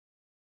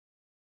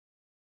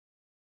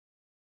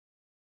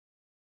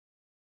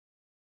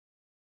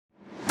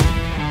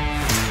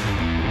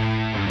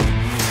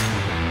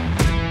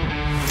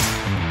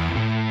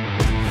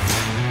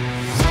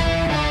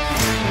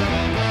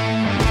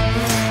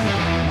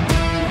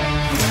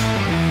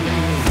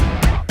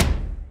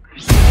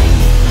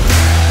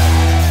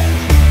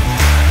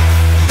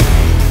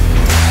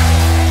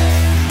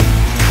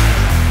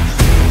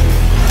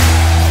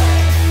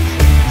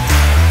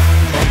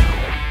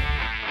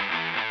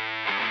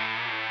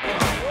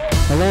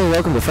Hello,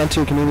 welcome to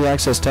Frontier Community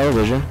Access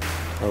Television.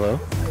 Hello.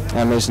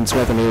 I'm Mason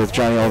Smith. I'm here with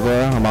Johnny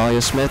Oliveira, Amalia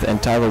Smith,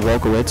 and Tyler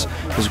Wolkowitz,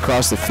 who's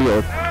across the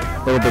field.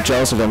 A little bit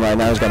jealous of him right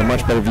now. He's got a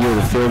much better view of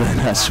the field than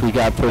us. We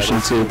got pushed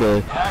into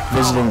the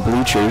visiting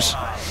bleachers.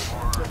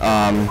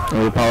 And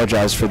we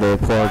apologize for the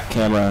poor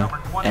camera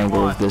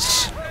angle of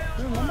this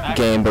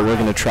game, but we're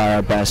going to try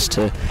our best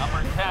to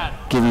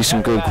give you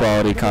some good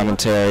quality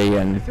commentary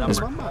and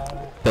as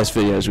best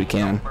video as we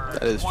can.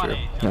 That is true.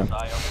 Yeah.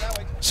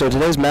 So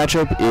today's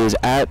matchup is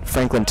at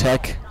Franklin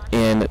Tech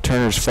in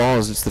Turner's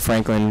Falls. It's the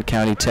Franklin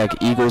County Tech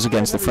Eagles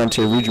against the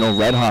Frontier Regional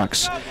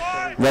Redhawks.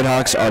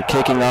 Redhawks are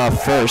kicking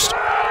off first,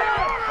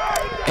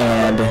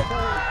 and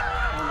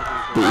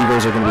the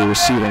Eagles are going to be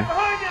receiving.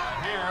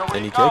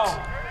 Any kicks?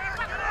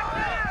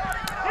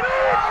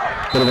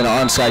 Bit of an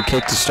onside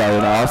kick to start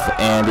it off,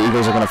 and the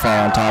Eagles are going to fall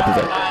on top of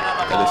it.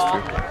 That is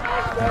true.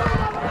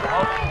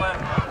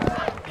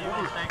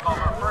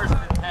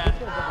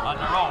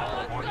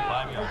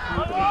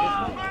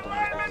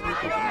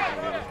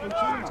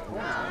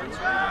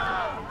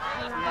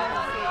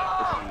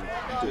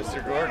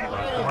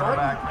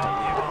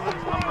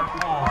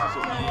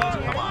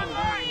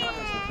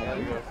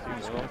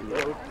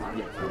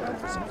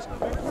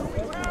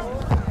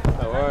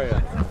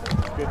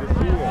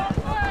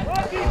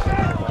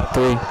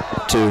 3,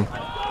 2,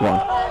 1.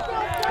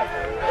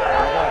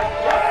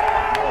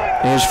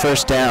 Here's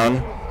first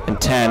down and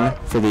 10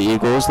 for the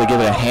Eagles. They give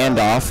it a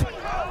handoff,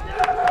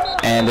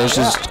 and there's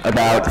just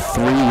about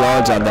 3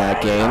 yards on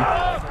that gain.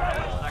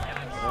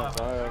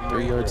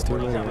 3 yards too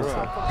many.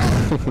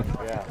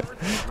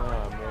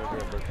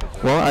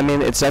 Well, I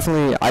mean, it's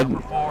definitely, I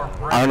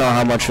don't know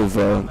how much of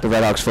the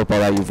Redhawks football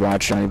that you've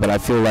watched, Johnny, but I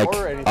feel like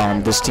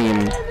this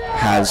team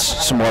has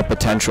some more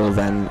potential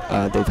than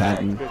they've had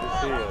in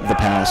the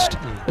past,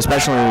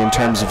 especially in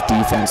terms of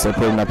defense. They're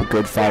putting up a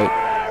good fight.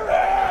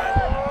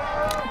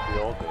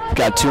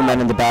 Got 2 men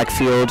in the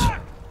backfield,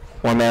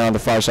 1 man on the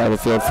far side of the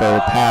field for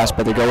a pass,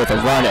 but they go with a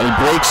run, and he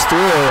breaks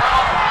through,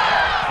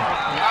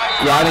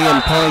 grabbing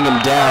him, pulling him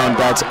down.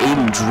 That's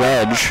Aiden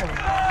Dredge.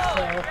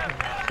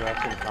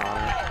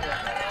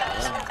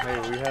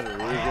 We had a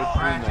really good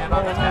team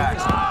on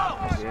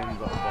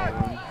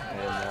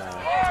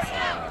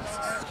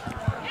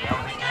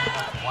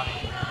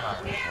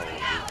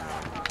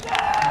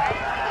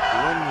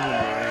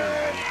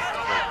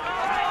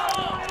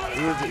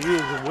he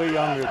was way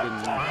younger than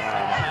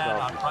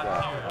myself and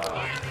stuff.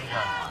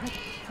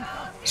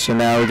 So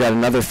now we got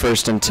another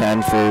 1st and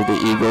 10 for the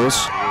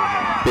Eagles.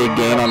 Big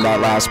gain on that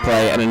last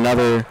play, and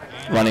another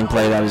running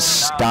play that is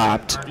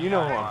stopped.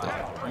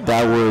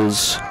 That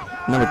was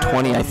number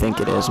 20, I think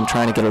it is. I'm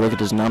trying to get a look at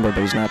his number,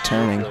 but he's not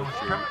turning.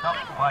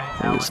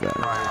 Who is that?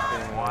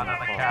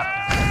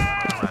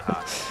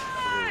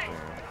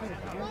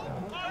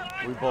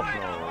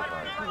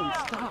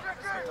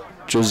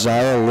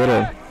 Josiah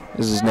Little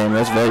is his name.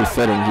 That's very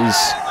fitting.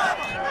 He's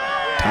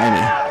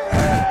tiny.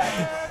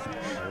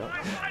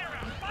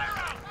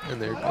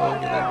 And they're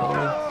going and they're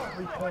going.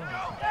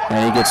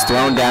 And he gets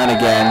thrown down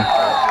again.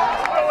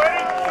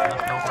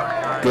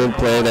 Good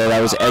play there.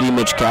 That was Eddie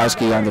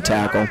Michkowski on the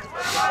tackle.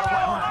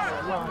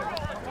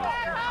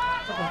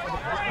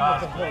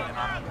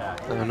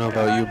 I don't know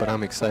about you, but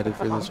I'm excited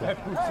for this one.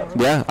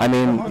 Yeah, I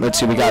mean, let's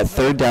see. We got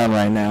 3rd down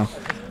right now.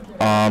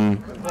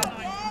 And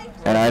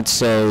I'd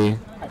say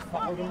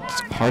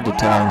it's hard to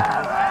tell.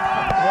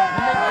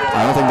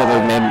 I don't think that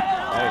they've made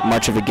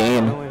much of a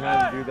gain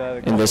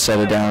in this set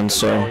of downs,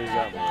 so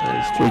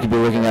we could be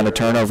looking at a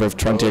turnover if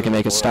Frontier can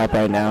make a stop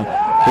right now.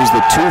 Here's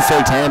the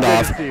 2-faked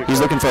handoff. He's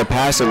looking for a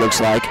pass, it looks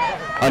like.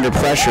 Under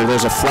pressure,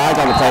 there's a flag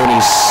on the play, and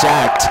he's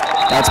sacked.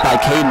 That's by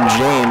Caden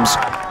James,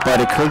 but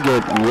it could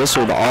get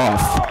whistled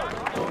off.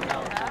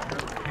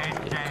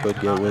 It could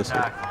get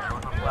whistled.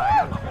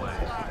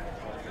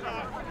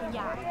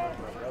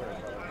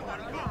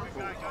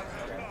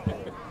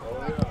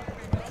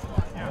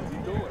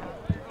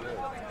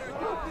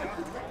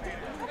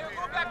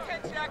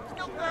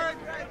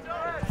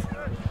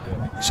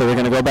 So they're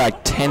going to go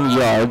back 10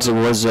 yards. It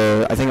was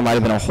I think it might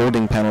have been a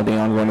holding penalty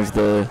on one of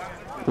the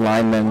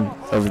linemen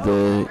of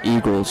the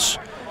Eagles,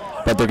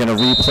 but they're going to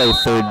replay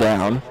 3rd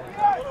down.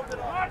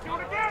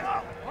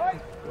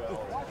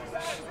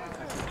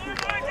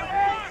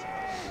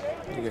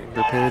 You getting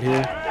prepared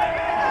here?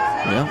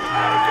 Yeah.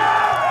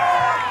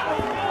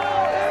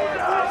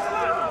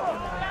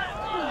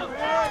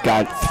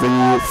 Got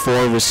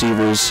 4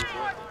 receivers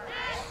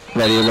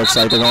ready. It looks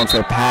like they're going for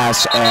a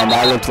pass, and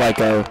that looked like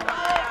a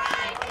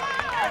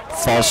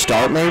false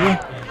start, maybe?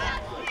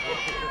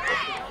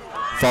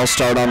 False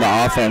start on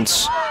the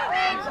offense.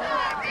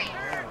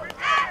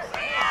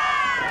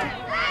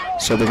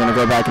 So they're going to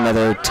go back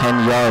another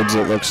 10 yards,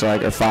 it looks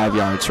like, or 5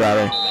 yards,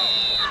 rather.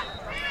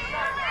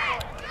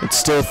 It's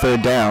still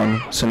 3rd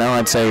down, so now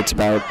I'd say it's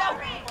about,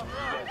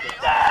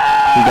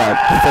 we got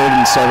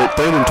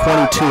 3rd and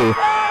 22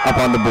 up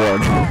on the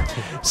board.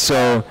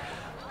 So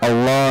a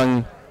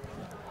long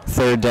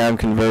 3rd down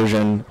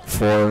conversion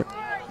for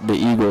the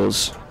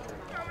Eagles.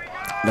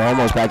 They're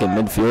almost back at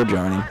midfield,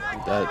 Johnny.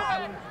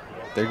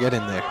 They're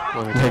getting there.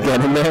 They're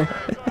getting there.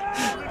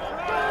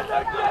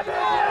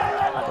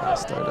 Gotta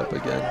start up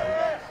again.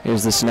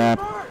 Here's the snap.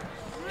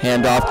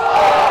 Handoff.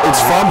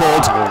 It's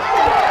fumbled.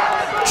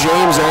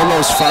 James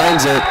almost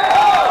finds it,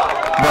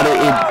 but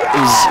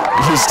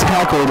he's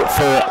tackled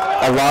for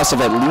a loss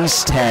of at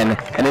least 10,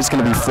 and it's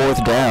going to be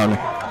 4th down.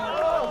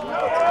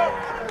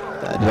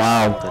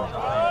 Wow.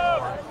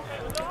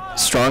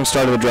 Strong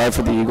start of the drive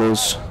for the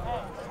Eagles.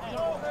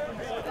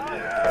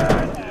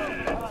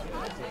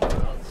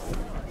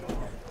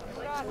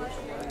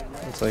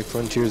 Looks like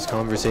Frontier's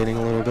conversating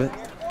a little bit,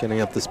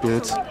 getting up the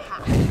spirits.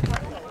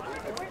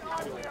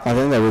 I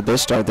think that with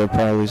this start, their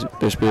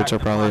spirits are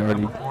probably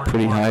already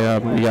pretty high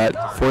up. We got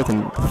 4th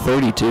and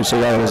 32, so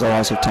yeah, it was a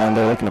loss of time.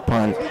 They're looking to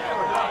punt.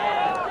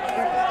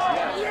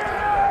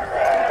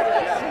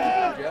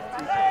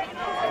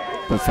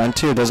 But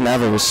Frontier doesn't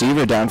have a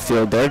receiver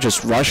downfield. They're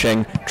just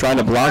rushing, trying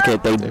to block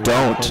it. They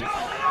don't.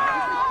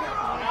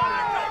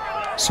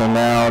 So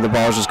now the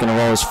ball's just going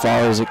to roll as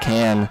far as it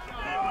can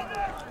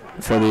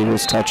before the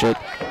Eagles touch it.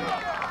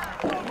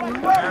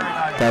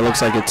 That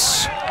looks like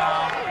it's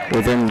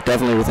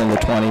definitely within the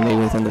 20, maybe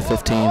within the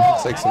 15.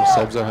 Looks like some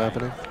subs are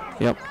happening.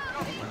 Yep.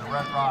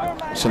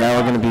 So now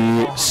we're going to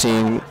be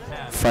seeing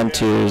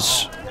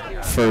Frontier's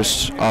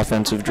first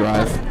offensive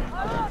drive.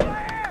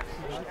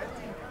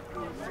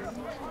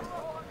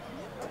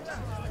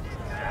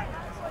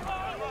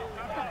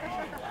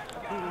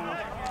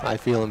 I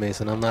feel it,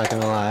 Mason. I'm not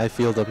gonna lie. I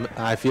feel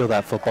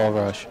that football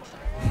rush.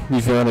 You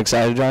feeling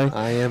excited, Johnny?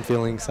 I am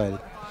feeling excited.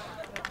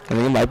 I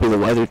think it might be the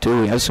weather too.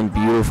 We have some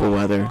beautiful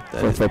weather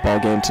for a football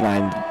game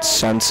tonight.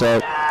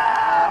 Sunset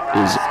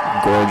is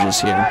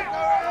gorgeous here.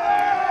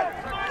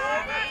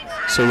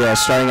 So yeah,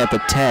 starting at the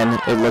 10,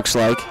 it looks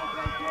like.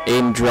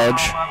 Aiden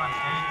Dredge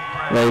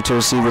ready to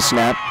receive the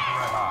snap.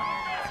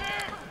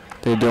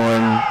 They're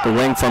doing the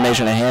wing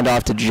formation, a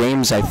handoff to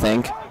James, I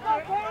think.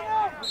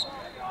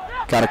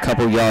 Got a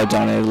couple yards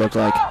on it, it looked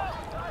like.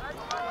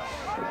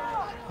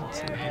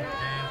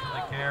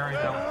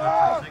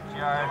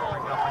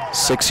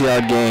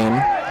 6-yard gain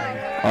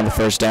on the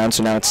first down,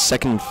 so now it's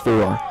 2nd and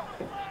 4.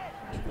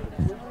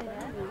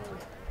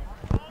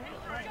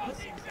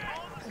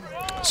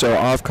 So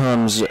off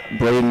comes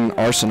Braden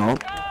Arsenal.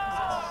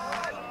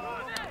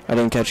 I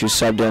didn't catch you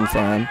subbed in for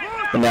him.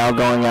 But now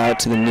going out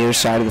to the near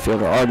side of the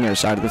field, or our near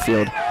side of the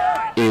field,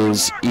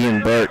 is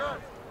Ian Burt.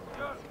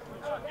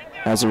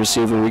 As a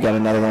receiver, we got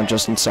another one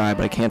just inside,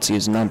 but I can't see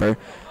his number.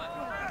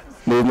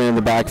 Movement in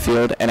the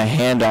backfield and a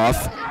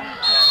handoff.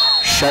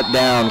 Shut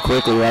down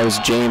quickly. That was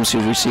James who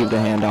received a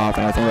handoff,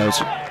 and I think that was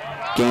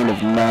a gain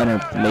of none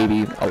or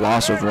maybe a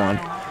loss of 1.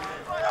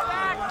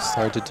 It's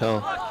hard to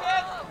tell.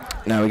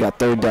 Now we got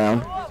 3rd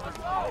down.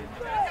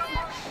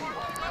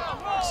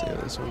 Let's see how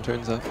this one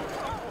turns up.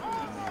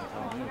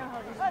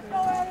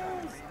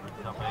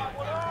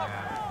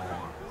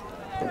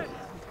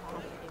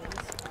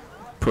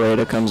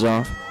 Pareda comes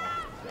off.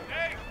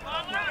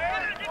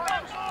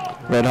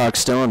 Red Hawks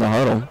still in the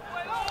huddle.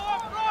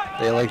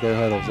 They like their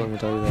huddles, let me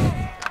tell you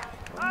that.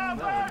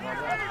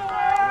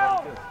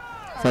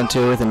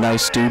 Frontier with a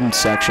nice student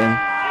section.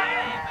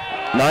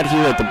 Not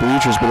here at the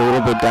bleachers, but a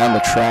little bit down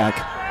the track.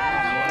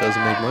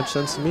 Doesn't make much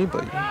sense to me,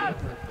 but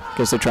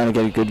Guess they're trying to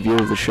get a good view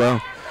of the show.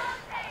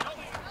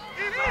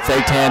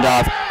 Faked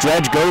handoff.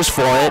 Dredge goes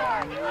for it.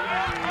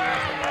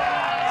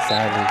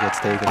 sadly gets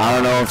taken. I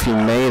don't know if he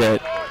made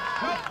it.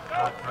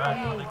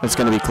 It's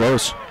going to be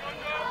close.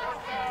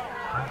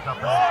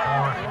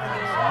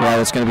 Yeah,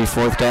 that's going to be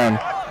 4th down.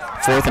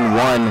 4th and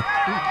 1.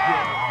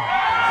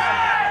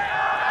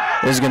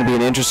 This is going to be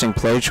an interesting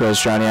play choice,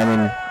 Johnny. I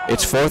mean,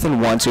 it's 4th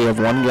and 1, so you have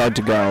 1 yard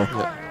to go.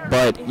 Yep.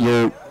 But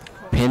you're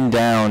pinned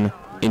down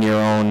in your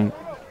own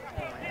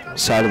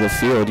side of the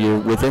field. You're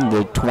within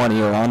the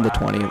 20 or on the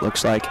 20, it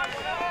looks like.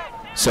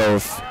 So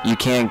if you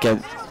can't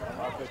get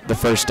the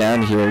first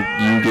down here,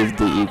 you give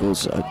the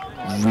Eagles a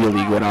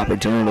really good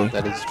opportunity.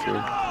 That is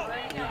true.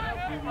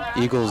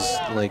 Eagles,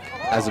 like,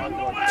 as a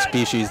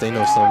species, they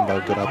know something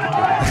about good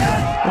opportunities.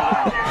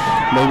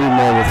 Maybe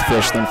more with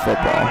fish than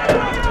football.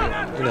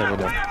 You never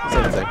know.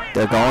 Same thing.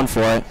 They're going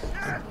for it.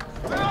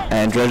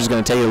 And Dredge is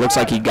going to take it. It looks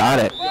like he got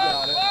it.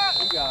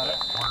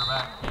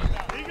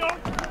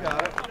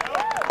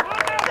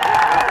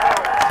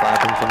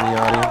 Clapping from the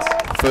audience.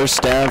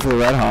 First down for the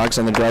Red Hawks,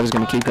 and the drive is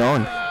going to keep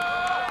going.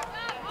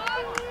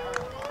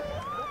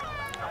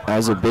 That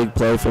was a big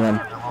play for them.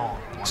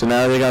 So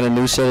now they got a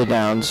new set of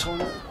downs.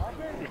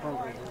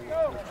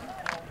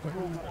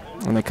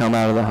 And they come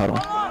out of the huddle.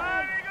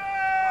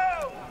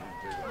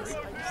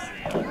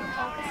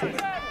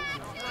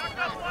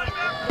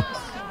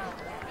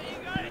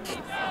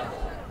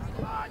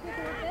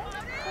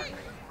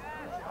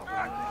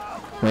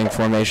 Wing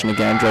formation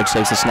again. Dredge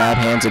takes the snap,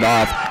 hands it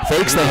off,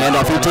 fakes the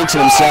handoff. He takes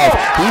it himself.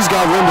 He's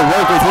got room to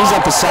work with. He's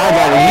at the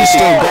sideline and he's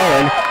still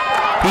going.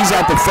 He's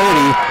at the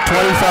 30,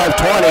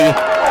 25-20.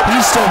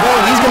 He's still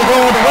going. He's going to go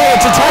all the way.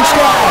 It's a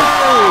touchdown.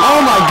 Oh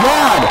my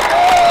God.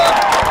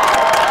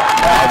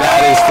 Now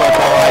that is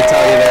football, I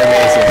tell you there,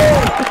 Mason.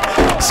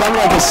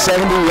 Sounded like a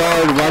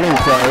 70-yard running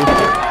play.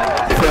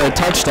 for a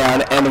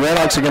touchdown, and the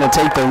Redhawks are going to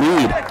take the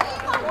lead.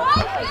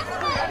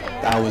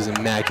 That was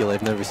immaculate.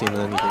 I've never seen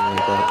anything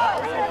like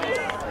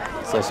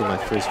that. It's also my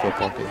first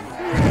football game.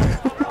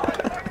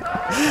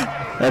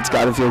 That's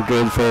got to feel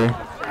good for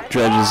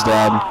Dredge's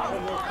dad,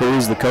 who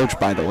is the coach,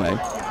 by the way.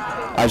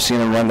 I've seen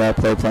him run that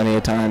play plenty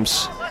of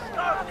times.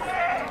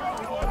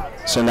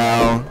 So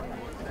now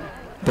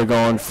they're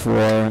going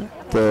for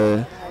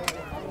the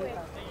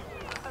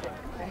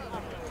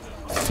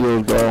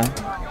field goal,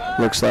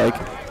 looks like.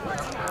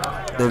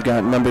 They've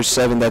got number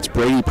 7, that's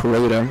Brady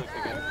Pareto,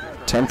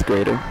 10th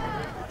grader.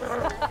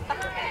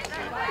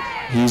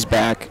 He's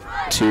back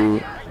to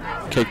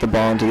kick the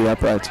ball into the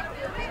uprights.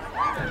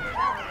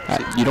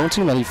 You don't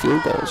see many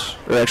field goals,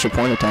 or extra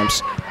point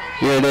attempts.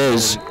 Here it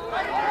is,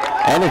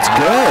 and it's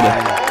good.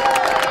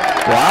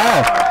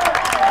 Wow.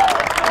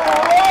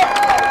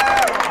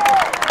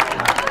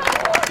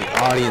 The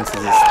audience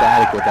is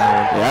ecstatic with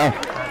that one. Yeah.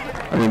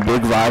 I mean,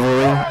 big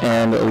rivalry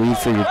and a lead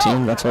for your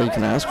team, that's all you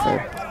can ask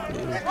for.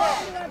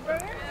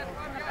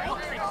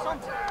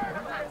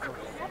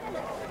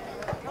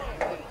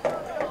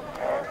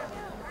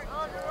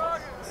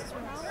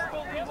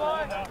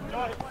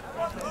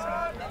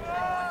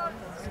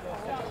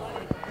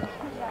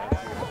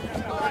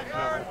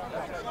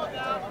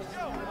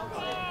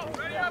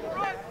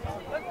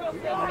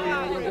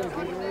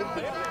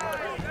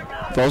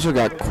 We've also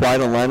got quite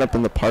a lineup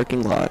in the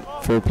parking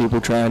lot for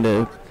people trying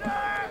to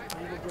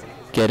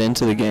get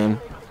into the game.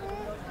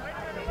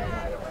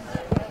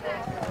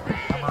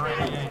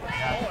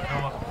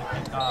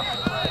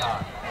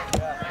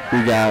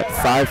 We got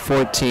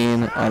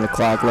 5:14 on the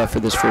clock left for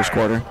this first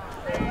quarter.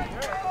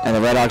 And the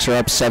Redhawks are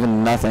up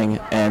 7-0,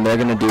 and they're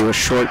going to do a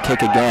short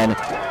kick again.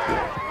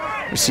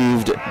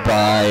 Received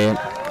by,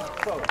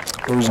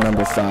 who's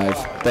number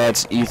 5?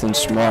 That's Ethan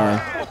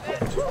Smar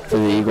for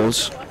the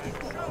Eagles.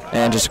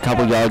 And just a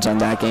couple yards on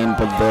that game,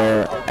 but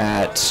they're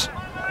at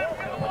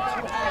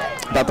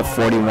about the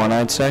 41,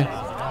 I'd say.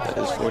 That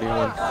is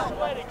 41.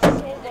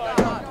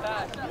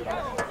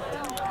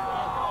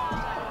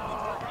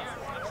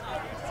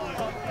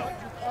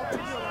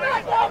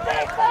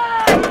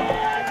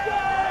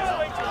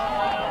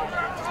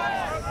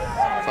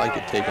 If I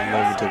could take a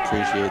moment to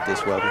appreciate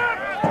this weather.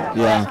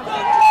 Yeah,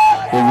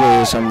 it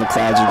really is something. The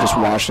clouds are just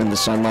washed in the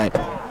sunlight.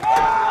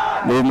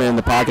 Movement in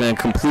the pocket and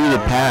a completed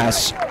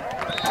pass.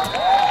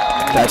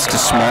 That's to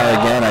Smar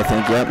again, I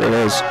think. Yep, it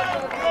is.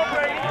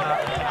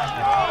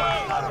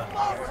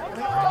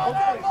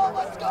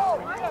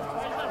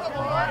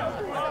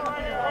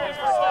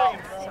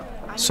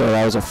 So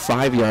that was a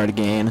 5-yard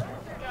gain.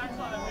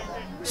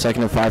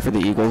 2nd and 5 for the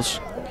Eagles.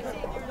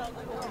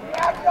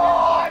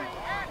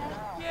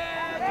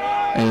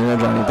 And you know,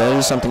 Johnny, that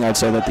is something I'd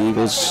say that the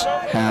Eagles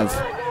have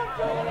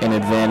an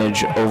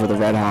advantage over the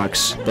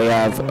Redhawks. They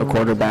have a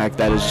quarterback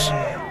that is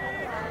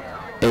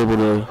able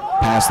to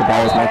pass the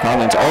ball with more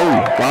confidence.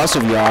 Oh, loss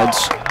of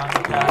yards.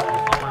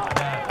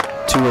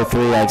 2 or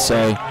 3, I'd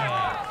say.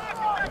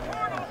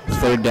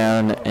 3rd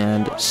down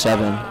and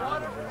 7.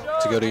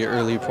 To go to your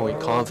earlier point,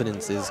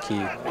 confidence is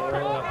key.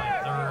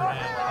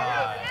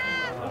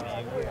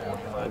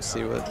 Let's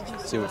see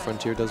what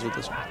Frontier does with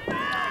this one.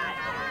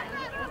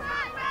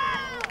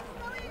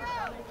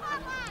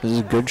 This is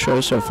a good show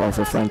so far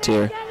for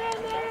Frontier.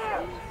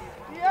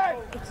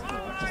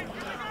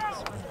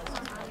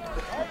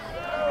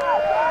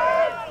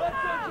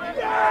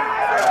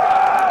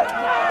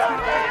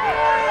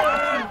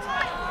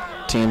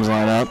 Teams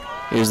line up.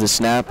 Here's the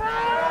snap.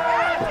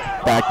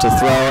 Back to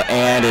throw,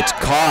 and it's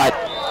caught.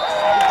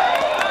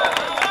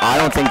 I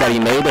don't think that he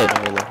made it.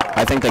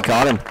 I think they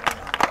caught him.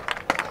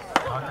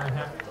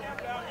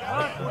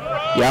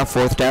 Yeah,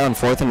 4th down,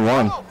 4th and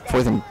 1.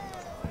 4th and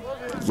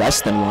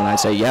less than 1, I'd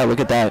say. Yeah, look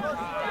at that.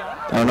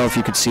 I don't know if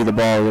you could see the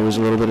ball. There was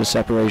a little bit of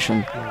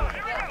separation.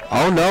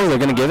 Oh, no, they're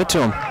going to give it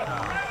to him.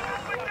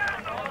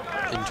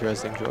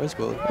 Interesting choice,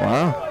 Will.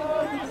 Wow.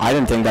 I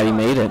didn't think that he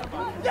made it.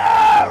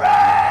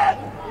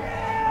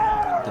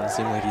 Didn't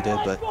seem like he did,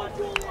 but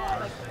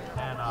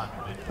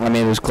I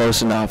mean, it was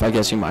close enough. I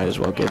guess you might as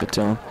well give it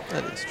to him.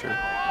 that is true.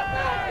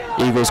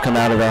 Eagles come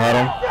out of the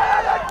huddle.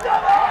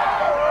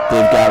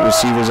 They've got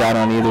receivers out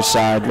on either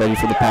side, ready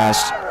for the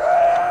pass.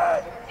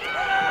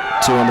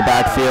 2 in the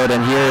backfield,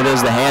 and here it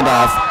is, the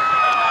handoff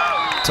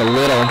to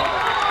Little.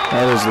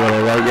 That is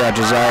Little, right? Yeah,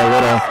 Josiah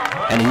Little.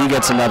 And he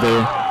gets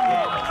another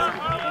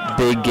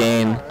big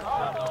gain.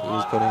 He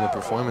was putting a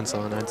performance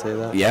on, I'd say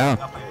that. Yeah.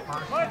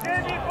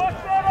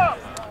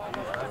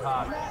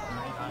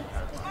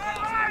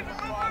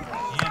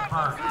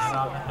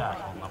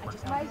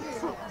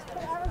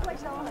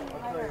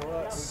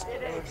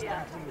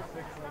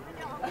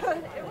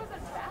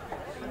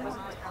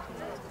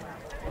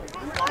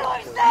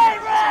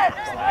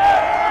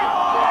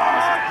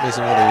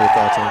 Mason, what are your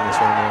thoughts on this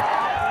right now?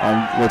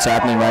 On what's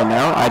happening right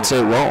now? I'd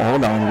say, well,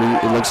 hold on.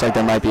 It looks like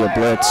there might be a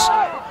blitz.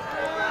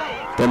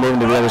 They're moving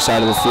to the other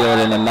side of the field,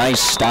 and a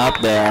nice stop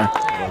there.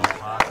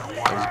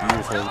 That was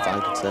beautiful, if I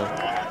could say.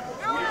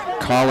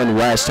 Colin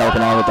West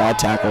helping out with that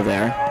tackle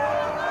there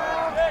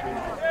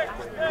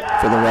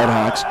for the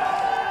Redhawks.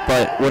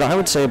 But what I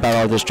would say about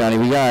all this, Johnny,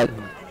 we got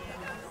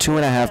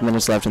 2.5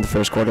 minutes left in the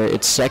first quarter.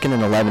 It's 2nd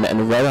and 11, and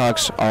the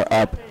Redhawks are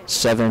up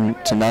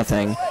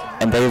 7-0,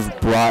 and they've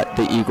brought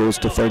the Eagles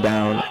to third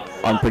down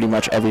on pretty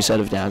much every set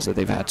of downs that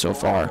they've had so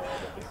far.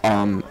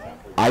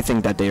 I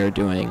think that they are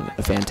doing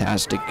a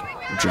fantastic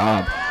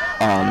job.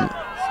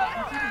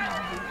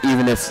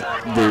 Even if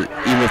the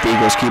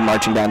Eagles keep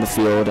marching down the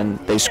field and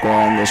they score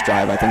on this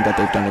drive, I think that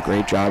they've done a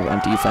great job on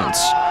defense.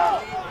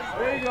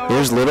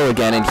 Here's Little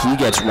again, and he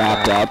gets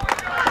wrapped up.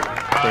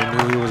 They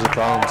knew he was a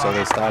problem, so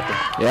they stopped him.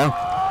 Yeah.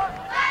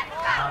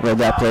 Read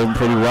that play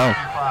pretty well.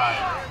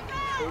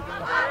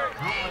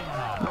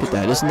 Look at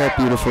that. Isn't that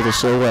beautiful? The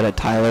silhouette of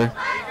Tyler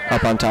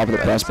up on top of the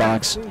press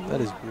box.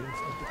 That is beautiful.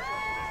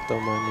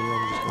 Don't mind me.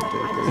 I'm just going to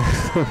take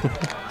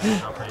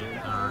a break.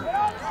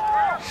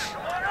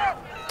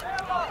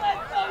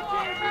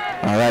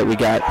 All right, we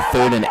got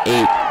 3rd and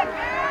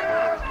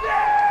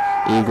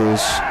 8.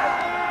 Eagles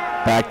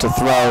back to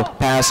throw.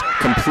 Pass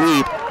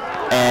complete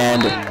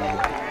and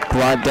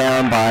brought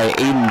down by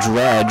Aiden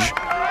Dredge.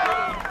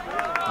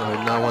 I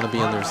would not want to be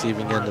on the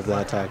receiving end of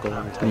that tackle.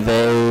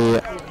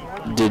 They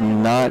did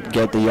not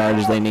get the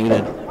yardage they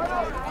needed.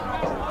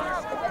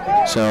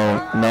 So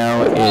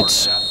now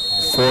it's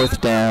 4th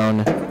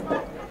down,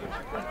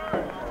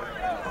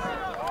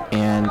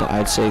 and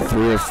I'd say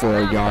 3 or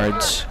 4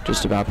 yards,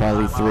 just about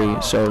probably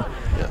 3. So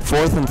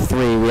 4th and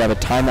 3, we have a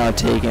timeout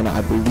taken,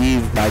 I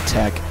believe, by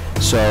Tech.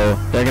 So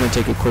they're going to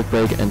take a quick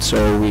break, and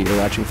so we are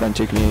watching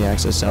Frontier Community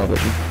Access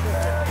Television.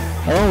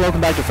 Hello, and welcome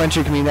back to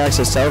Frontier Community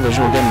Access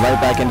Television. We're getting right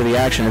back into the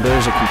action. And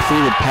there's a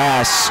completed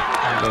pass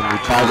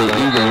by the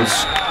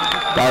Eagles.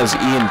 That was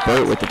Ian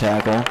Burt with the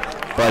tackle,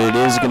 but it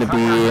is going to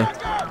be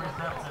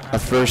a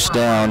 1st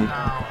down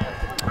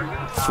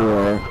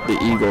for the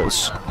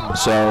Eagles.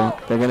 So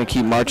they're going to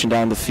keep marching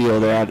down the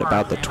field. They're at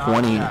about the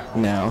 20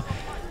 now.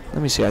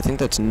 Let me see. I think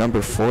that's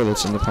number 4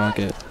 that's in the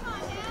pocket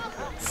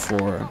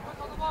for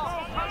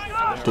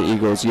the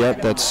Eagles.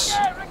 Yep, that's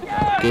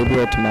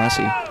Gabriel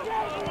Tomasi.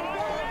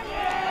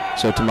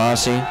 So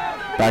Tomasi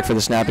back for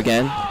the snap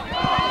again.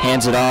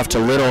 Hands it off to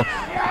Little.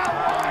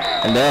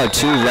 And there are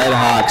 2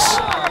 Redhawks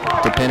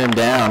to pin him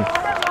down.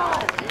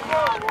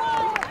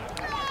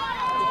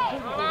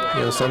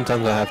 You know,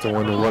 sometimes I have to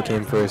wonder what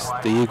came first,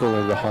 the eagle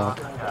or the hawk.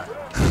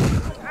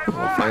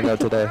 We'll find out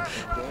today.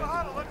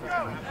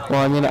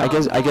 Well, I mean, I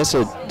guess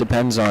it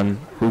depends on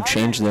who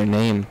changed their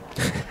name.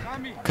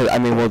 Cause I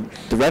mean, well,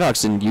 the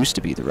Redhawks didn't used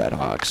to be the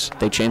Redhawks.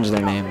 They changed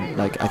their name,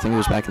 like I think it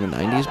was back in the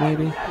 90s,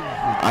 maybe.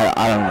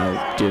 I don't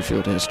know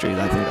Deerfield history.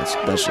 I think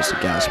that's just a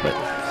guess. But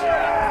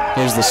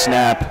here's the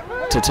snap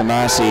to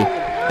Tomasi,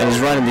 and he's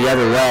running the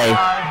other way.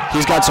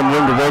 He's got some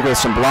room to work with,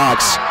 some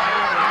blocks,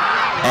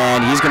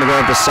 and he's going to go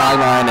up the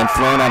sideline and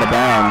thrown out of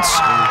bounds.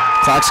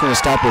 Clock's going to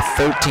stop with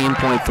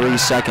 13.3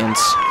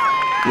 seconds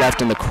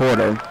left in the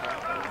quarter.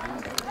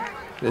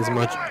 Isn't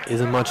much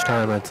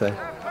time, I'd say.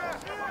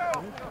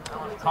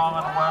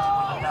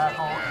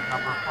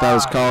 That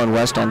was Colin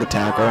West on the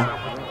tackle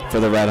for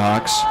the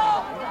Redhawks.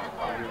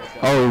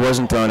 Oh, he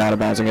wasn't thrown out of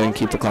bounds. I'm going to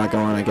keep the clock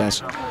going, I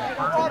guess.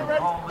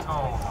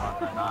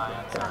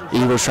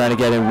 Eagles trying to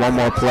get in one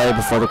more play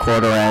before the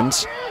quarter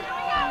ends.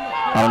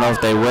 I don't know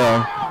if they will.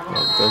 Well,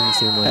 doesn't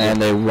seem like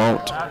and they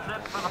won't.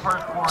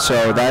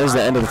 So that is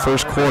the end of the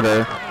first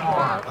quarter.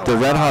 The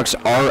Redhawks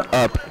are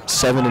up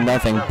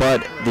 7-0,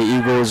 but the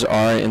Eagles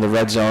are in the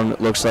red zone.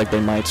 Looks like they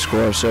might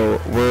score.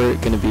 So we're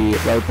going to be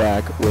right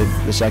back with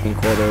the second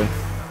quarter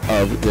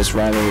of this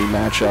rivalry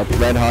matchup.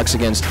 Redhawks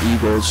against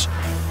Eagles.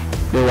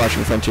 You're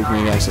watching Frontier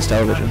Community Access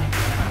Television.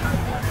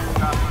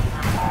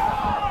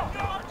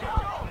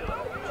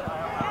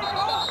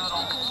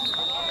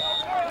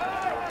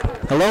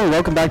 Hello,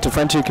 welcome back to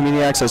Frontier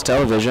Community Access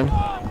Television.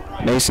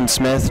 Mason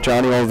Smith,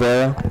 Johnny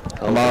Olvera,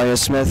 Amalia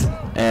Smith,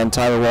 and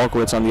Tyler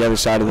Wolkowitz on the other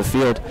side of the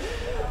field.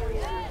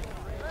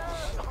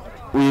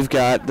 We've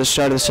got the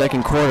start of the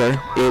second quarter.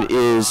 It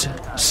is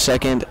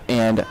 2nd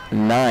and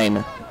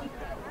 9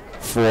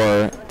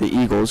 for the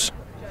Eagles.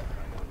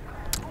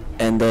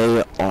 And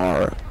they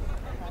are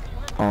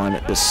on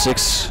the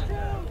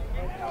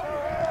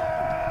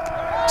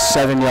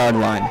 7-yard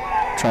line.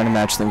 Trying to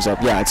match things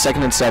up. Yeah, it's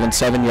 2nd and 7,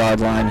 7-yard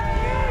line.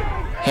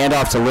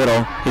 Handoff to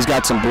Little. He's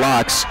got some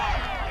blocks.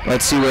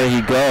 Let's see where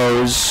he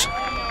goes.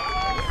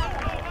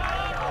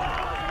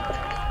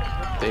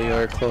 they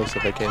are close,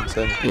 if I can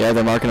say. Yeah,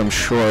 they're marking him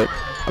short.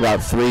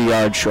 About 3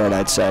 yards short,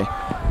 I'd say.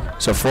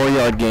 So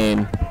 4-yard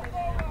gain.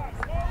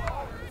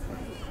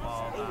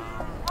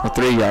 A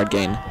 3-yard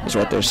gain is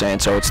what they're saying.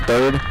 So it's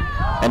 3rd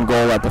and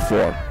goal at the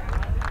 4.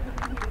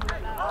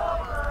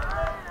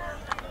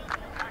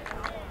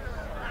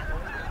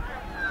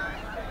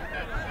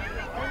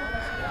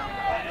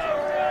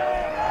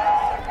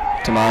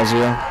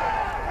 Tomazio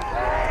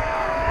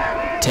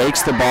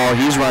takes the ball.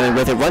 He's running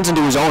with it. Runs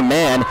into his own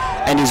man,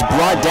 and he's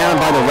brought down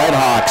by the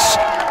Redhawks.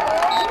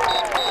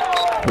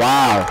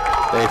 Wow.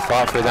 They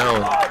fought for that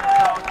one.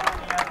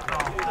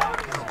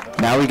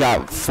 Now we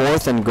got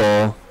 4th and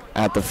goal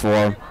at the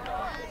 4.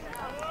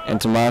 And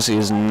Tomasi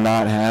is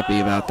not happy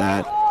about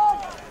that.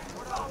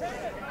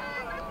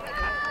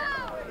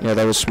 Yeah,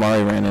 that was Smart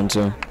he ran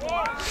into.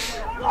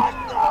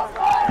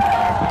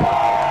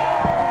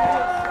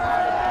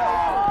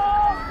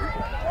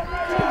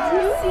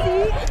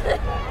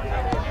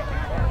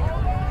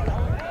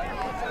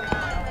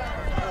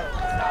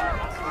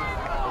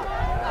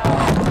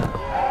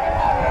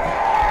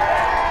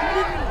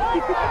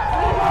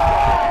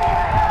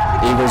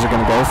 Eagles are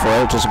going to go for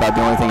it, just about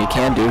the only thing he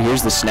can do.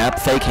 Here's the snap,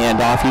 fake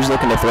handoff. He's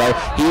looking to throw.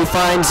 He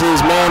finds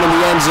his man in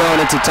the end zone.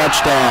 It's a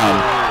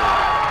touchdown.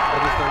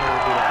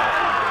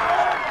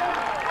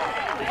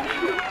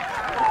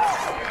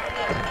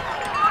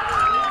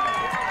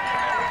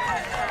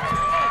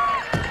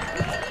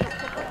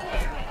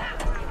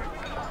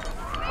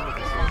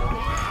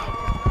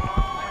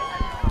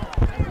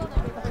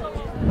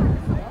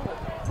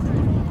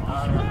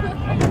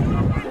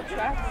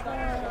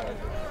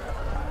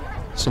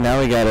 So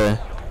now we got a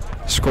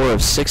score of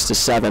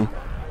 6-7.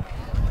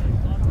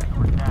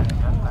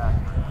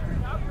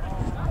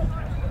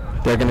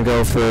 They're going to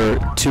go for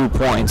 2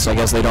 points. I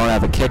guess they don't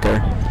have a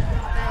kicker.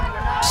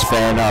 It's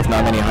fair enough.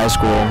 Not many high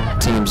school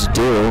teams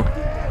do.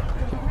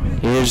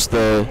 Here's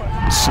the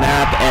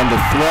snap and the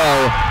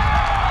throw.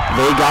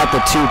 They got the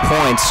 2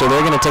 points, so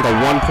they're going to take a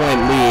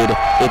 1-point lead.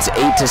 It's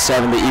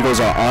 8-7. The Eagles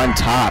are on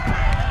top.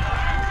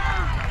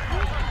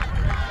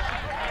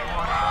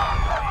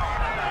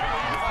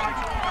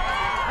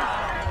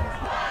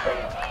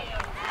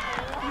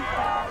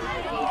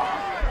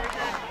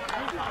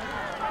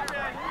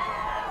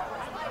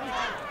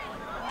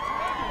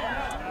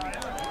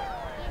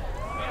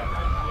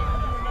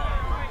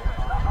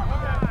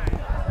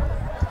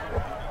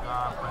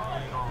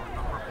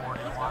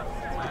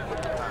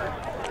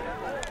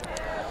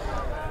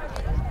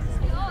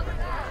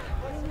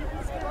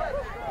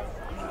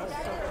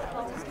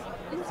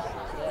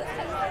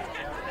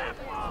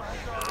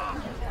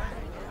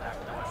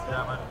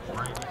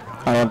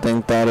 I don't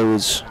think that it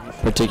was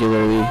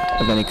particularly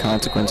of any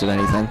consequence of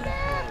anything.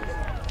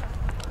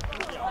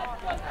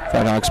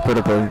 Redhawks put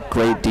up a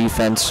great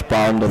defense,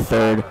 ball into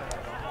third,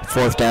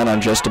 4th down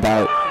on just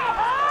about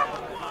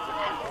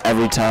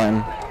every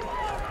time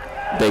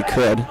they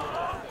could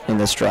in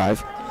this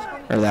drive,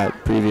 or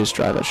that previous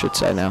drive, I should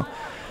say now.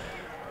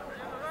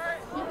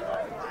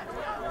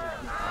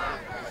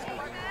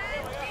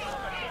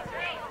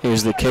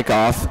 Here's the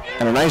kickoff,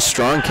 and a nice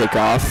strong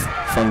kickoff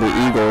from the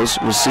Eagles,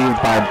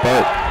 received by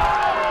Burt.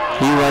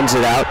 He runs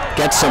it out,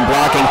 gets some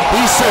blocking.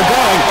 He's still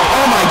going.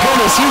 Oh my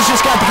goodness, he's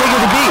just got the kick of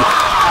the beat.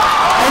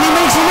 And he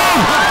makes it in.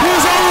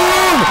 He's on the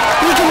in.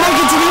 He can make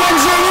it to the end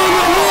zone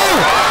right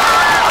here.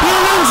 He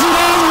runs it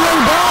all the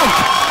way back.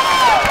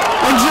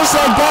 And just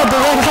like that, the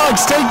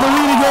Redhawks take the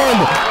lead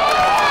again.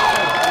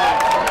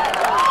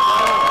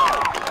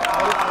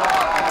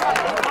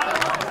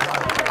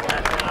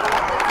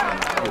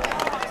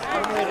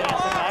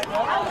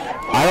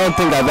 I don't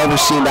think I've ever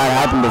seen that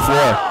happen before.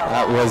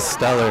 That was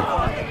stellar.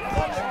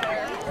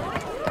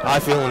 I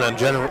feel a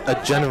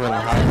genuine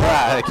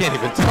high. I can't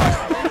even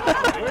talk.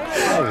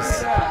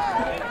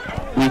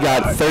 We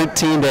got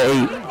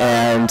 13-8,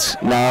 and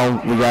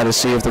now we got to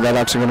see if the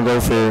Redhawks are going to go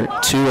for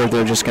 2 or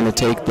they're just going to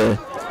take the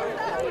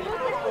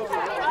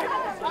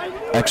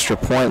extra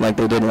point like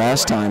they did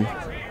last time.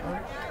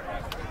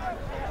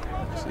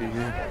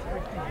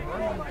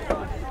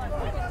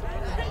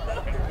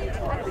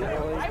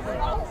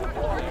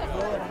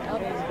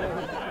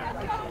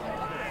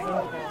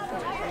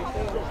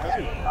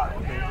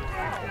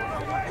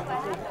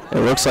 It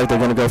looks like they're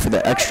going to go for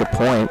the extra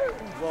point.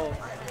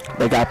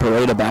 They got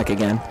Pareda back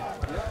again.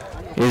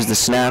 Here's the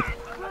snap.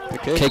 The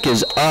kick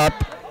is up.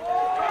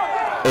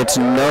 It's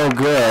no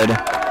good.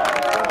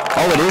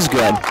 Oh, it is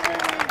good.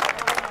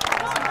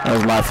 That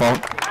was my fault.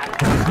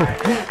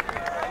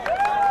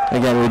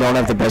 Again, we don't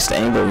have the best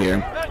angle here.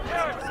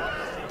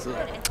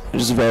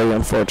 Which is very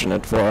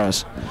unfortunate for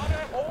us.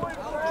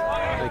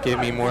 It gave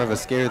me more of a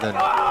scare than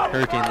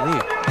Hurricane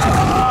Lee.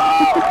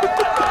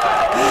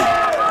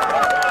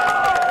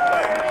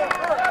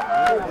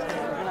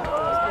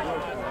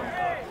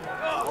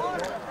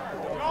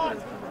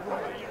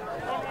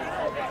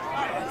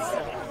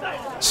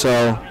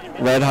 So,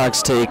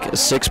 Redhawks take a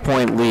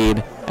 6-point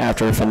lead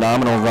after a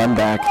phenomenal run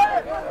back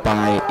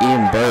by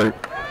Ian Burt.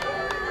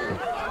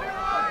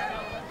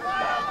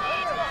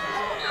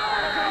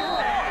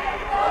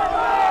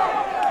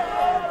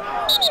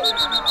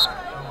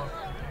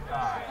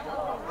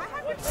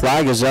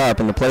 Flag is up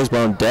and the play's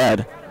blown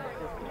dead.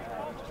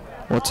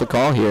 What's the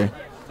call here?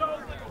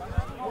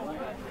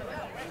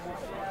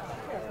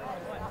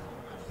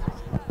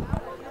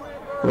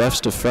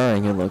 Ref's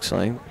deferring, it looks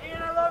like.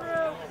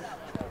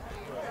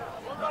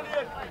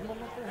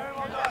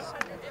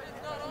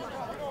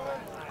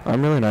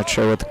 I'm really not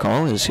sure what the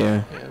call is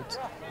here. Yeah,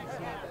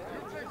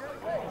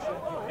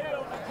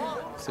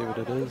 see what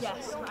it is.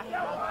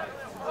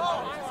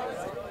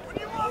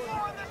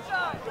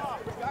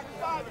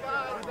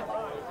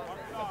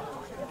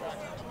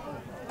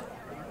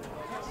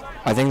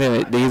 I think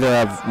they either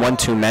have one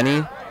too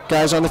many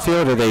guys on the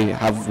field or they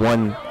have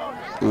one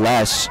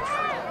less.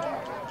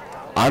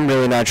 I'm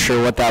really not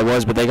sure what that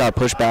was, but they got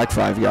pushed back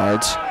 5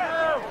 yards.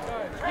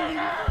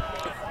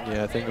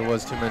 Yeah, I think it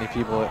was too many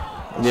people.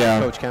 Yeah.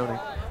 Coach counting.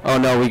 Oh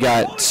no, we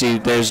got, see,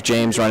 there's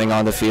James running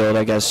on the field.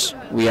 I guess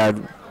we had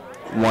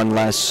one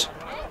less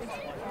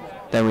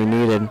than we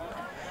needed.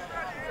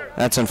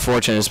 That's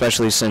unfortunate,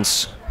 especially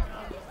since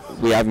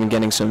we have been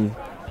getting some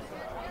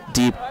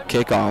deep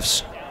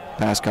kickoffs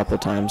past couple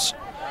times.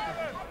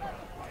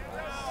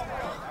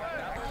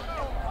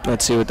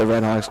 Let's see what the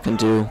Red Hawks can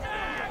do.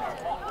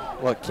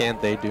 What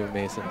can't they do,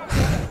 Mason? Let's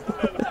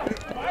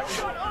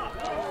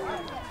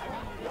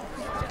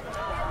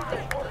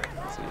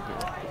see here.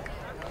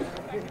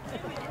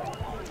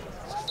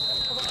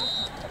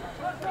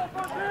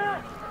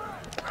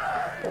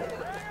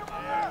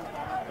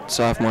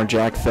 Sophomore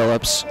Jack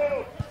Phillips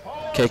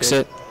kicks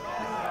it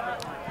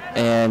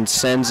and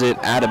sends it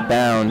out of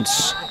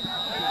bounds.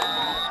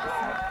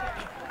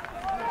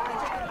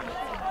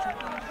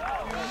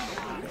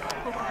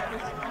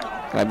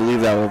 I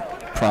believe that will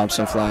prompt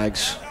some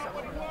flags.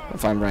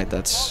 If I'm right,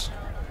 that's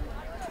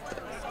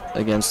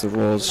against the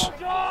rules.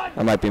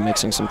 I might be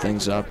mixing some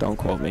things up, don't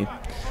quote me.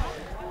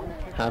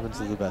 Happens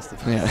to the best of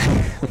us.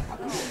 Yeah.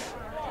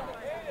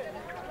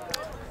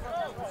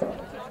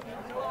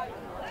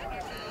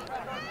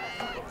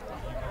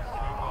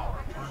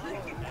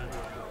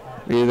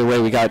 Either way,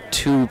 we got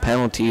 2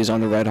 penalties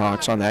on the Red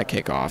Hawks on that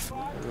kickoff.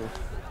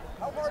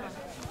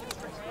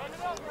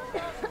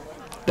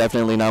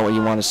 Definitely not what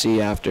you want to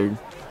see after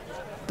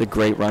the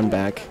great run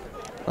back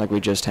like we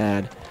just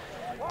had.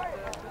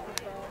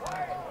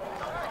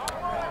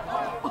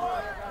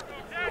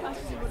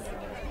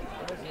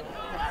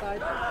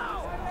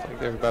 I think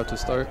they're about to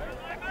start.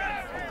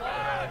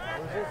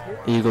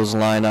 Eagles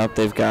line up.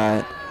 They've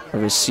got a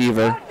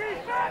receiver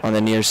on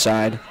the near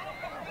side.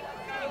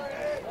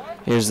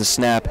 Here's the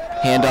snap.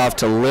 Handoff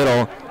to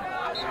Little,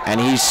 and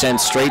he's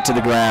sent straight to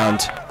the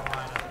ground.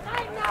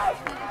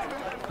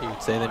 You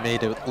would say they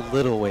made it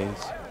little ways.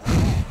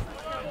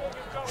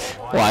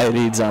 Wyatt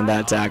Eads on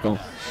that tackle.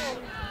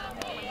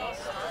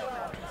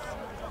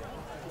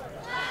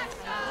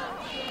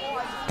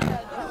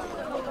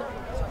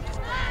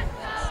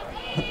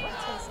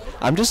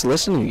 I'm just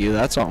listening to you,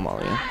 that's all,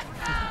 Molly.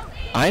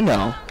 I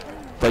know,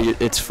 but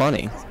it's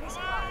funny.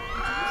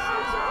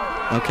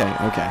 Okay.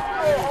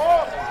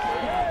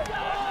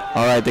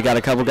 All right, they got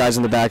a couple guys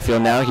in the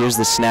backfield now. Here's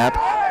the snap.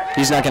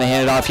 He's not going to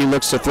hand it off. He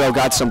looks to throw,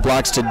 got some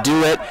blocks to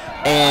do it,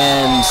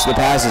 and the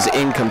pass is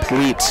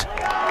incomplete.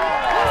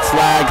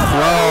 Flag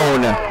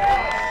thrown.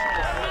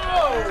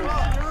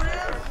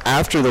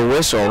 After the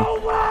whistle.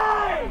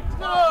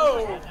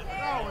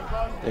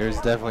 There's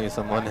definitely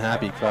some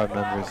unhappy crowd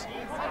members.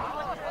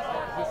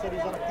 He said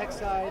he's on the tech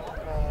side.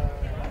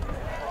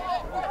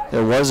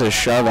 There was a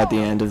shove at the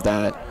end of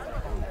that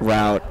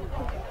route.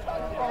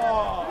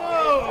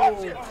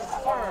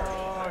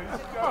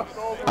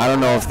 I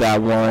don't know if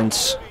that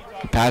warrants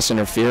a pass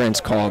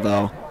interference call,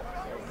 though.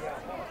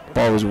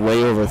 Ball was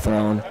way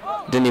overthrown.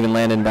 Didn't even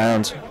land in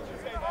bounds.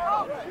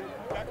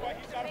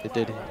 It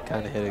did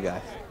kind of hit a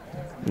guy.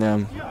 Yeah.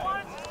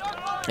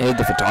 It hit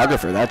the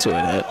photographer. That's who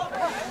it hit.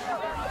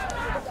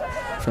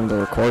 From the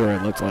recorder,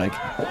 it looked like.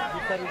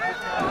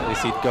 At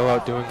least he'd go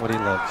out doing what he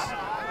loves.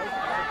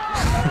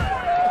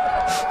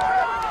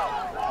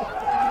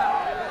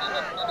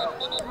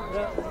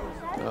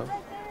 No.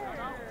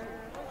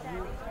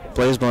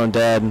 Play's blown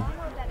dead.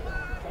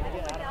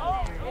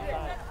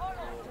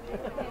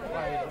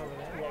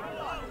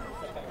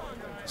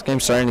 This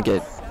game's starting to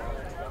get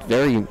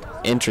very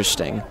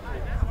interesting.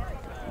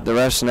 The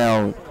refs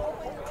now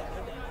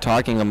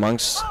talking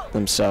amongst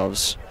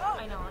themselves.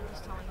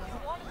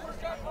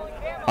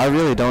 I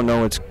really don't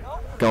know what's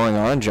going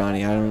on,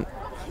 Johnny. I don't.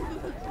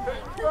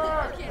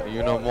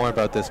 You know more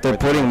about this. They're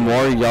putting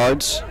more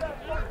yards.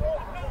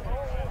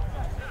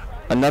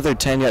 Another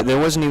 10 yards. There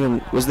wasn't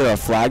even. Was there a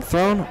flag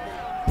thrown?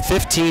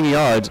 15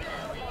 yards.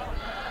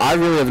 I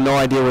really have no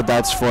idea what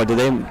that's for. Did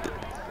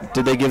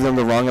they give them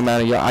the wrong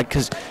amount of yards?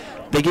 Because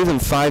they gave them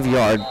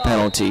 5-yard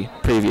penalty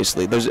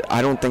previously.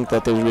 I don't think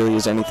that there really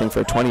is anything for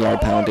a 20-yard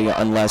penalty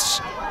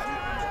unless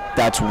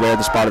that's where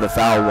the spot of the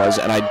foul was,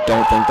 and I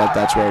don't think that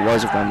that's where it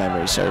was if my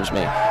memory serves me.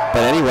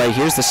 But anyway,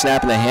 here's the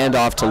snap and the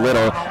handoff to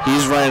Little.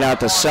 He's running out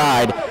the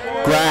side,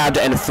 grabbed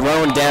and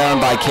thrown down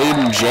by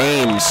Caden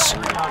James.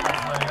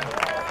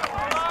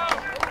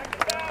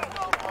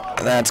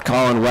 That's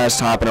Colin West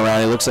hopping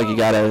around. It looks like he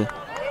got a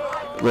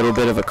little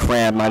bit of a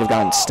cramp. Might have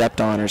gotten stepped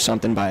on or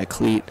something by a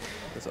cleat.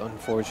 It's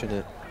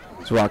unfortunate.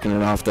 He's walking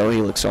it off, though. He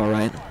looks all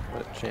right.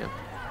 What a champ.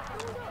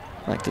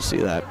 Like to see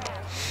that.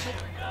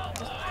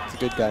 He's a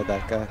good guy,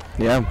 that guy.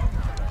 Yeah.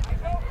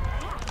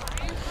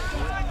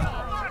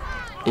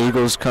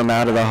 Eagles come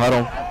out of the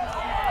huddle.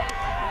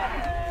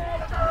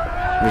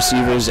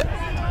 Receivers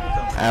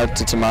out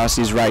to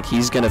Tomasi's right.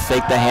 He's going to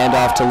fake the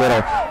handoff to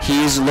Little.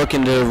 He's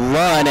looking to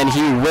run, and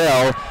he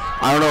will.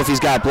 I don't know if he's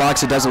got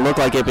blocks. It doesn't look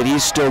like it, but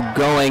he's still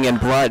going and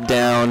brought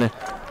down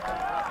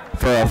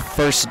for a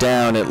first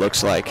down, it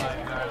looks like.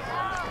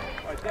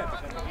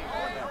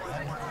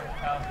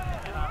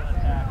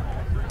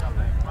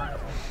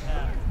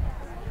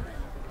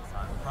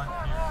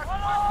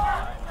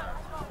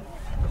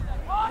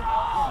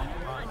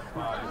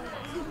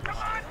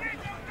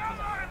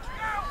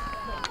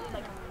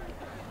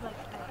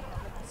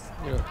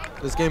 You know,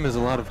 this game is a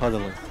lot of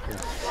huddling.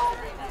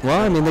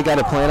 Well, I mean, they got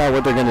to plan out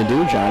what they're going to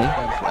do, Johnny.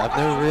 I've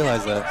never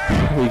realized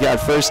that. We got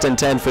 1st and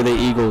 10 for the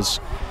Eagles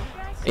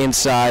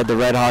inside the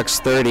Red Hawks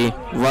 30.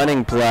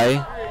 Running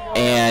play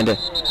and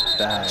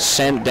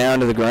sent down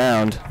to the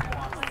ground.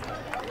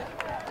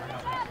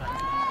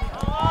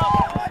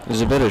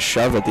 There's a bit of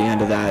shove at the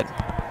end of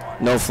that.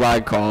 No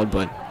flag called,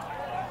 but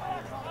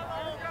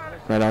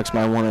Red Hawks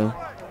might want to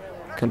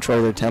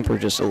control their temper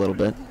just a little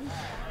bit.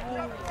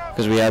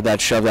 Because we had that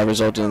shove that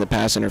resulted in the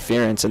pass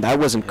interference, and that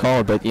wasn't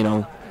called, but, you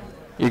know,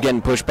 you're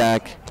getting pushed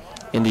back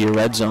into your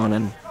red zone,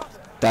 and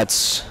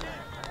that's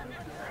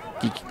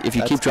if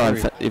you keep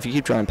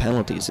drawing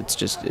penalties,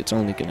 it's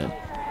only gonna,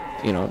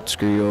 you know,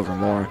 screw you over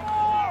more.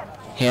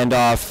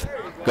 Handoff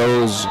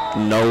goes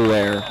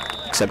nowhere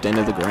except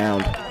into the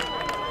ground.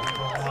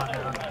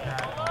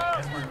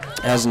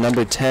 As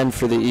number 10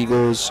 for the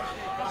Eagles,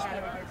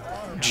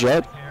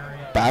 Jet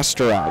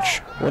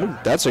Bastarach.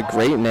 That's a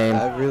great name.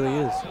 That really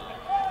is.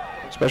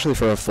 Especially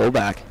for a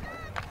fullback.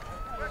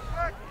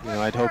 You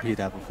know, I'd hope he'd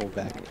have a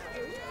fullback.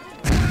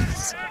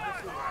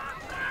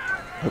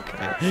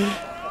 Okay.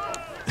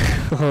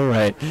 All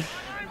right.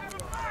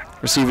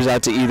 Receivers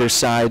out to either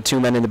side. 2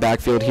 men in the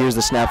backfield. Here's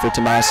the snap for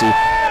Tomasi.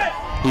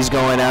 He's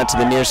going out to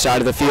the near side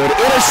of the field.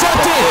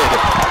 Intercepted!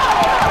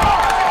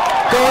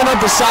 Going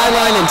up the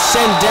sideline and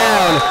sent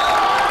down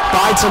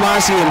by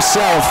Tomasi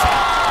himself.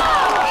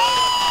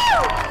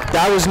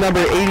 That was number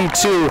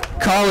 82,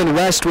 Colin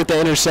West, with the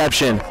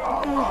interception.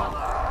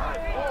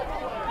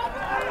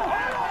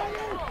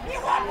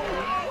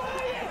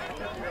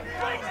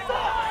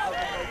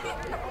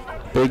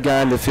 Big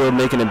guy in the field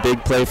making a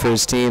big play for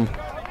his team.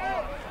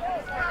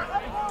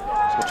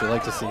 That's what you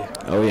like to see.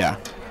 Oh, yeah.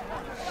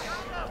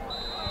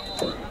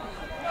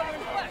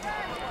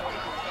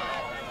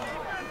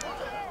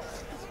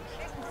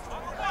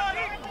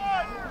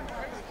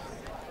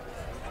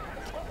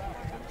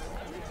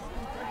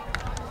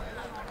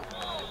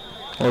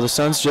 Well, the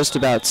sun's just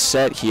about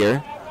set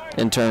here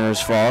in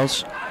Turner's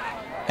Falls,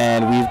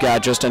 and we've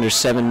got just under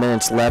 7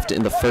 minutes left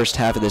in the first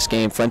half of this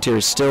game. Frontier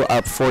is still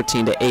up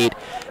 14-8,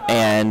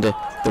 and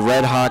the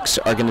Red Hawks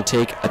are going to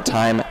take a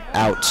time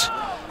out.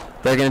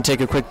 They're going to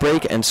take a quick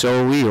break, and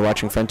so are we. You're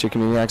watching Frontier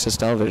Community Access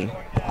Television.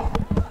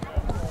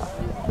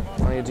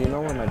 Maya, do you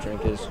know where my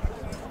drink is?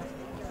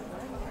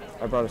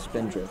 I brought a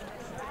Spindrift.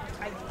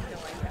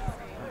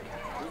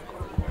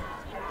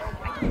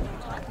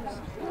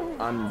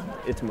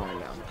 It's mine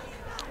now.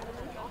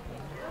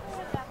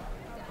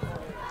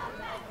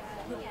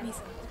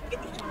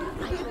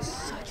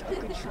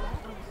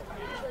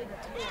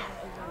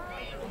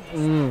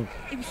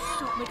 It was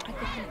so like I could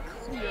be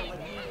clear like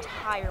the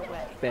entire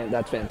way.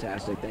 That's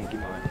fantastic. Thank you,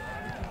 Mom.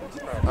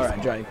 All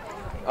right, Johnny.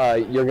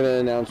 You're gonna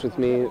announce with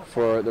me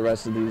for the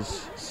rest of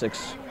these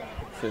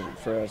for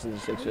the rest of the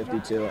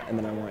 6:52, and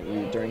then I want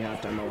you during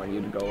halftime. I want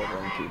you to go over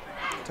and keep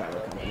Tyler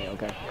company.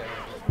 Okay?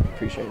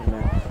 Appreciate it,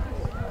 man.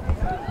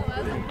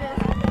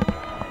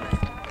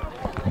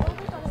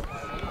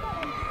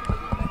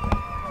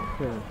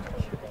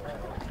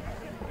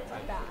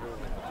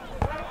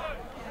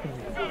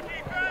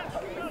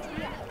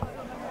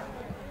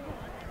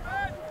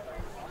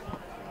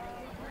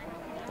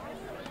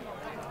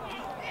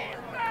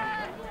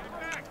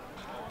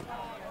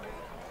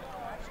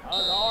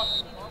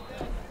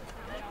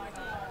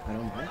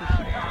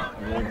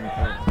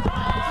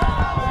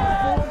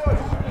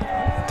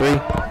 Three,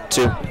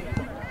 two,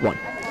 one.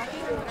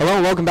 Hello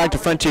and welcome back to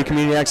Frontier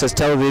Community Access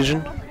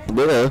Television.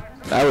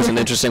 That was an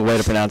interesting way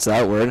to pronounce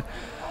that word.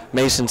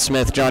 Mason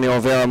Smith, Johnny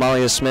Olvera,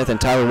 Amalia Smith, and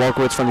Tyler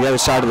Wolkowitz from the other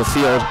side of the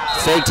field.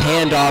 Faked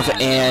handoff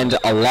and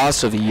a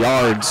loss of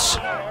yards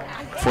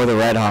for the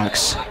Red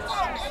Hawks.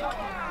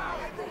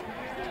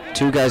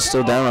 2 guys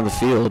still down on the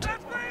field.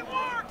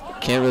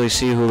 Can't really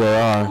see who they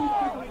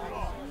are.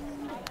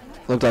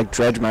 Looked like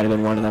Dredge might have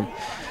been one of them.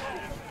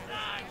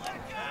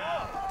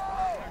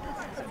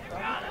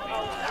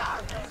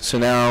 So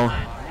now,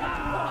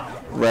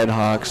 Red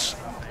Hawks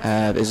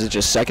have, is it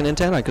just 2nd and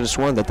 10? I could have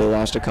sworn that they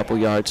lost a couple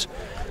yards.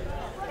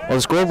 Well,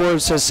 the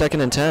scoreboard says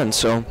 2nd and 10,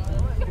 so.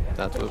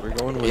 That's what we're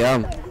going with. Yeah.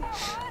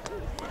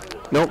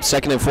 Nope,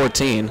 2nd and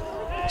 14.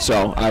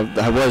 So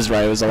I was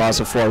right, it was a loss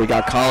of 4. We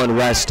got Colin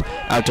West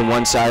out to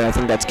one side. I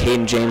think that's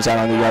Caden James out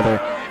on the other.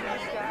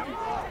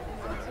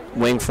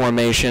 Wing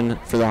formation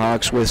for the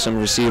Hawks with some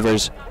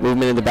receivers.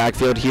 Movement in the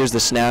backfield. Here's the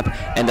snap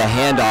and a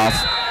handoff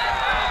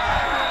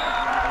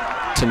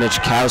to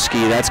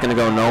Michkowski. That's going to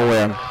go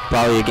nowhere.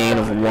 Probably a gain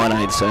of 1,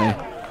 I'd say.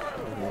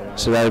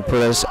 So that would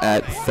put us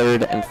at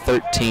 3rd and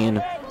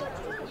 13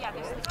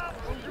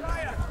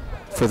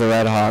 for the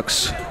Red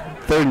Hawks.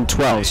 3rd and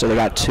 12, so they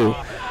got 2.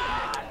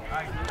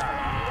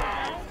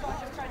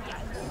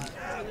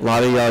 A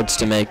lot of yards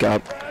to make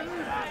up.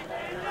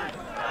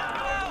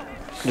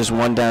 Just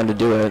 1 down to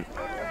do it.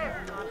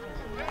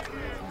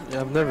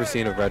 Yeah, I've never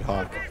seen a Red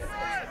Hawk.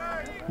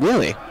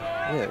 Really?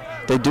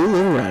 Yeah. They do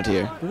live around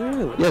here.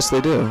 Really? Yes,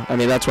 they do. I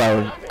mean, that's why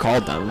we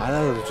called them. I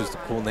thought it was just a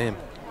cool name.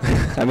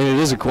 I mean, it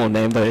is a cool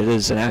name, but it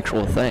is an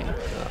actual thing.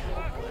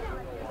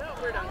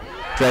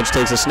 Dredge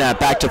takes a snap,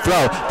 back to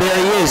throw. There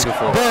he is,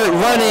 Burt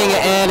running,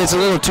 and it's a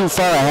little too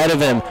far ahead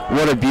of him.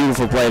 What a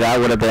beautiful play that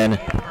would have been.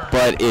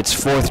 But it's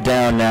 4th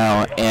down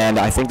now, and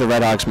I think the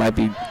Redhawks might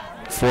be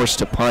forced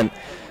to punt.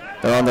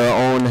 They're on their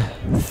own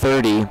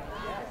 30,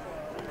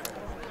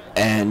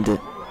 and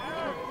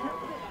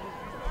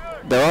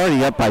they're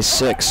already up by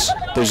 6.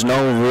 There's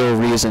no real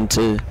reason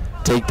to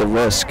take the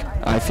risk,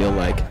 I feel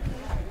like.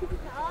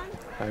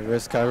 High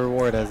risk, high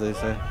reward, as they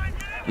say.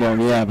 Well,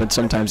 yeah, but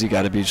sometimes you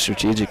got to be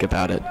strategic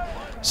about it.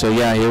 So,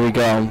 yeah, here we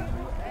go.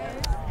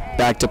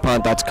 Back to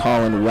punt, that's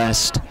Colin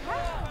West.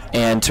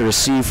 And to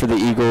receive for the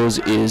Eagles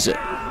is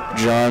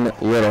John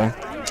Little.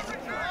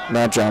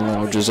 Not John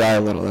Little,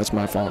 Josiah Little. That's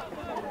my fault.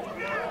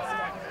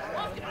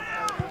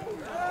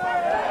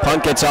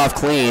 Punt gets off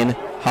clean,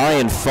 high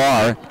and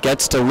far,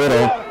 gets to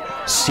Little.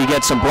 He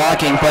gets some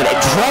blocking, but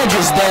Dredge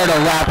is there to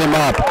wrap him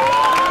up.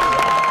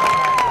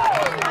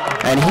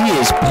 And he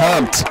is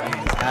pumped.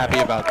 He's happy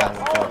about that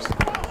one, folks.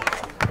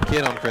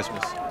 Kid on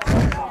Christmas.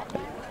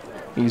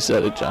 You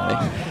said it, Johnny.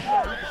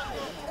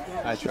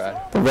 I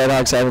tried. The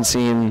Redhawks haven't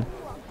seen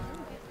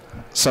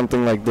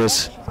something like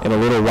this in a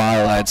little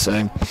while, I'd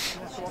say.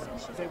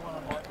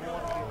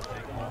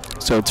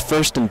 So it's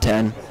 1st and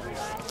 10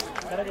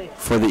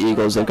 for the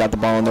Eagles. They've got the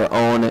ball on their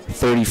own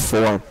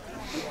 34.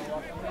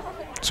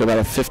 So about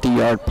a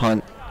 50-yard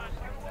punt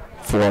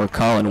for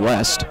Colin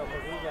West.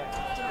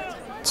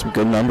 Some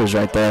good numbers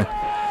right there.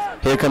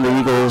 Here come the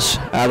Eagles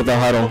out of the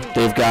huddle.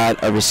 They've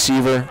got a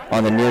receiver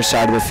on the near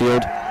side of the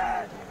field,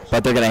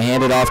 but they're going to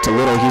hand it off to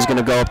Little. He's going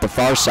to go up the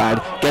far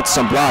side, get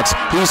some blocks.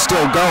 He's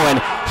still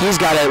going. He's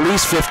got at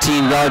least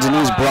 15 yards, and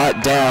he's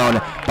brought down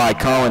by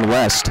Colin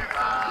West.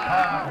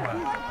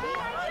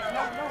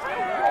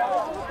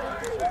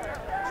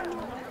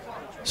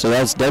 So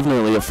that's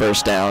definitely a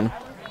 1st down.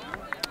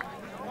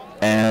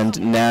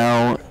 And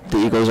now the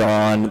Eagles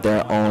are on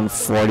their own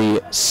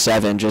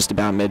 47, just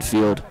about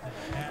midfield.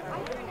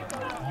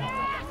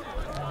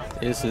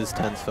 This is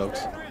tense,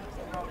 folks.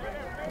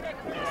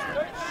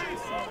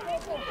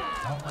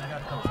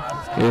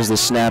 Here's the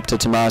snap to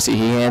Tomasi.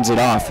 He hands it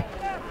off.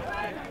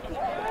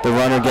 The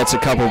runner gets a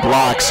couple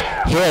blocks.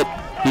 Hit.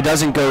 He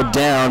doesn't go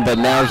down, but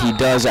now he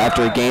does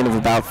after a gain of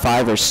about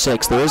 5 or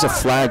 6. There is a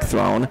flag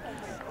thrown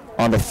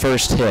on the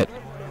first hit.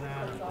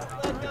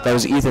 That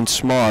was Ethan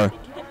Smar.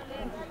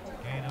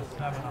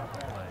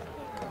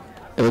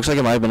 It looks like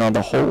it might have been on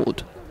the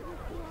hold.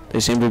 They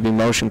seem to be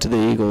motioned to the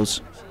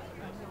Eagles.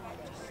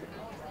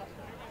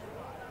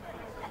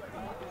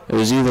 It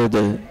was either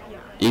the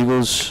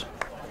Eagles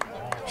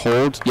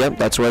hold. Yep,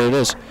 that's what it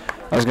is.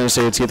 I was going to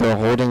say it's either a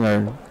holding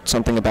or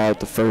something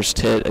about the first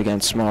hit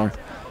against Smar.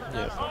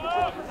 Yep.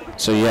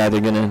 So, yeah, they're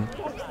going to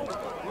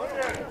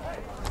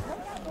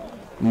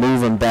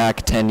move him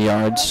back 10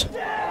 yards.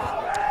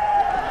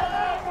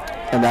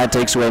 And that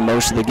takes away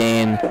most of the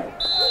gain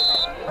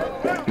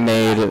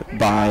made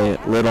by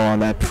Little on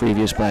that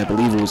previous play. I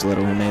believe it was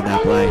Little who made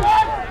that play,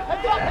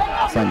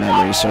 if my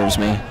memory serves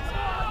me.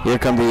 Here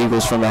come the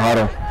Eagles from the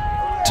huddle.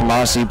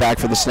 Tomasi back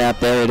for the snap.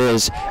 There it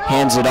is.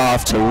 Hands it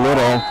off to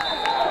Little,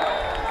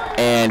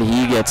 and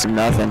he gets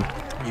nothing.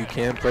 You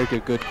can't break a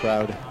good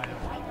crowd.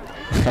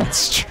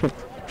 That's true.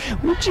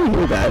 Where'd you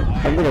hear that?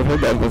 I've never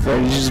heard that before.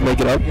 You just make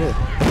it up?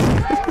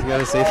 Yeah. You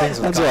gotta say things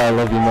with That's why I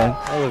love you, man.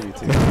 I love you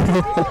too.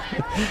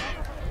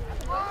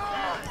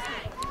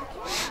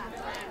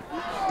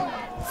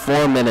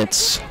 4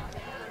 minutes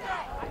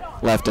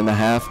left in the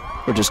half.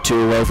 We're just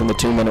 2 away from the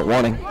 2-minute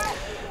warning.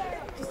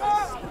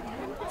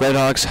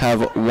 Redhawks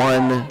have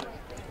 1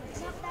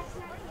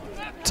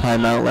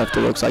 timeout left,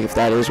 it looks like, if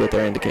that is what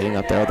they're indicating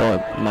up there, although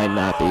it might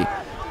not be.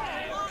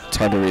 It's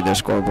hard to read their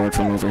scoreboard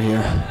from over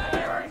here.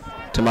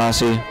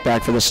 Tomasi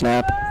back for the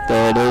snap.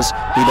 There it is.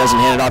 He doesn't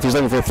hand it off. He's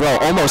looking for a throw.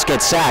 Almost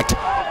gets sacked.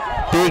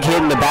 Big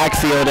hit in the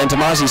backfield, and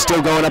Tomasi's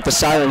still going up the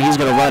sideline. He's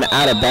going to run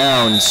out of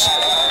bounds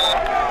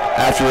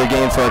after a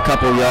gain for a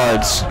couple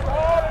yards.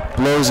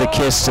 Blows a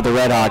kiss to the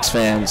Redhawks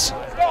fans.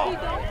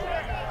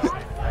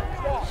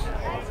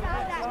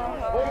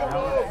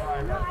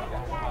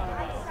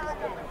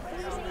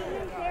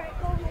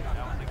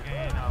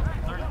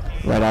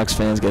 Redhawks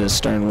fans get a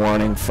stern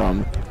warning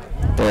from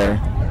their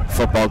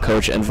football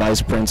coach and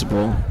vice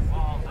principal,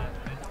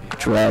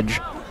 Dredge.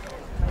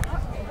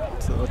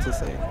 So what's it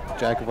say?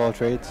 Jack of all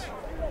trades?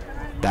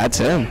 That's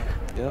him.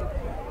 Yep.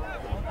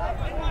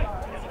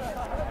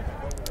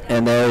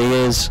 And there he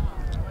is.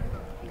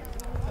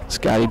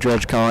 Scotty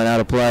Dredge calling out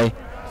a play.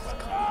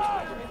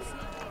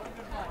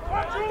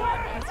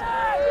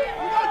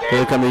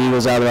 Here come the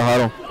Eagles out of the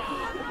huddle.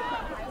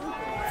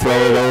 Throw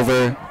it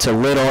over to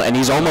Little, and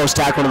he's almost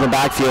tackled in the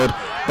backfield,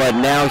 but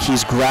now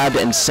he's grabbed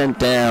and sent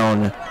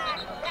down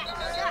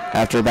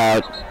after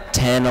about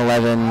 10,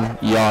 11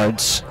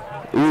 yards.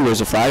 Ooh,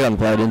 there's a flag on the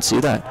play. I didn't see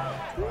that.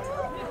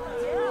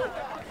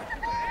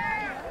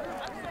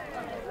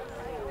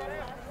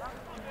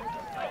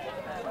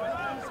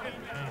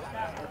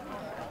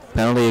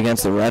 Penalty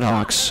against the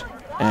Redhawks,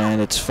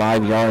 and it's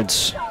 5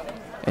 yards,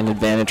 an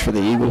advantage for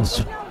the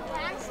Eagles.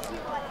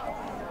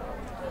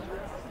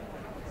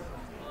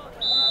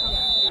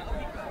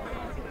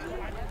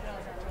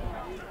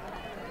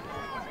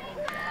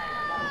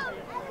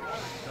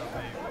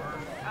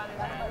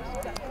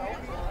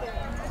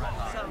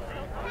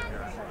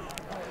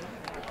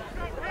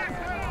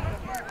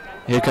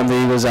 Here come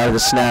the Eagles out of the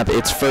snap.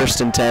 It's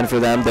 1st and 10 for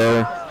them.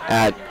 They're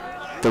at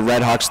the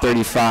Red Hawks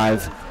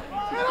 35.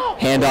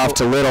 Handoff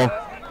to Little,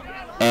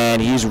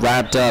 and he's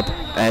wrapped up.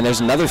 And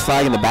there's another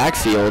flag in the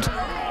backfield.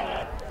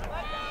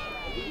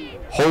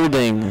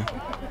 Holding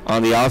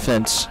on the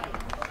offense.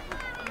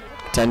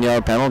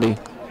 10-yard penalty.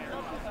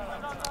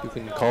 You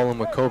can call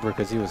him a Cobra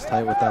because he was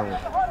tight with that one.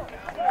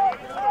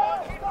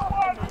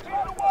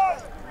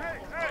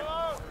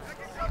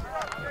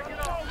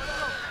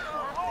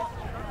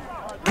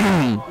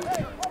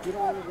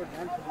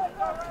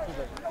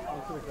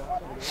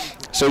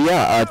 So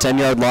yeah, a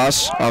 10-yard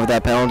loss of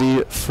that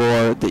penalty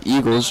for the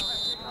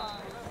Eagles.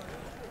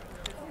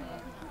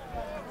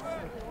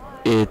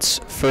 It's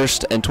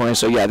 1st and 20,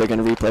 so yeah, they're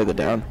going to replay the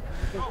down.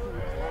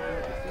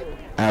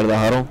 Out of the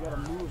huddle.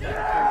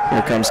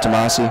 Here comes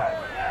Tomasi.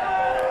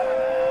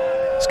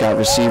 He's got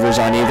receivers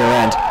on either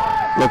end.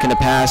 Looking to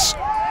pass,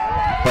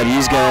 but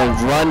he's going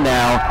to run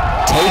now.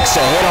 Takes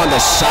a hit on the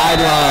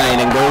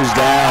sideline and goes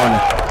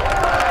down.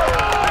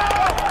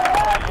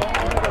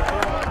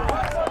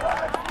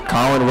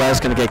 Colin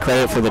West going to get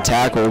credit for the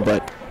tackle,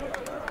 but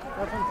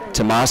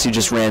Tomasi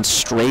just ran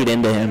straight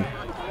into him.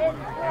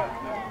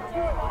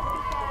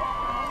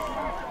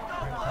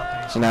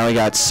 So now we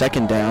got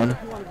 2nd down.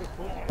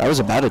 That was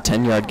about a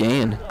 10-yard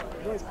gain.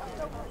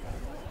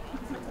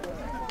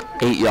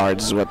 8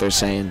 yards is what they're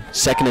saying.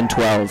 2nd and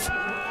 12.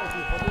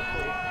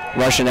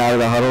 Rushing out of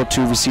the huddle,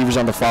 2 receivers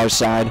on the far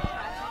side.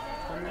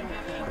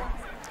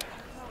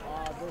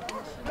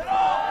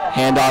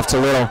 Handoff to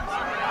Little.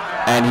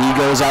 And he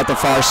goes out the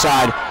far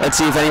side. Let's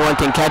see if anyone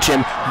can catch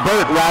him.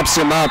 Burt wraps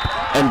him up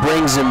and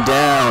brings him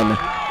down.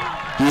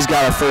 He's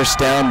got a 1st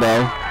down,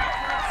 though.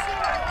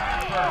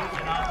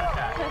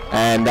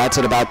 And that's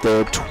at about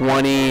the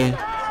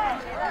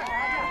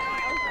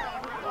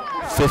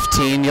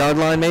 15-yard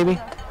line, maybe?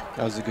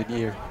 That was a good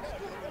year.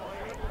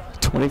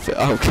 25.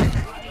 Oh, okay.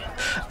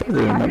 I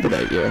barely remember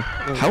that year.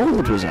 How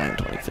old was I in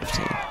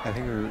 2015? I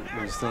think we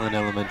were still in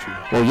elementary.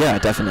 Well, yeah,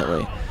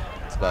 definitely.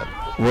 It's about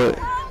What?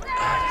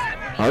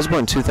 I was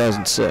born in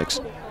 2006,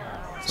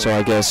 so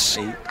I guess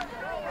 8.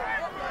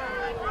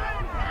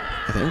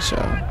 I think so.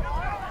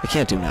 I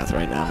can't do math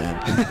right now, man.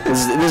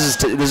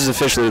 this is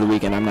officially the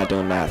weekend. I'm not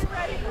doing math.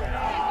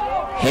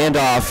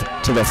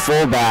 Handoff to the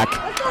fullback,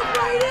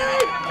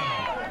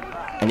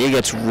 and he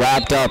gets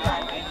wrapped up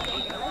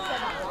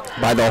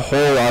by the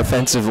whole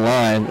offensive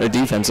line, or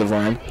defensive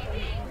line.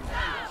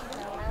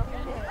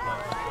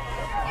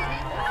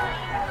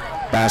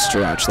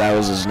 Bastrach, that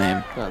was his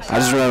name. I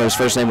just remember his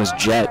first name was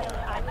Jet.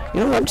 You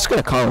know what? I'm just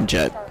gonna call him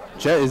Jet.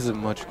 Jet is a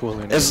much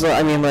cooler name. It's,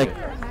 I mean, like,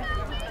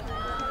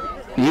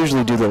 we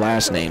usually do the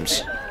last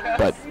names,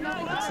 but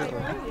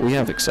we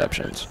have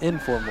exceptions.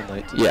 Informal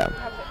night. Yeah.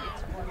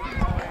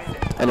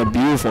 And a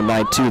beautiful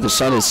night, too. The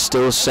sun is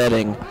still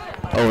setting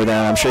over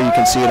there. I'm sure you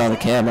can see it on the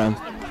camera.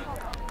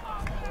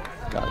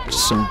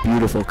 Just some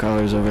beautiful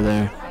colors over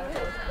there.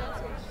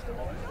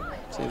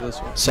 See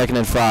this one. 2nd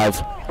and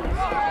 5.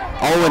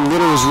 Owen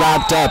Little is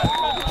wrapped up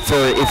for,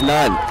 if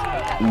not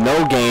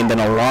no gain, then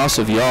a loss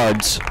of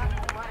yards.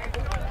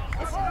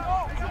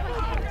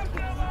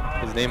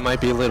 His name might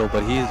be Little,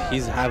 but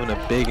he's having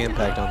a big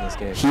impact on this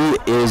game.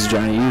 He is,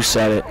 Johnny. You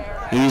said it.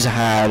 He's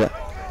had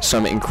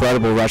some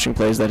incredible rushing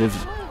plays that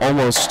have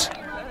almost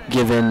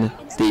given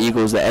the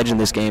Eagles the edge in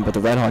this game, but the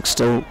Red Hawks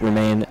still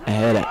remain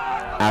ahead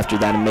after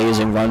that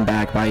amazing run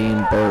back by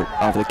Ian Burt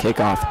off the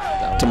kickoff.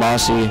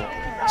 Tomasi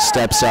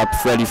steps up,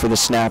 ready for the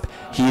snap.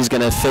 He's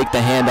going to fake the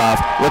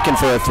handoff, looking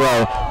for a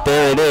throw.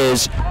 There it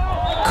is.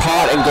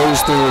 Caught and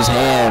goes through his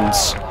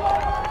hands.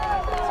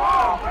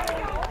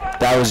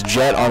 That was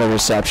Jet on the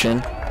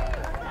reception.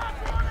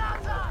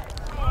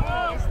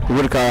 He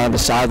would have gone on the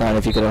sideline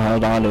if he could have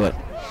held on to it.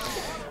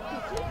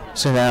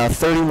 So now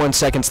 31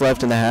 seconds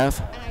left in the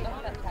half.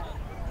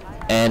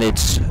 And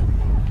it's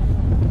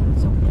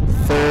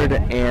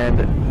 3rd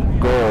and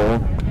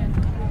goal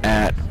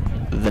at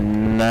the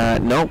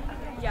nope.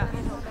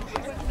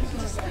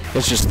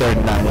 It's just 3rd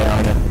and 9.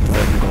 Yeah,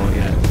 3rd and goal,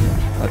 yeah.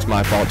 That's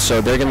my fault.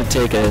 So they're going to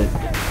take a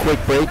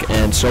quick break,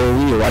 and so are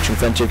we. You're watching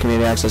Frontier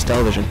Community Access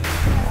Television.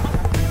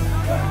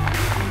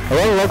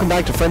 Hello, and welcome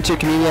back to Frontier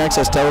Community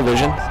Access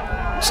Television.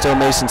 Still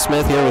Mason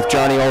Smith here with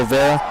Johnny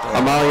Oliveira,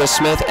 Amalia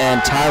Smith,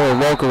 and Tyler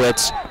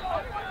Wolkowitz.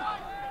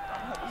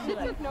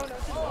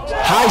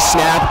 High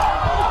snap.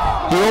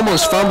 He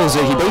almost fumbles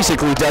it. He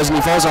basically does, and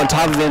he falls on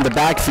top of it in the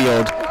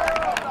backfield.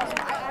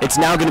 It's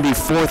now going to be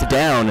 4th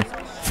down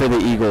for the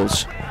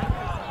Eagles.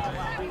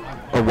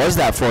 Or was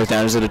that 4th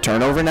down? Is it a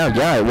turnover now?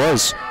 Yeah, it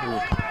was.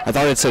 I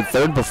thought it said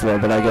 3rd before,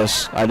 but I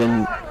guess I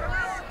didn't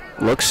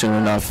look soon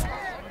enough.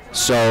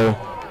 So,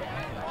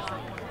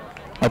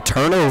 a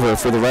turnover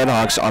for the Red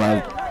Hawks on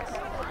a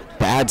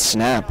bad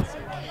snap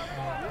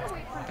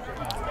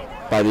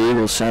by the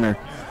Eagles center.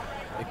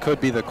 It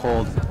could be the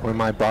cold, where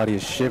my body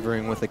is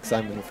shivering with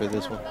excitement for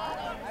this one.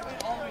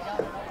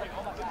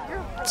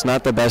 It's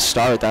not the best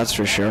start, that's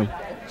for sure.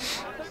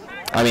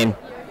 I mean,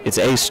 it's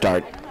a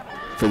start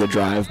for the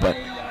drive, but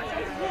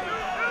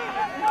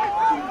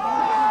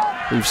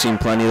we've seen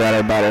plenty that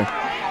are better.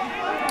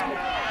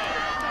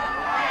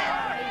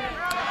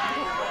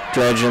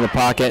 Dredge in the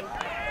pocket,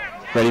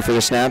 ready for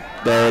the snap.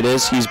 There it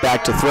is. He's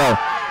back to throw.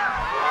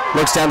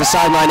 Looks down the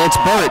sideline. It's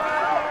Burt.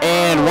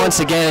 And once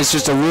again, it's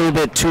just a little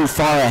bit too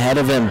far ahead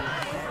of him.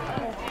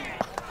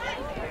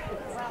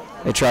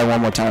 They try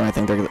one more time. I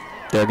think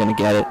they're going to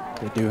get it.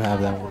 They do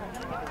have that one.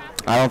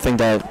 I don't think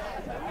that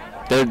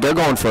they're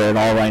going for it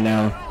all right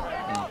now.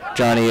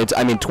 Johnny, it's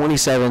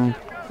 27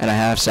 and a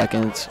half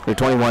seconds, or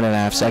 21 and a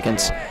half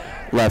seconds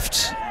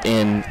left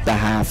in the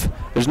half.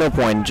 There's no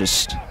point in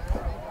just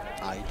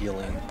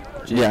Idealing.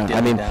 yeah,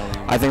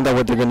 I think that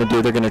what they're going to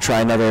do, they're going to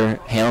try another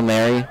Hail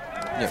Mary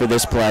for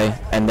this play,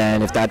 and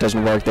then if that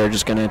doesn't work, they're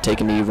just going to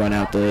take a knee, run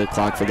out the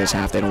clock for this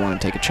half. They don't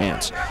want to take a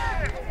chance.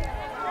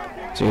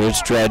 So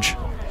here's Dredge.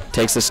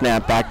 Takes the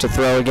snap, back to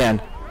throw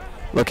again.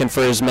 Looking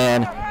for his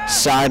man.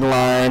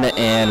 Sideline,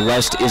 and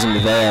West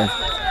isn't there.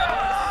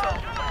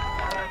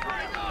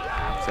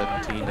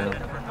 17 now.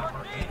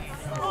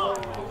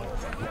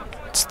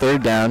 It's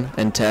 3rd down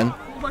and 10.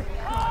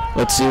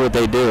 Let's see what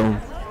they do.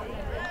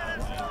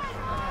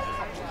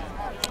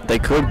 They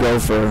could go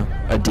for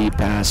a deep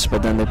pass,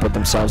 but then they put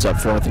themselves up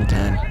 4th and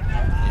 10.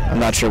 I'm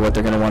not sure what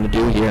they're going to want to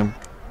do here.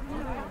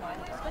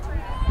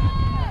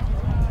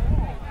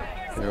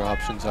 Their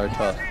options are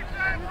tough.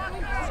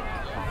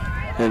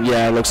 And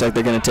yeah, it looks like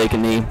they're going to take a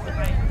knee.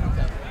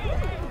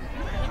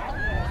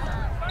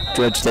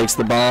 Dredge takes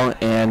the ball,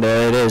 and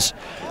there it is.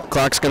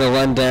 Clock's going to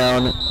run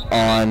down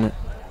on...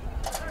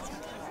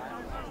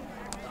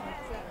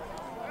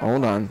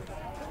 Hold on.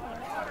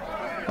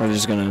 I'm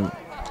just going to...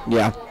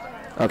 Yeah.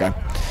 Okay.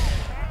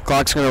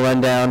 Clock's going to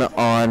run down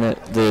on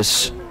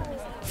this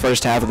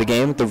first half of the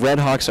game. The Red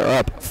Hawks are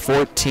up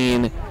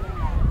 14-8.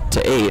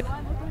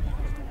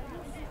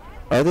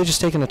 Are they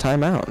just taking a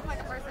timeout?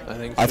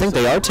 I think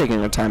they are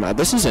taking a timeout.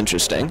 This is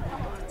interesting.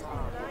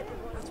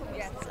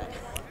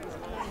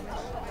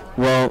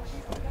 Well,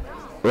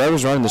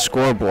 whoever's running the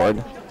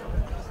scoreboard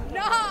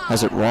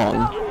has it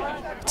wrong.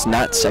 It's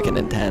not 2nd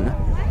and 10.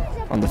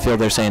 On the field,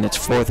 they're saying it's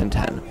 4th and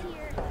 10.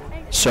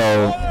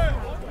 So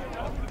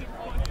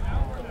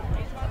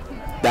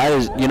that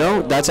is,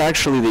 that's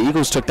actually, the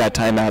Eagles took that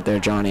timeout there,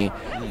 Johnny,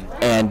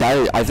 and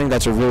I think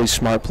that's a really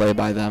smart play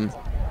by them,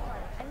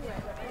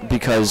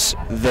 because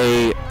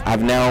they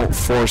have now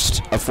forced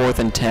a 4th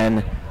and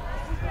 10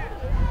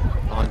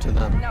 onto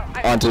them.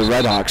 Onto the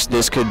Red Hawks.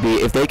 This could be,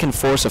 if they can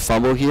force a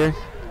fumble here,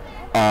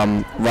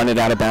 run it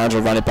out of bounds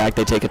or run it back,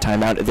 they take a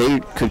timeout,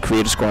 they could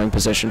create a scoring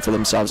position for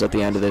themselves at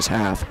the end of this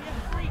half.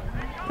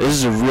 This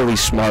is a really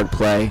smart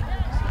play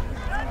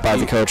by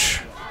the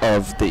coach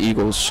of the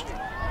Eagles,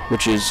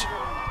 which is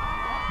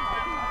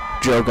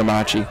Joe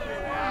Gamache.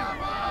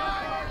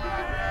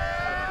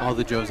 All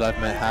the Joes I've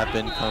met have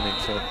been coming,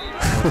 so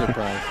no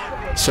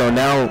surprise. So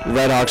now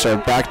Red Hawks are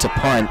back to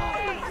punt.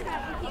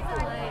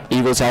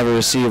 Eagles have a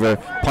receiver.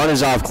 Punt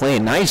is off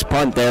clean. Nice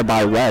punt there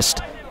by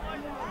West.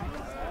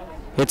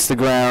 Hits the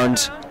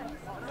ground,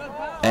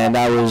 and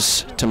that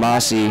was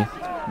Tomasi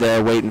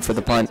there waiting for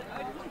the punt.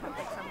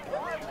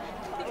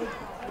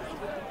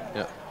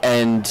 Yep.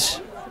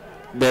 And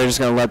they're just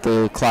going to let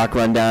the clock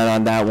run down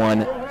on that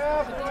one.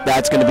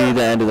 That's going to be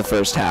the end of the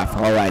first half.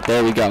 All right,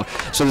 there we go.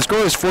 So the score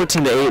is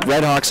 14-8.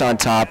 Red Hawks on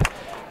top.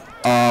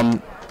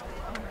 And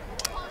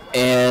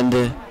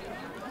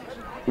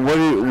what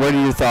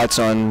are your thoughts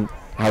on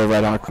how the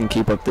Red Hawks can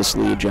keep up this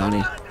lead,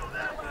 Johnny?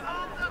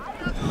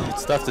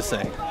 It's tough to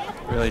say.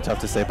 Really tough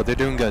to say, but they're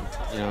doing good.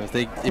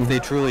 If they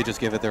truly just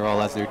give it their all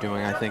as they're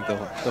doing, I think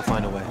they'll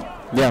find a way.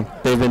 Yeah,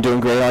 they've been doing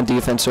great on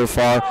defense so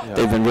far. Yeah.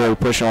 They've been really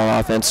pushing on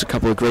offense, a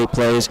couple of great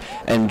plays,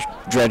 and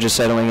Dredge is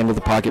settling into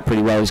the pocket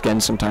pretty well. He's getting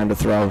some time to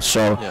throw.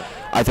 So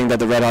I think that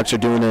the Red Hawks are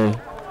doing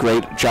a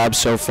great job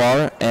so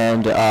far,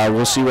 and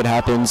we'll see what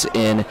happens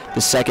in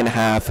the second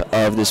half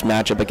of this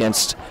matchup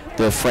against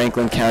the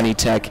Franklin County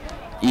Tech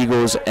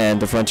Eagles and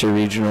the Frontier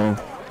Regional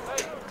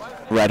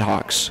Red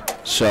Hawks.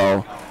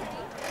 So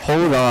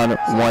hold on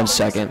 1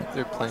 second.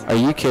 Are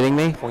you kidding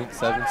me?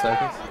 0.7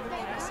 seconds?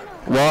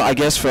 Well, I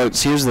guess,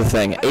 folks, here's the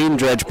thing. Aiden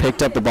Dredge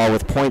picked up the ball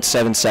with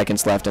 0.7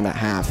 seconds left in the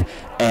half,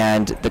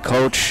 and the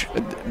coach,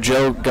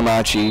 Joe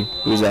Gamache,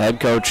 who's the head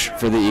coach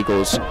for the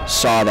Eagles,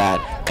 saw that,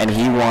 and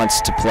he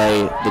wants to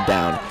play the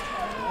down.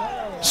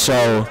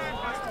 So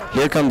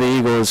here come the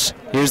Eagles.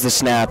 Here's the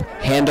snap.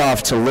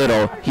 Handoff to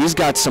Little. He's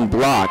got some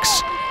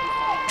blocks.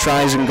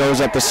 Tries and goes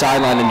up the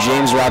sideline, and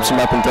James wraps him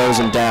up and throws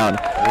him down.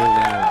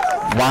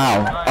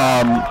 Wow.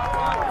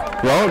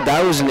 Well,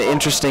 that was an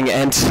interesting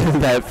end to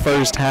that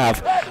first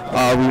half.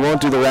 We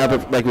won't do the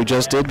wrap-up like we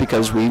just did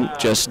because we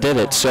just did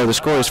it. So the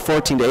score is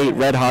 14-8,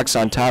 Red Hawks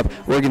on top.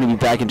 We're going to be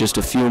back in just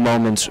a few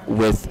moments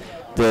with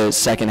the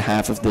second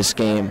half of this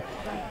game,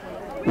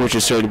 which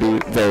is sure to be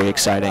very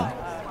exciting.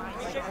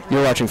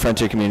 You're watching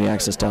Frontier Community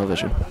Access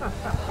Television.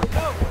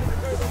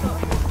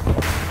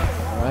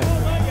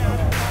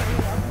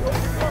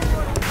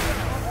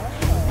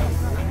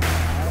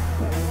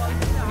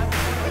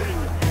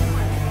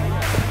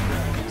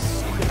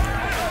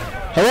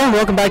 Hello and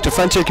welcome back to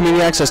Frontier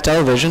Community Access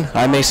Television.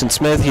 I'm Mason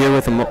Smith here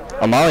with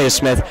Amalia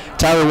Smith,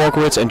 Tyler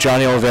Wolkowitz, and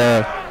Johnny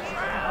Oliveira.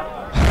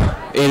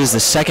 It is the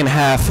second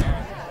half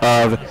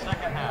of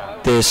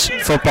this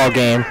football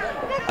game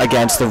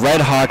against the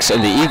Red Hawks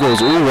and the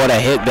Eagles. Ooh, what a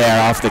hit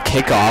there off the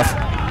kickoff.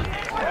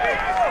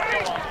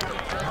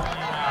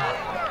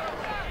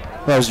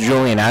 That was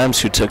Julian Adams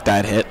who took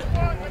that hit.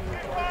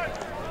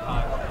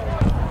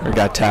 Or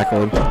got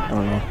tackled, I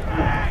don't know.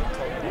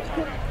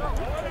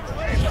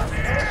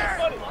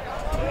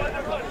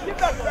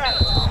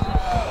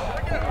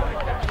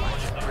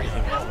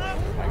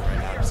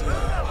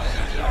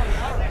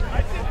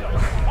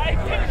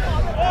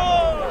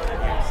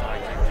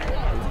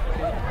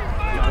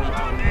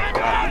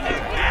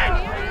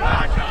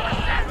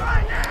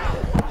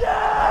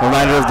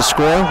 Reminder of the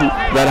score,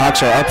 Red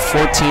Hawks are up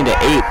 14-8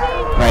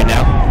 right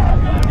now.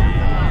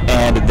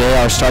 And they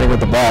are starting with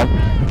the ball.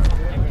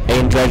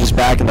 Aiden Dredge is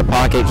back in the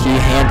pocket. He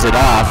hands it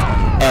off.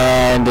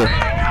 And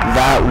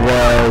that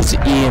was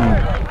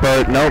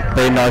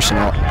Baden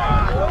Arsenal.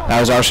 That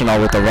was Arsenal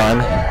with the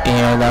run.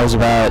 And that was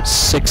about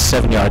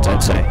 6-7 yards,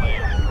 I'd say.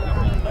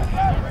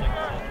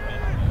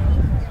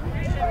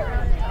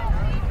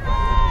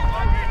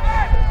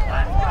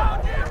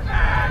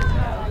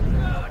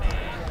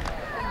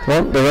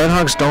 Well, the Red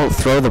Hawks don't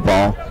throw the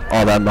ball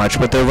all that much,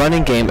 but their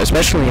running game,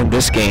 especially in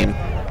this game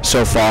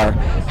so far,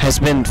 has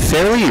been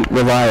fairly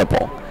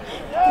reliable.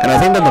 And I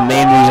think that the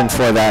main reason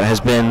for that has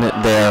been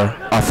their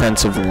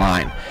offensive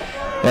line.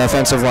 The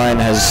offensive line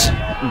has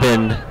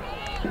been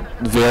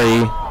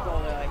very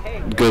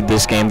good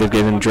this game. They've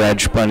given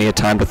Dredge plenty of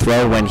time to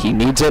throw when he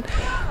needs it.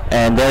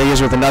 And there he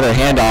is with another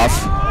handoff.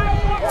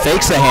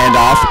 Fakes the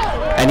handoff,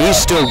 and he's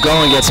still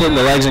going, gets hit in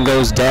the legs and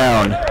goes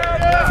down.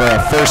 For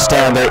a first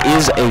down, there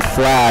is a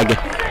flag.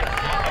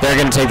 They're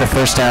going to take the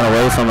first down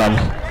away from him.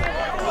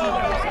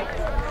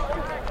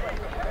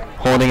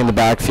 Holding in the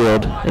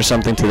backfield or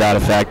something to that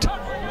effect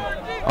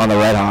on the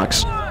Red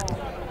Hawks.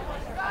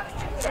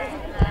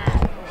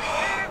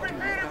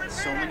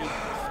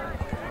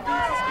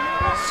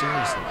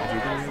 Seriously, have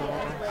you been here all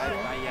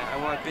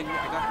day? I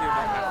got here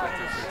about halfway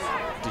through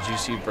first. Did you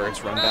see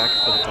Bird's run back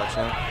for the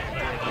touchdown?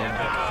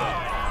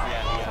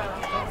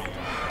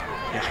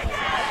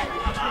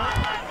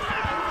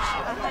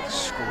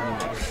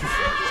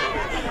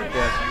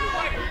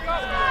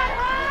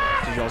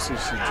 Did you also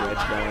see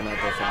Dredge going at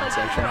the fan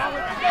section?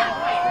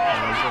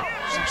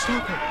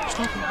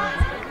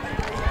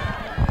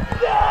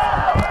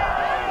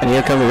 And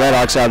here come the Red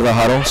Hawks out of the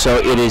huddle. So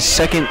it is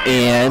 2nd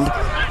and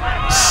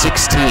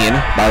 16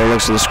 by the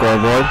looks of the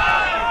scoreboard.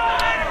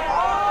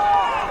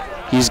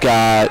 He's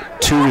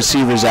got 2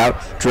 receivers out.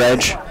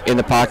 Dredge in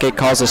the pocket,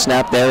 calls a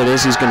snap. There it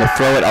is. He's going to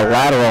throw it a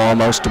lateral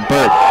almost to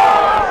Burt.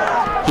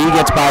 He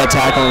gets by a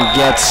tackle and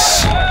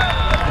gets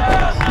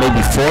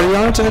maybe 4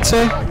 yards, I'd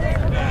say.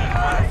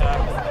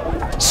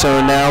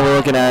 So now we're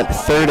looking at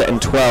 3rd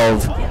and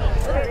 12.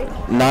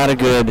 Not a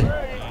good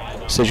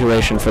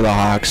situation for the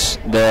Hawks.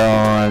 They're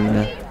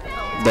on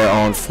their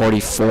own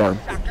 44.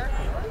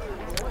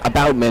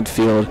 About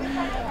midfield,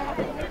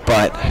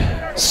 but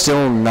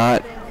still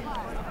not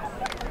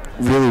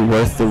really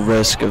worth the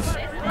risk of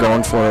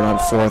going for it on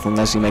 4th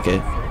unless you make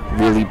a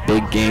really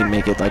big gain,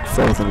 make it like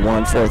 4th and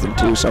 1, 4th and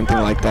 2, something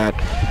like that.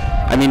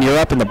 I mean, you're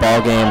up in the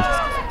ball game.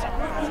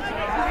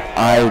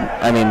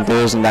 I mean,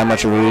 there isn't that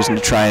much of a reason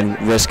to try and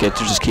risk it,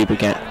 to just keep it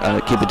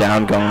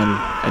down going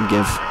and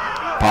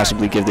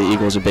possibly give the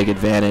Eagles a big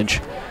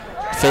advantage.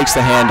 Fakes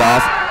the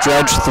handoff.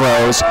 Dredge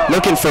throws,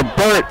 looking for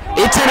Burt.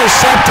 It's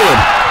intercepted.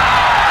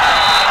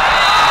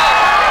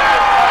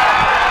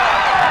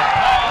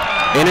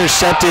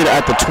 Intercepted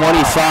at the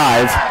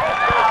 25.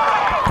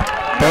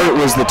 Burt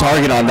was the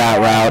target on that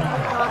route.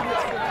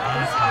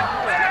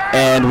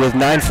 And with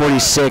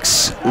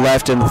 9:46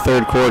 left in the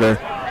 3rd quarter,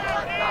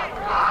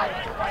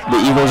 the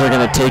Eagles are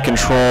going to take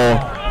control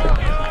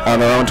on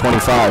their own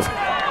 25.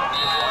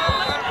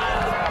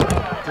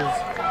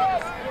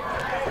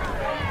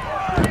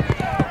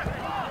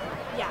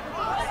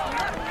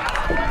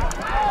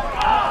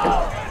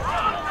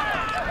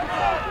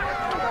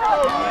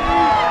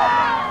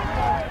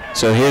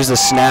 So here's the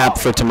snap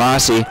for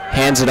Tomasi.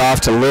 Hands it off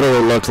to Little,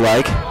 it looked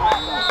like.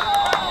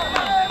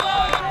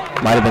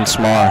 Might have been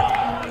Smar.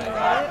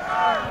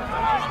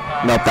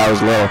 Nope, that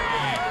was Little.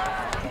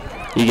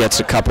 He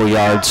gets a couple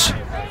yards,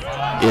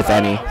 if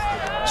any.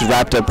 He's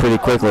wrapped up pretty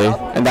quickly,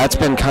 and that's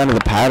been kind of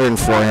the pattern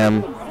for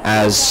him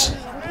as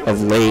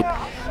of late.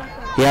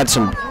 He had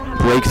some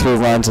breakthrough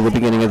runs at the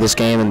beginning of this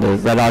game, and the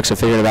Red Hawks have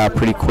figured it out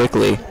pretty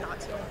quickly.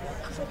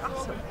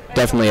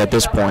 Definitely at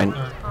this point,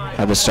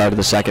 at the start of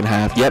the 2nd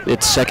half. Yep,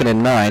 it's 2nd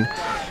and 9.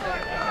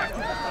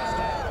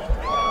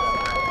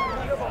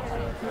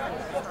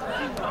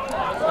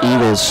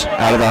 Eagles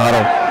out of the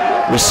huddle.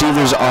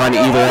 Receivers on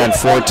either end,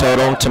 4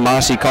 total.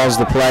 Tomasi calls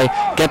the play,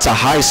 gets a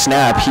high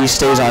snap. He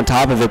stays on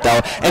top of it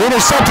though, and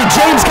intercepted.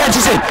 James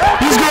catches it.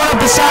 He's going up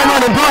the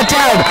sideline and brought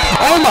down.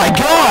 Oh my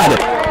God!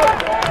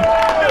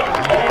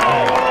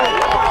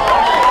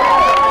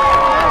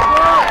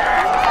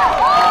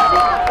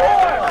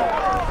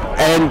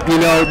 And you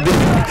know,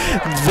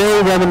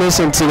 very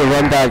reminiscent to the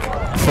run back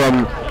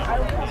from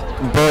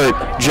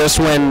Burt. Just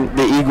when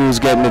the Eagles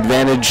get an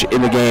advantage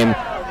in the game,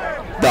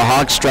 the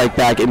Hawks strike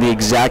back in the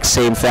exact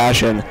same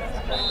fashion.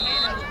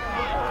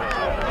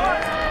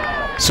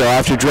 So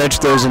after Dredge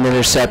throws an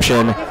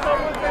interception,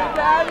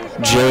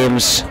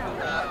 James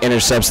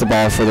intercepts the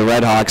ball for the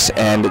Redhawks,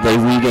 and they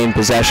regain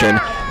possession.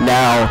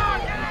 Now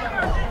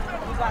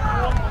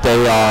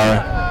they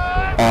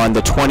are on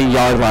the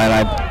 20-yard line,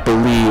 I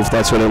believe.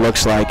 That's what it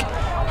looks like.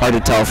 Hard to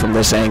tell from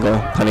this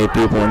angle. Plenty of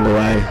people in the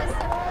way.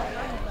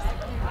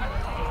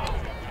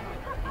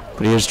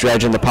 But here's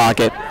Dredge in the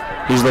pocket.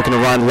 He's looking to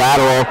run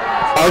lateral.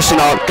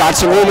 Arsenault got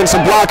some room and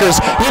some blockers.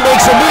 He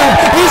makes a move.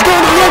 He's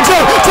going to the end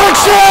zone.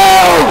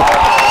 Touchdown!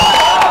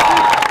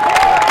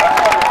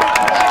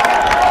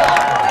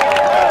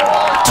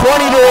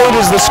 20-8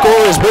 is the score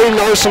as Braden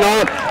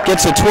Arsenault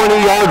gets a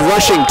 20-yard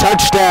rushing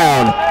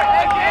touchdown.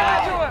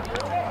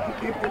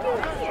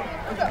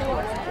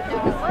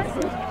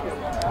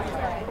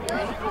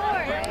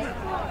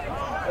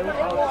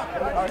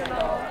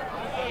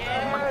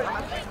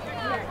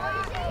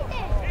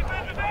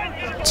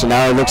 So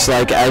now it looks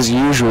like, as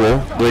usual,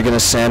 they're going to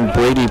send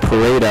Brady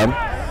Pareda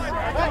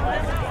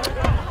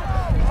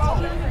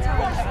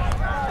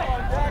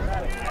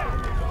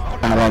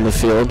out on the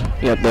field.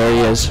 Yep, there he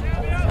is.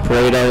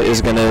 Pareda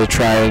is going to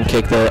try and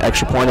kick the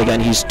extra point again.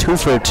 He's 2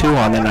 for 2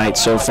 on the night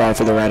so far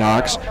for the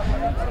Redhawks.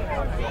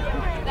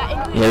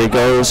 Here he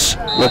goes,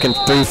 looking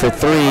 3 for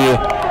 3,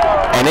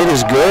 and it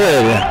is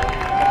good.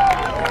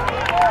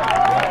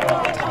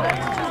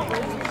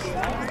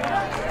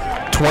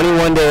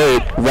 21-8,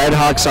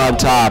 Redhawks on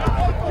top.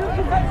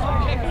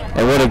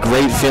 And what a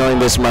great feeling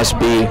this must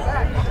be.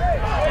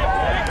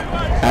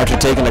 After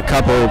taking a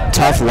couple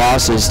tough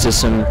losses to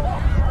some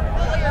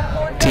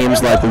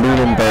teams like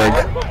Lunenburg,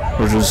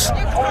 which was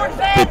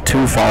a bit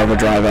too far of a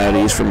drive out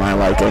east for my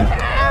liking.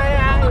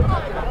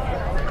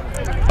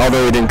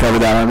 Although we didn't cover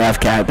that on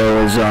FCAT,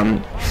 there was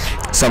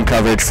some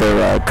coverage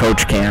for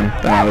Coach Cam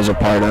that I was a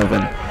part of,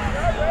 and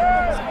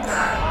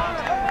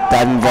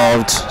that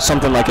involved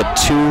something like a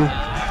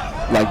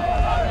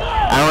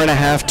hour and a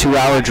half, 2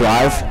 hour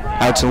drive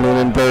out to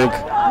Lunenburg.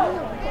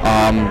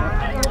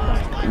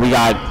 We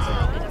got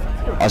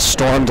a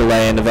storm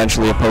delay and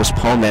eventually a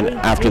postponement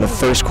after the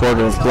first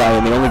quarter of play,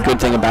 and the only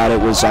good thing about it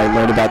was I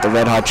learned about the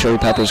Red Hot Chili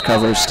Peppers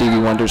cover of Stevie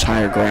Wonder's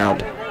Higher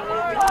Ground.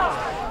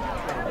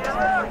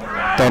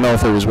 Don't know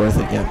if it was worth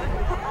it yet.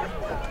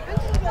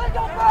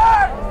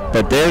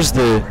 But there's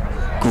the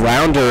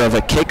grounder of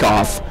a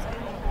kickoff,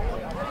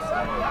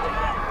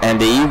 and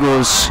the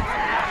Eagles,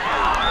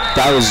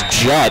 that was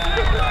Jet,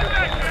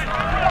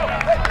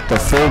 the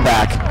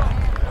fullback,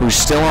 who's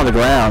still on the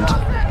ground.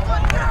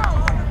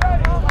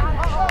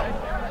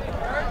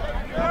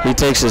 He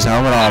takes his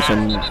helmet off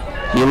and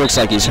he looks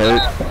like he's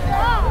hurt.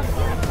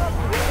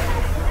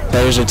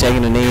 Players are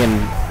taking a knee and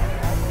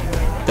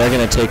they're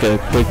going to take a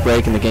quick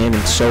break in the game,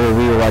 and so are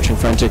we. We're watching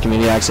Frontier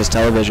Community Access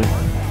Television.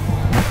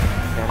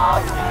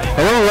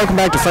 Hello and welcome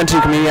back to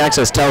Frontier Community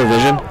Access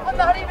Television.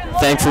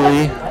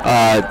 Thankfully,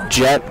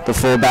 Jet, the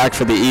fullback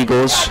for the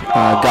Eagles,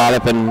 got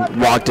up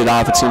and walked it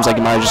off. It seems like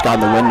he might have just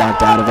gotten the wind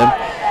knocked out of him.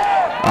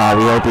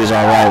 We hope he's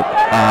all right.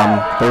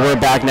 But we're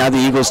back now. The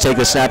Eagles take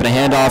the snap and a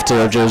handoff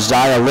to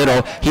Josiah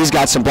Little. He's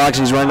got some blocks.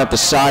 He's running up the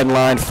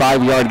sideline.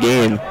 5-yard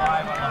gain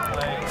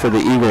for the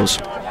Eagles.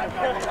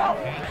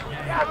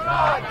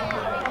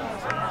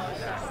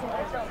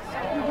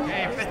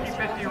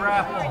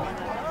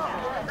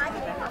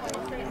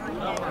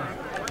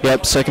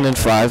 Yep, 2nd and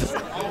 5.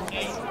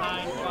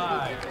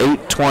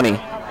 8:20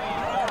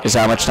 is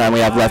how much time we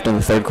have left in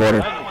the third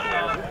quarter.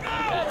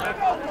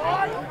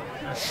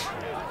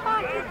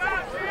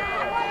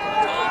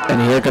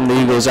 And here come the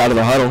Eagles out of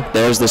the huddle.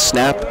 There's the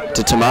snap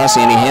to Tomasi,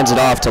 and he hands it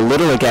off to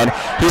Little again.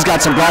 He's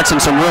got some blocks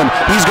and some room.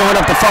 He's going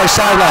up the far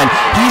sideline.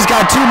 He's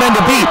got 2 men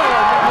to beat,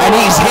 and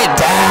he's hit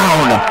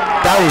down.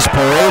 That was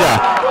Pareda.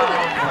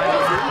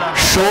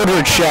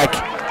 Shoulder check,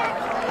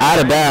 out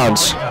of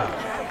bounds.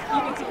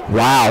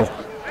 Wow.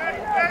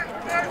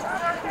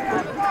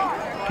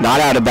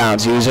 Not out of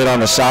bounds. He was hit on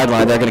the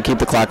sideline. They're going to keep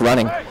the clock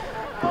running.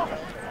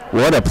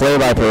 What a play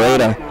by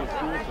Pareda.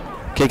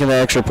 Kicking the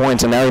extra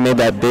points, and now he made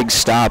that big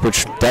stop,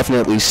 which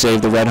definitely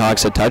saved the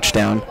Redhawks a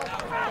touchdown.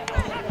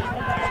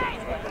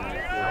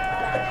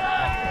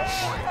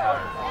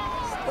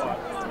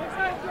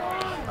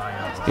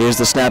 Here's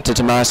the snap to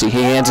Tomasi.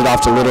 He hands it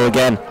off to Little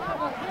again.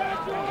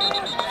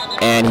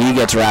 And he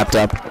gets wrapped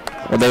up.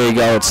 Well, there you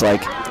go. It's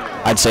like,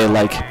 I'd say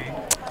like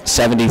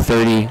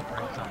 70-30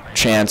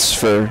 chance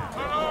for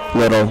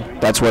Little.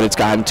 That's what it's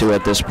gotten to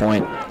at this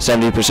point.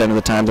 70% of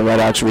the time the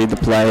Redhawks read the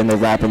play and they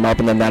wrap him up,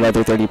 and then that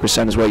other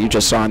 30% is what you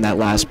just saw in that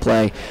last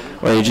play,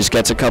 where he just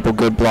gets a couple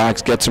good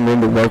blocks, gets some room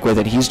to work with,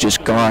 and he's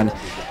just gone.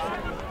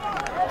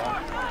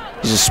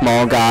 He's a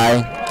small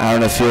guy out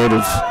on a field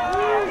of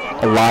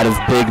a lot of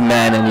big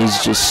men, and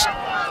he's just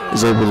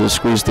is able to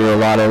squeeze through a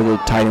lot of the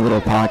tiny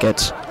little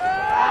pockets.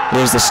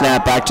 Here's the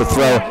snap back to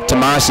throw.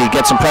 Tomasi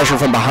gets some pressure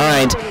from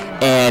behind,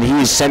 and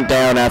he's sent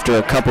down after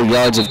a couple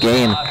yards of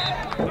gain.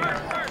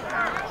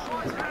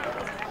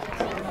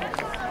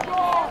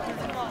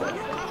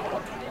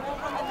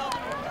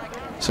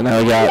 So now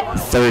we got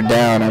 3rd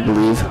down, I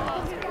believe.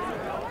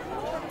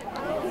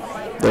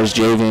 There's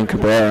Javian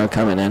Cabrera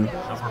coming in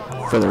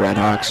for the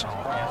Redhawks.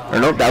 Or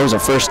nope, that was a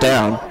first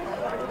down.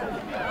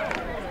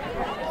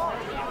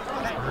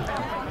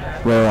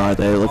 Where are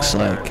they? It looks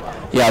like.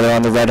 Yeah, they're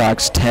on the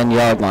Redhawks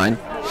 10-yard line.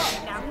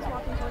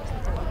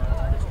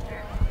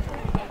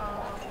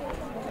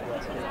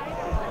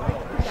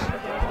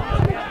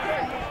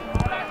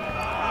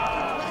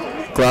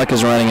 Clock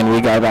is running, and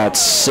we got about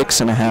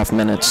 6.5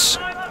 minutes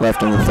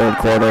left in the third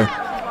quarter.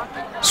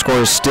 Score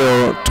is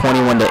still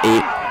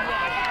 21-8.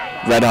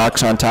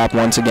 Redhawks on top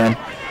once again.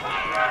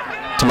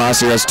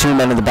 Tomasi has 2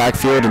 men in the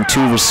backfield and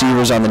 2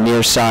 receivers on the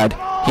near side.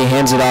 He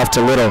hands it off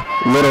to Little.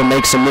 Little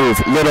makes a move.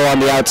 Little on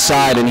the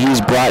outside, and he's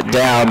brought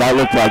down. That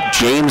looked like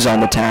James on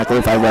the tackle,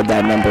 if I read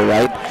that number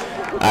right.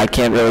 I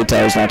can't really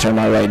tell. He's not turned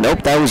my right.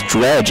 Nope, that was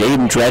Dredge.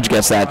 Aiden Dredge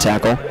gets that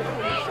tackle.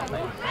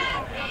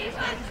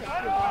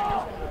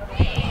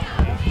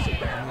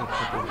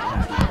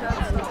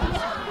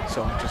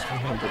 So I just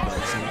remembered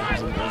those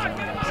numbers and those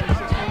numbers.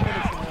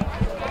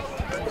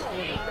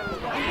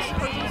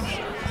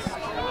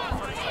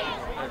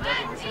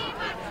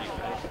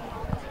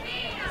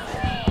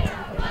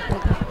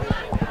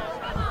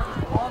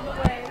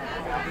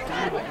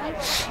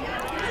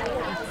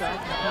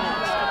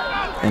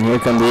 And here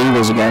come the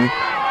Eagles again.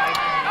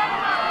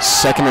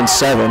 2nd and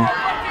 7.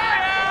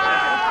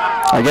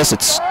 I guess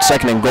it's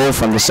 2nd and goal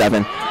from the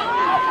 7.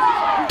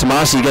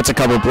 Tomasi gets a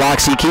couple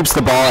blocks. He keeps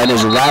the ball and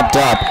is wrapped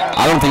up.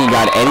 I don't think he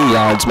got any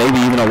yards, maybe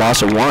even a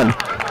loss of 1.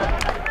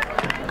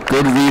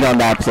 Good read on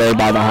that play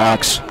by the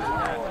Hawks.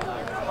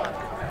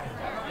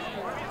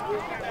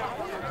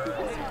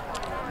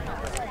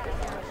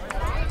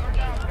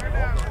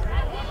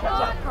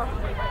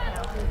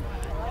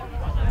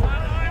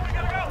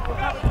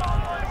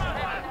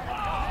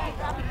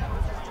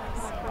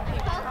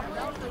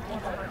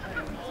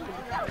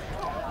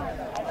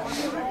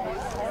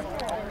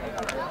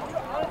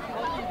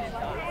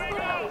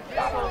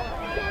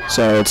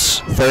 So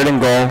it's 3rd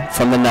and goal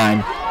from the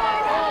 9.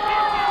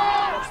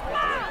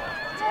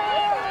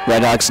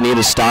 Redhawks need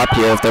a stop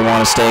here if they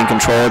want to stay in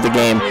control of the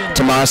game.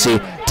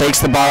 Tomasi takes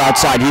the ball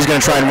outside. He's going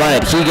to try and run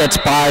it. He gets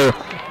by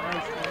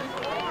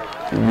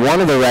one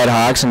of the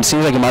Redhawks and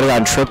seems like he might have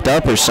gotten tripped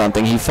up or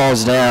something. He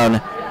falls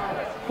down.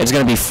 It's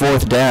going to be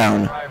 4th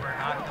down.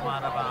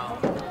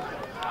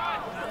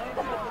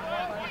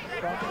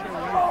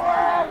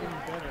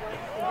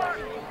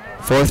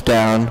 Fourth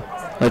down.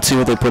 Let's see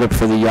what they put up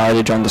for the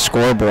yardage on the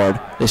scoreboard.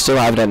 They still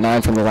have it at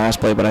 9 from the last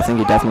play, but I think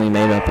he definitely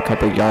made up a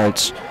couple of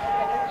yards.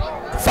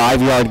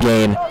 5-yard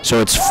gain,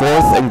 so it's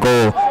 4th and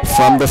goal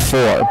from the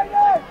 4.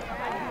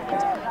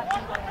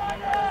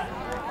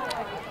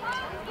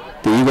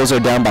 The Eagles are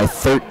down by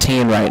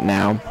 13 right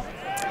now,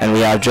 and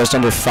we have just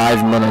under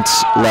 5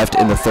 minutes left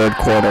in the third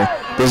quarter.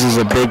 This is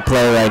a big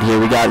play right here.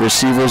 We got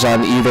receivers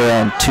on either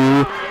end,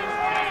 2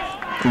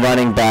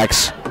 running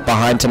backs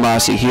behind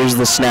Tomasi. Here's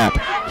the snap.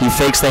 He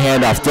fakes the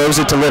handoff, throws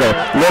it to Little.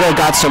 Little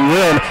got some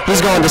room.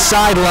 He's going to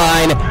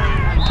sideline.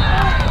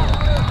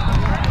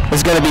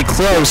 It's going to be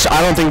close.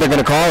 I don't think they're going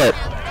to call it.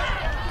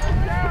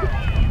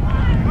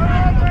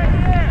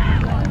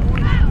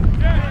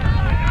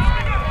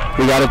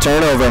 We got a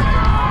turnover.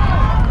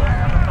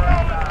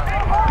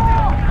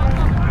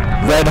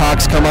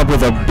 Redhawks come up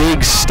with a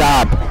big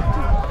stop.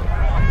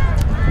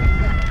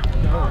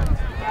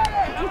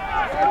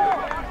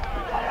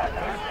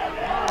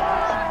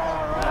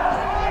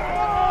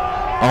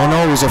 Oh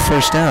no, it was a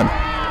first down.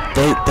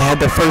 They had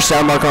the first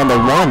down mark on the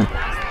 1.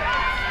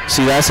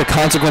 See, that's the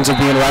consequence of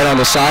being right on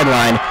the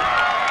sideline.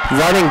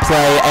 Running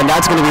play, and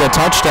that's going to be a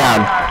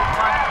touchdown.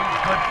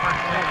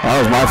 That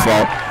was my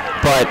fault.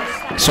 But,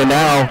 so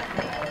now,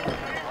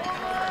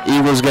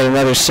 Eagles get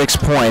another 6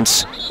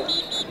 points.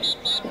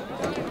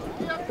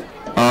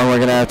 We're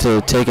going to have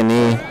to take a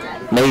knee,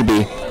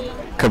 maybe.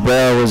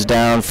 Cabrera was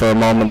down for a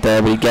moment there,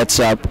 but he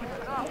gets up,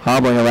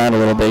 hobbling around a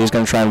little bit. He's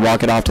going to try and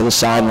walk it off to the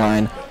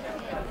sideline.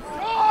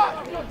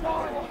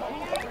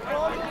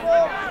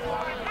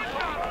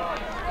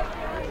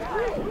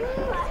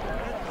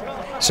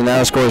 So now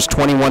the score is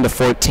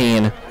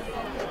 21-14.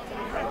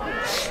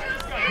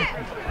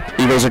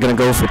 Eagles are going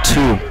to go for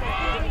 2.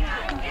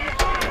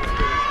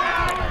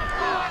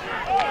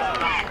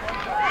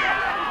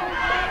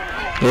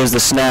 Here's the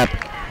snap.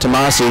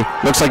 Tomasi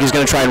looks like he's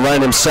going to try and run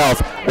it himself,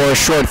 or a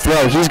short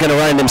throw. He's going to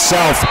run it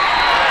himself.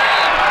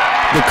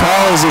 The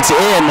call is it's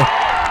in.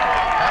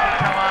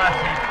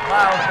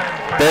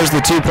 There's the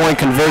 2-point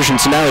conversion.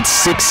 So now it's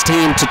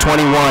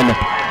 16-21.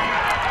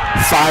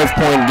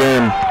 5-point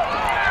game.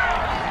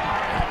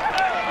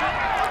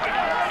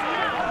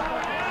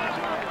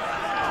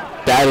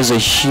 That is a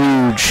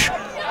huge,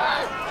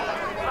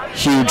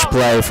 huge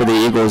play for the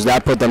Eagles.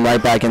 That put them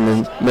right back in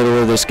the middle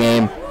of this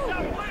game.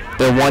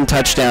 They're 1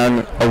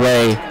 touchdown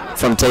away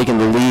from taking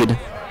the lead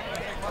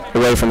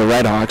away from the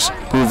Redhawks,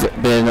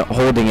 who've been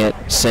holding it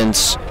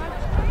since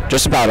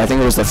just about, I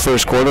think it was the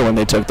first quarter when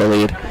they took the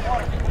lead.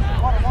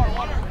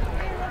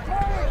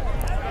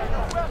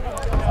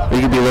 We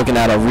could be looking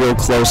at a real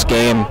close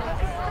game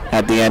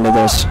at the end of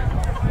this.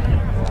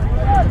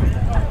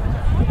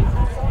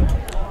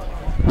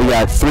 We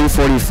got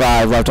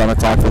 3:45 left on the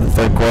clock for the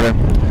third quarter.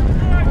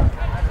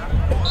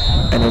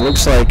 and it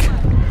looks like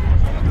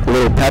a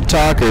little pep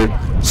talk or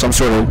some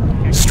sort of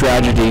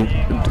strategy.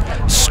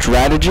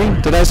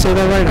 Did I say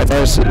that right? I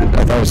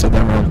thought I said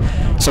that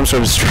wrong. Some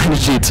sort of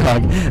strategy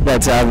talk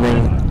that's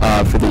happening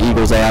for the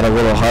Eagles. They had a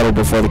little huddle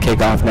before the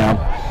kickoff now.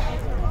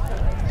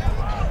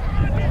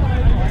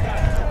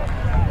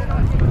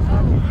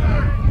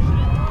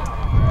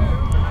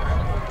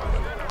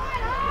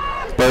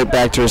 Burt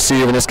back to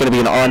receive, and it's going to be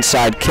an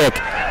onside kick.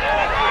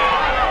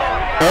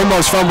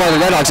 Almost fumbled by the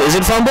Redhawks. Is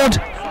it fumbled?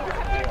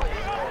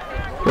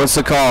 What's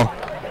the call?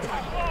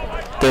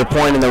 They're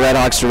pointing in the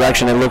Redhawks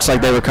direction. It looks like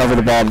they recovered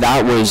the ball.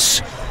 That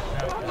was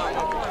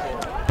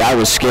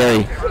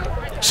scary.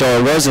 So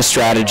it was a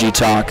strategy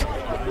talk.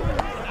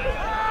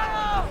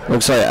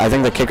 Looks like I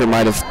think the kicker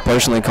might have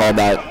personally called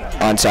that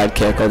onside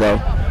kick, although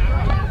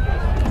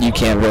you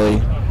can't really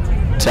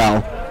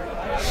tell.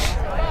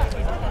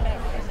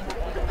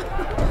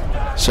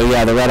 So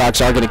yeah, the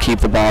Redhawks are going to keep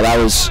the ball. That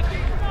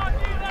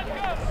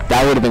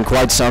would have been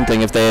quite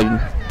something if the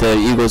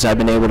Eagles had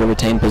been able to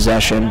retain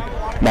possession,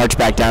 march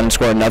back down and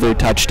score another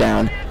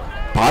touchdown,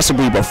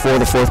 possibly before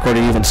the fourth quarter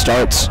even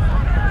starts.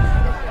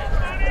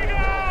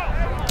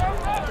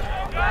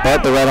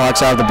 But the Redhawks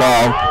have the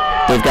ball.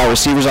 They've got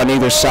receivers on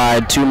either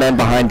side, 2 men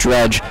behind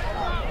Dredge,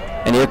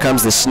 and here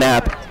comes the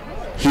snap.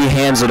 He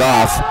hands it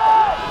off,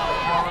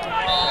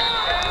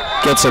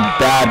 gets a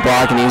bad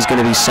block, and he's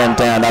going to be sent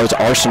down. That was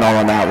Arsenal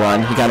on that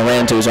run. He kind of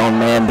ran into his own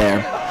man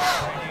there.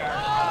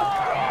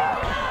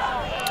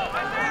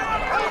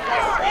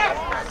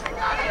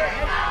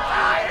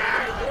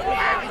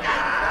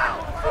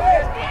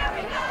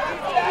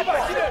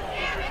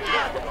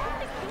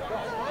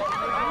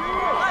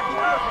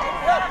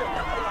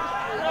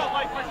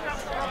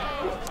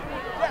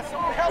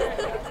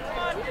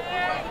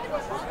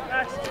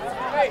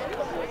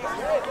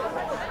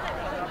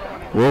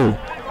 Whoa,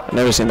 I've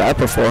never seen that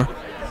before.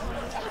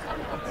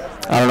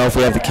 I don't know if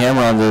we have the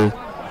camera on the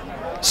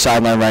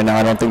sideline right now.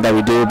 I don't think that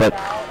we do, but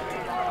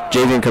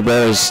Javian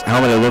Cabrera's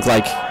helmet, it looked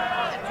like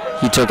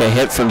he took a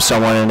hit from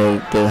someone and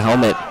the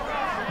helmet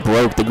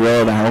broke, the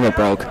grill of the helmet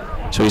broke.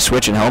 So he's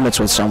switching helmets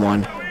with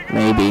someone,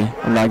 maybe.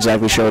 I'm not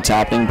exactly sure what's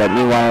happening, but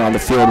meanwhile on the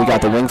field we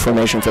got the wing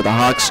formation for the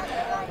Hawks.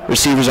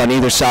 Receivers on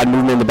either side,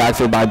 movement in the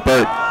backfield by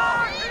Burt.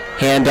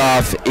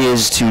 Handoff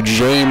is to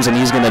James, and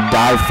he's going to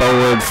dive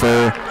forward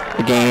for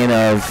a gain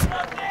of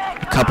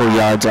a couple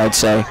yards, I'd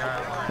say.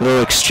 A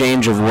little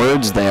exchange of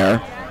words there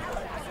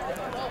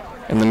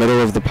in the middle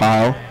of the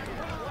pile.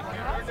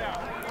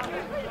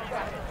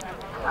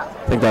 I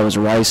think that was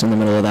Rice in the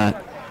middle of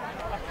that.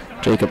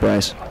 Jacob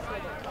Rice.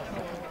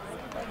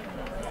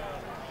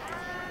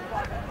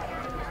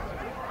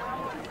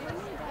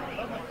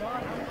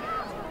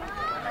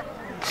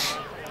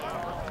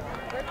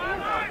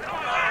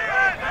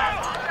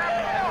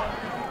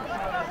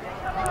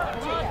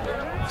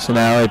 So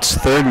now it's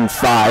 3rd and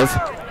 5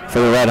 for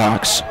the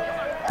Redhawks.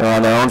 They're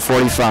on their own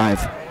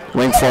 45.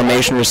 Wing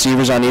formation,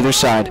 receivers on either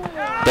side.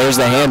 There's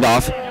the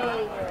handoff.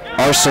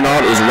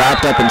 Arsenal is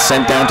wrapped up and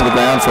sent down to the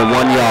ground for 1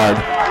 yard.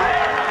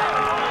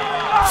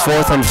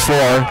 4th and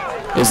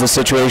 4 is the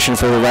situation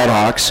for the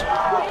Redhawks.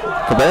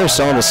 Cabrera's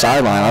still on the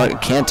sideline. I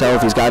can't tell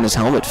if he's gotten his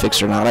helmet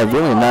fixed or not. I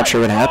really am not sure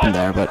what happened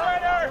there, but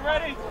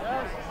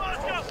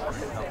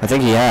I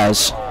think he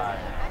has.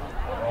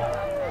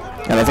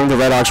 And I think the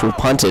Redhawks will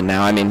punt it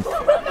now. I mean,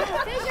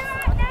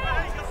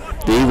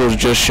 the Eagles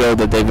just showed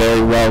that they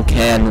very well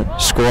can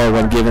score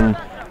when given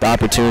the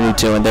opportunity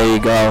to, and there you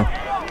go.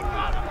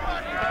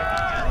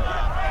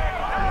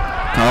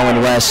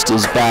 Colin West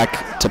is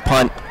back to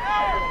punt.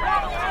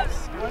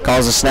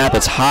 Calls a snap,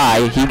 it's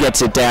high. He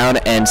gets it down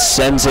and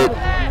sends it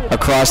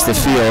across the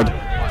field.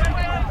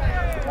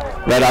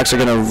 Redhawks are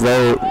going to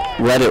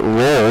let it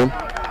roll,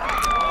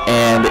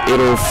 and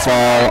it'll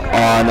fall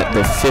on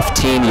the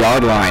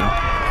 15-yard line.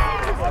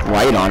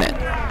 Right on it.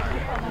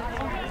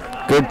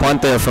 Good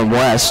punt there from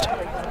West.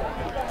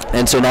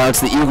 And so now it's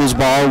the Eagles'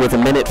 ball with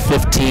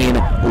 1:15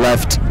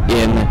 left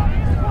in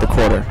the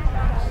quarter.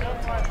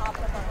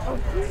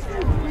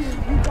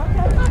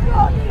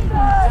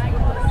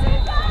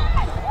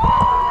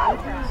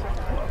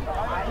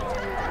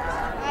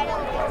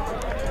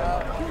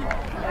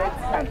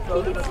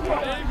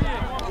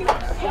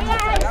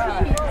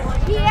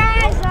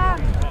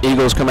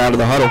 Eagles come out of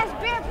the huddle.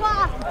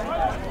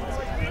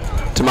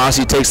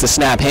 Tomasi takes the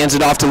snap, hands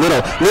it off to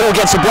Little. Little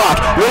gets a block.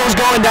 Little's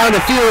going down the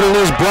field and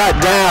is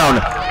brought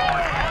down.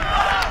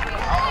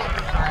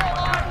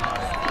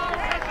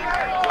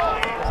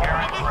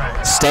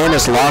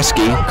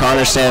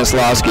 Connor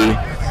Stanislawski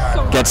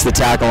gets the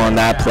tackle on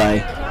that play.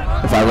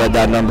 If I read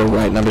that number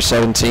right, number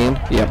 17.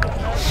 Yep.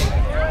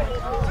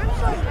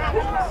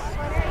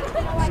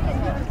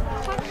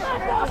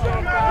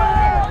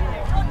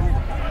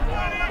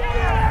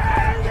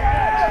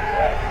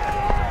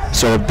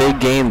 So a big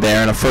game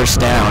there and a first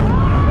down.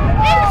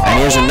 And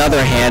here's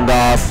another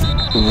handoff,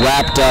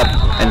 wrapped up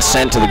and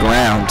sent to the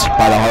ground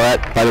by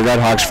the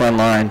Redhawks front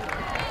line.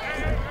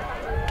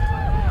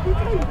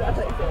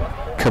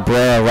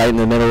 Cabrera right in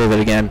the middle of it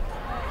again.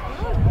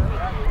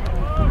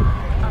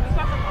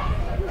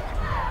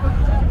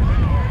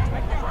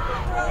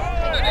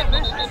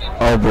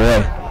 Oh boy,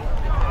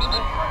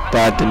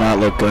 that did not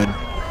look good.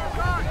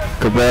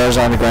 Cabrera's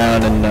on the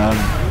ground, and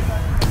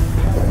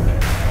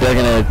they're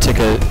gonna take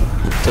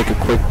a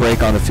quick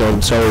break on the field.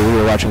 And so we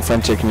were watching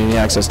Frontier Community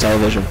Access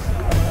Television.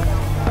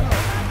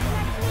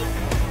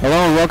 Hello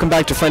and welcome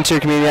back to Frontier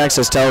Community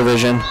Access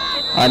Television.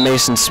 I'm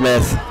Mason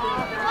Smith.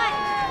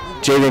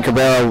 Javian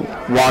Cabrera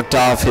walked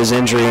off his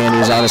injury and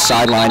he's on the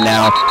sideline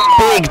now.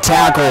 Big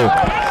tackle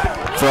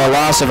for a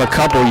loss of a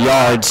couple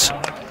yards.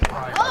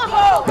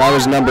 That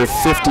was number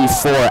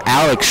 54,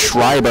 Alex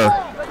Schreiber,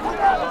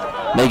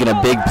 making a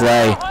big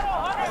play.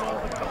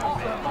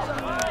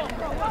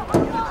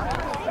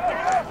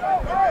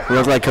 It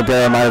looked like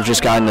Cabrera might have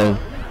just gotten a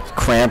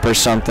cramp or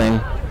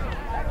something.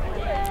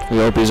 We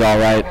hope he's all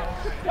right.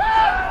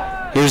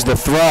 Here's the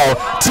throw.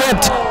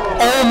 Tipped,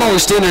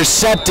 almost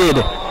intercepted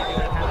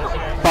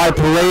by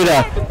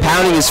Pareda,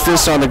 pounding his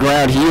fist on the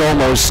ground. He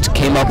almost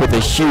came up with a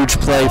huge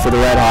play for the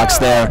Redhawks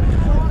there.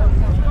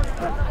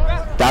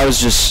 That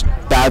was just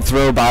bad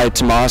throw by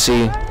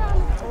Tomasi.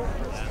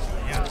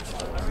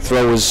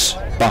 Throw was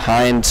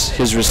behind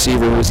his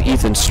receiver, who was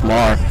Ethan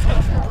Smar.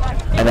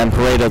 And then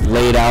Pareda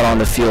laid out on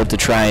the field to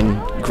try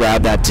and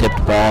grab that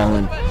tipped ball,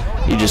 and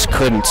he just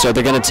couldn't. So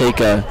they're going to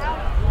take a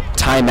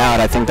timeout.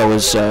 I think that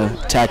was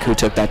Tech who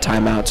took that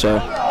timeout. So,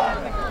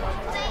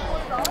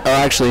 oh,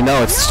 actually,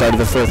 no, it's the start of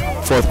the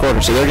fourth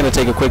quarter. So they're going to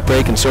take a quick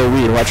break, and so are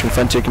we. You're watching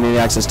Frontier Community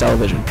Access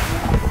Television.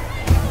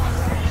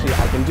 See,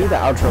 I can do the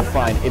outro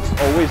fine. It's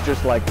always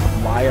just like,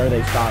 why are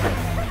they stopping?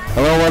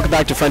 Hello, welcome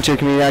back to Frontier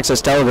Community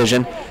Access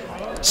Television.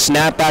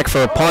 Snap back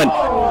for a punt,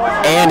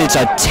 and it's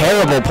a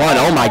terrible punt.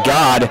 Oh my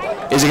God.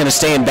 Is it going to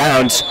stay in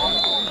bounds?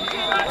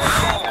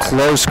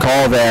 Close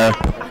call there.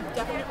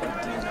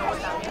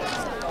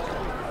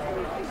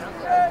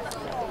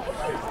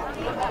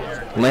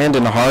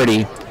 Landon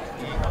Hardy,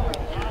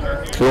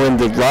 who in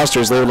the roster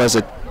is labeled as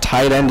a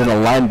tight end and a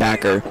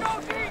linebacker,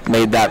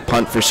 made that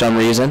punt for some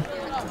reason.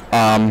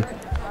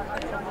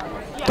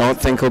 Don't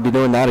think he'll be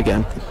doing that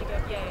again.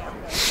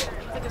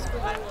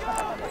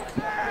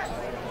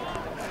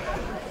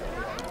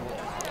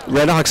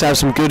 Redhawks have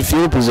some good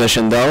field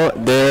position, though.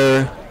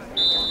 They're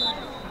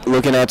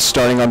looking at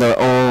starting on their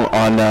own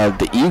on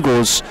the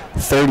Eagles'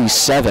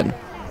 37.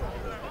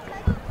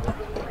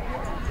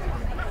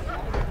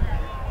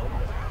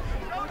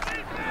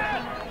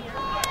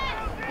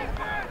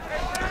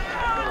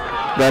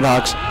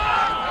 Redhawks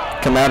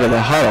come out of the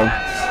huddle.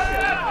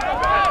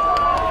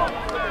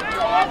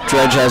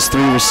 Dredge has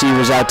three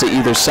receivers out to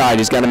either side.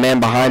 He's got a man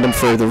behind him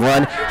for the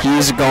run.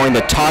 He's going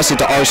to toss it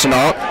to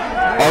Arsenault.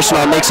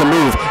 Arsenault makes a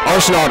move.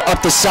 Arsenault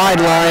up the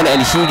sideline,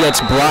 and he gets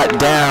brought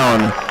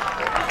down.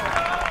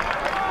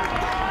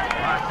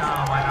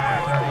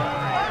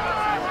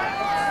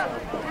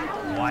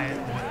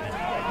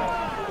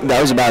 That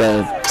was about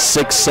a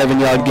 6-7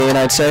 yard gain,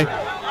 I'd say.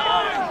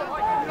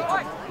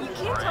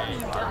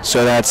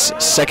 So that's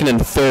second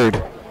and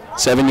third.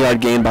 7 yard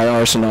gain by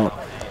Arsenault.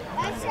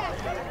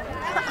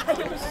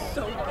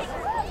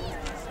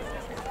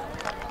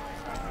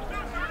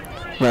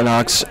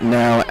 Redhawks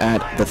now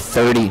at the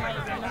 30.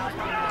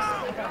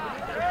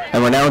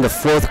 And we're now in the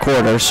fourth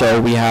quarter, so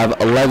we have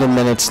 11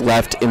 minutes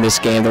left in this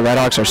game. The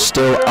Redhawks are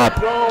still up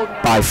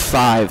by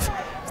 5.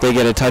 If they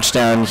get a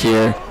touchdown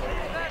here,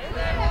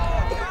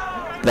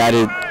 that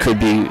it could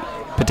be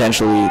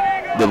potentially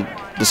the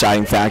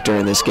deciding factor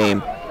in this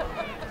game.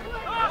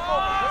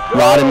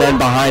 Rod and men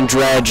behind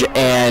Dredge,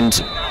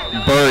 and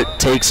Burt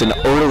takes an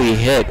early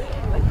hit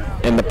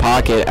in the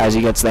pocket as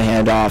he gets the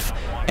handoff,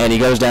 and he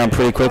goes down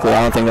pretty quickly.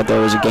 I don't think that there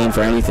was a gain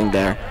for anything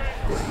there.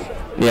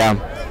 Yeah.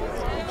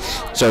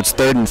 So it's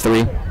 3rd and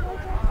 3.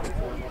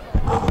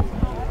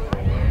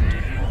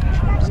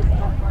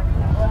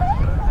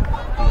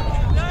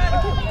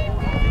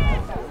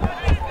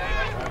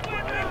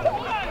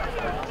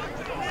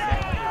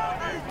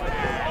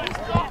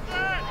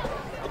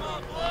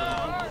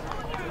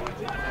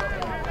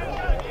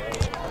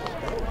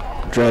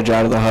 Dredge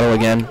out of the huddle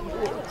again.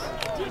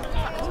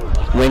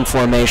 Wing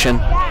formation.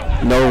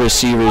 No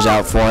receivers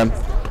out for him.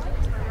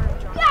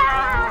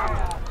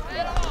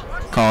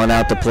 Calling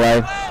out the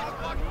play.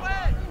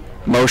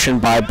 Motion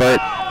by Burt.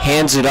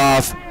 Hands it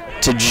off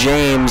to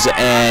James,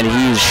 and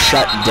he's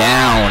shut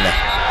down.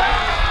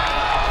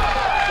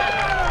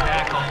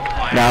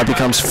 Now it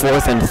becomes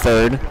 4th and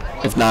 3rd.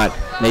 If not,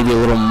 maybe a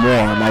little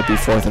more. It might be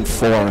 4th and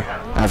 4.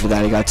 After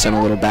that, he got sent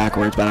a little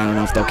backwards, but I don't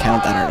know if they'll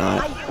count that or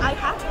not.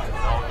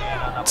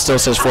 It still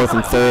says 4th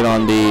and 3rd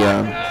on the,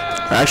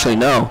 actually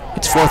no,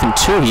 it's 4th and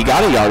 2. He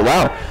got a yard,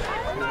 wow.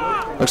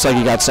 Looks like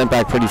he got sent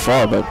back pretty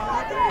far, but.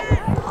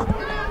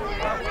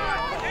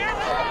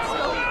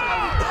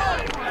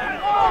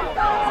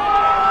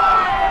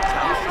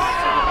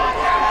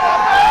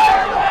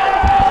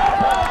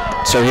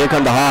 So here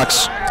come the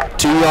Hawks.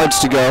 2 yards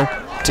to go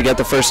to get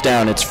the first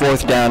down. It's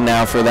 4th down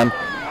now for them.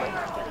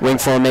 Wing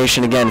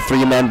formation again,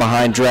 3 men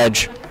behind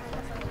Dredge.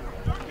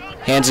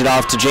 Hands it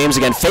off to James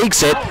again,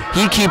 fakes it,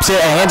 he keeps it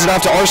and hands it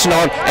off to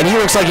Arsenault, and he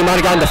looks like he might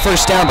have gotten the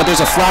first down, but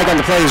there's a flag on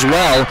the play as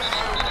well.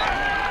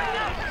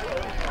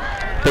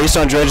 Based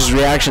on Dredge's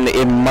reaction,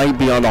 it might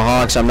be on the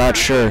Hawks. I'm not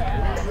sure.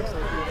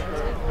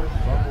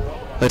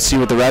 Let's see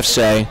what the refs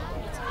say.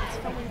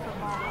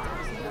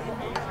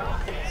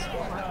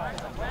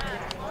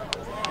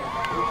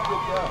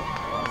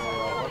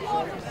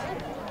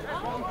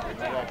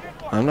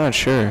 I'm not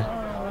sure.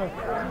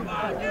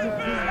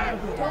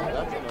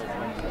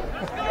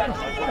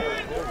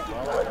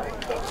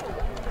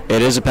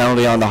 It is a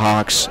penalty on the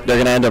Hawks. They're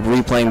going to end up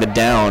replaying the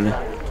down,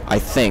 I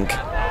think.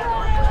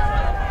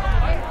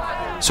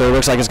 So it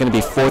looks like it's going to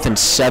be 4th and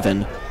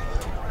 7.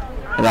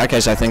 In that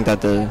case, I think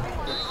that the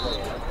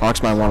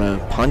Hawks might want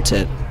to punt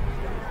it.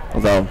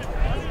 Although,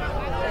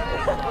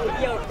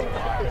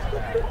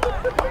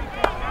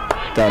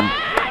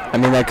 I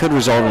mean, that could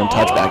result in a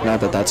touchback.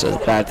 Not that that's a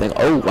bad thing.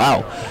 Oh,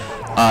 wow.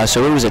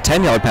 So it was a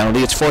 10-yard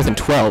penalty. It's 4th and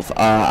 12.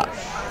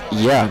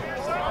 Yeah.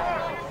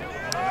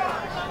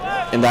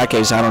 In that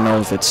case, I don't know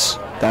if it's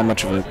that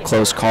much of a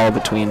close call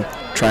between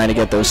trying to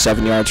get those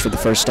 7 yards for the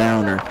first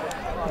down or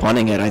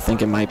punting it. I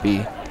think it might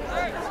be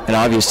an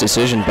obvious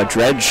decision, but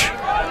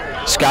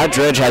Scott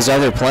Dredge has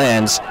other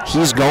plans.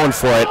 He's going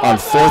for it on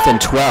 4th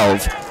and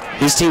 12.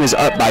 His team is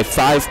up by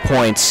 5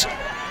 points.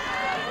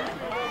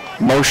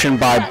 Motion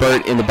by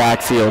Burt in the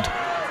backfield.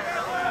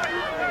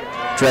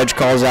 Dredge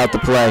calls out the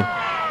play.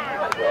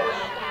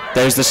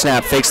 There's the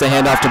snap, fakes the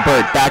handoff to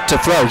Burt, back to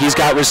throw. He's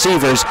got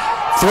receivers,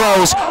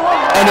 throws,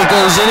 and it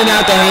goes in and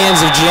out the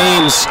hands of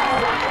James.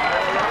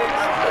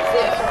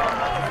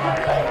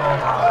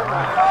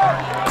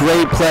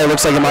 Great play,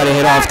 looks like it might have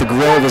hit off the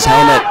grill of his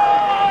helmet.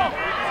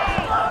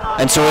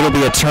 And so it'll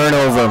be a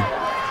turnover.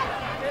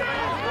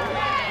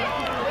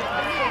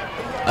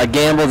 A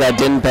gamble that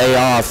didn't pay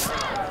off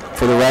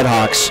for the Red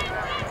Hawks.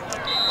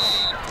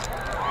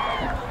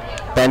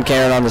 Ben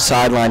Karen on the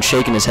sideline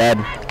shaking his head.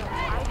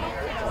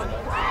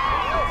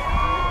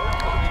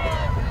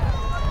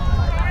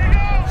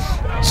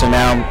 So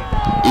now,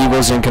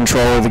 Eagles in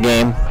control of the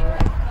game.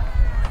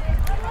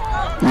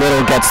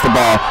 Little gets the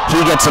ball. He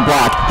gets a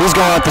block. He's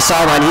going up the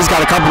sideline. He's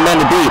got a couple men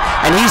to beat.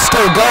 And he's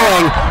still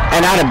going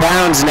and out of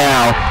bounds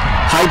now.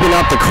 Hyping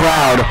up the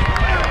crowd.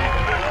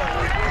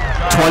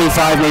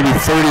 25, maybe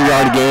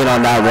 30-yard gain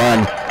on that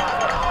run.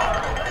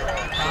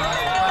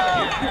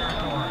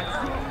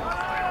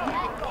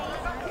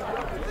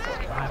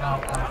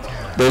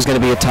 There's going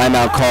to be a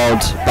timeout called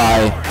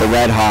by the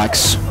Red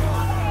Hawks.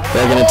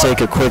 They're going to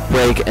take a quick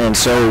break, and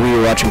so we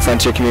are watching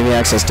Frontier Community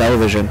Access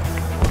Television.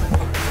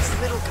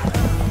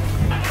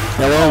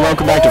 Hello and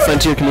welcome back to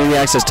Frontier Community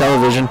Access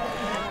Television.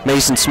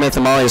 Mason Smith,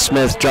 Amalia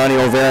Smith, Johnny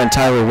Olvera, and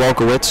Tyler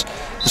Wolkowitz.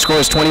 The score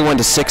is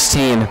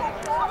 21-16.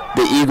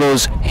 The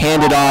Eagles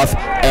hand it off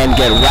and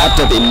get wrapped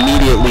up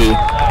immediately.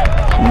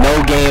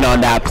 No gain on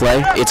that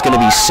play. It's going to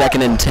be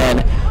 2nd and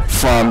 10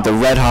 from the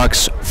Red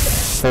Hawks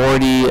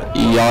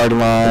 40-yard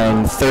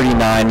line,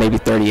 39, maybe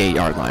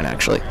 38-yard line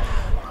actually.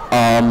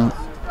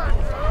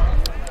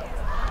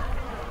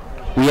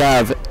 We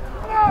have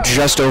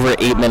just over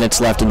 8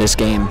 minutes left in this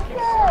game.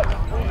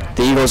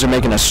 The Eagles are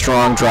making a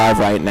strong drive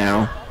right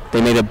now. They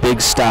made a big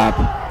stop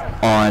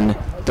on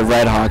the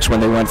Red Hawks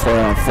when they went for it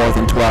on 4th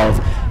and 12.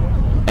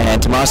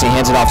 And Tomasi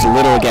hands it off to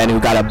Little again, who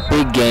got a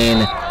big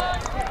gain.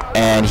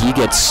 And he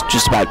gets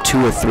just about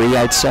 2 or 3,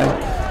 I'd say.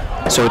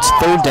 So it's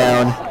 3rd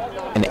down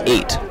and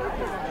 8.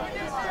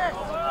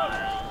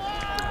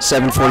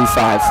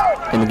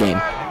 7:45 in the game.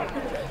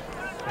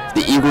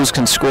 The Eagles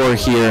can score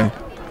here.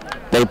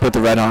 They put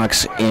the Red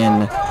Hawks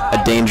in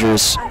a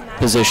dangerous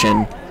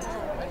position.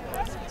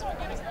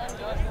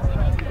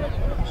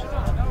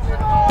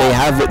 They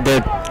have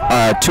they're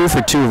 2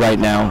 for 2 right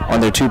now on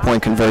their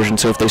 2-point conversion.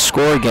 So if they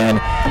score again,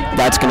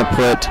 that's going to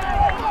put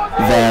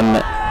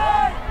them.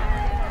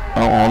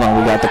 Oh, hold on,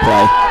 we got the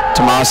play.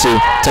 Tomasi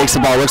takes the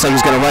ball. Looks like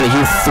he's going to run it.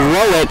 He'll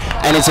throw it,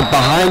 and it's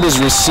behind his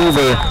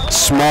receiver,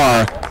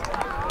 Smar,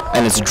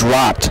 and it's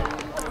dropped.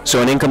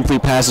 So an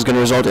incomplete pass is going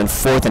to result in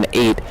 4th and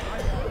 8.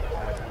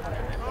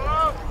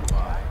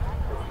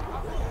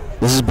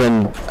 This has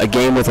been a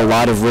game with a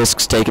lot of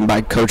risks taken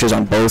by coaches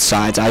on both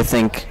sides. I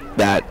think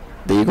that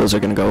the Eagles are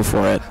going to go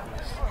for it.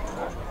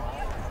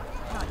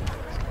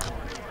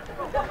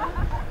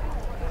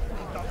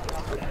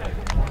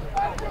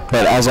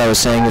 But as I was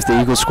saying, if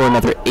the Eagles score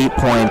another 8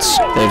 points,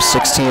 they have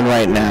 16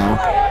 right now.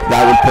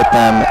 That would put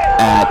them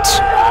at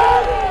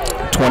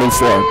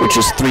 24, which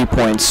is 3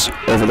 points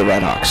over the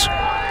Red Hawks.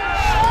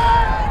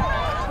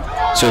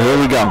 So here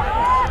we go.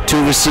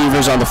 2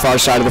 receivers on the far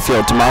side of the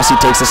field. Tomasi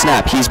takes the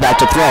snap. He's back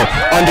to throw.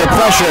 Under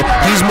pressure.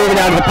 He's moving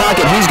out of the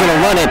pocket. He's going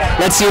to run it.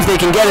 Let's see if they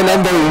can get him,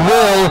 and they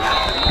will.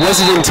 Was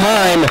it in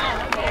time?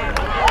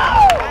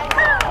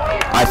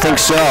 I think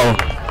so.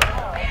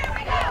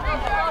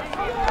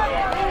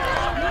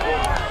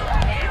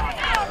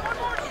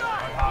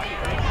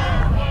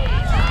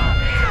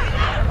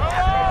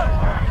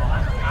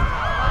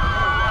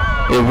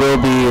 It will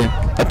be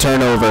a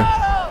turnover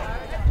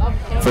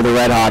for the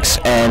Red Hawks,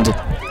 and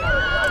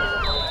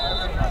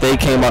they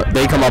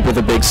come up with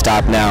a big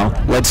stop now.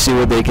 Let's see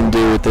what they can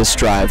do with this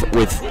drive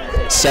with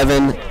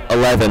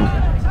 7:11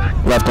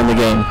 left in the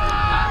game.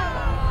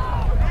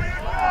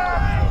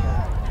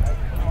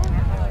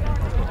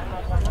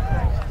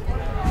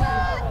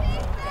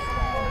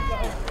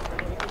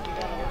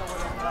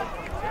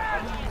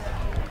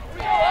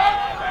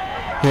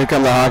 Here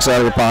come the Hawks out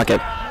of the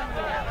pocket.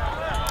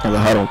 Or the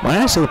huddle. Why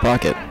did I say the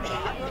pocket?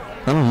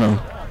 I don't know.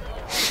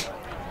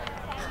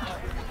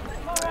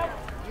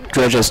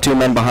 Dredge has 2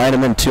 men behind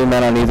him and 2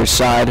 men on either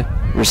side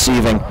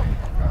receiving.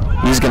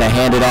 He's going to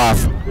hand it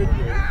off.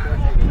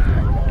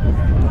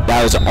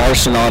 That was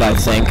Arsenault, I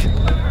think.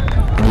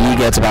 And he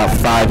gets about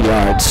 5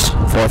 yards,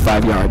 4 or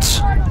 5 yards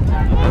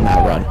on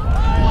that run.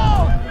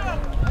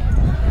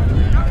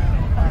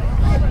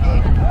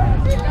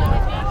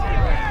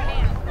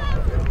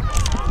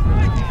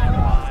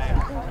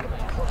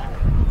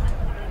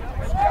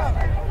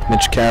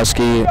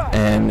 Michkowski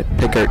and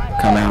Pickert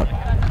come out.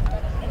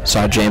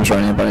 Saw James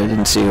running, but I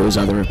didn't see who his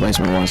other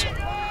replacement was.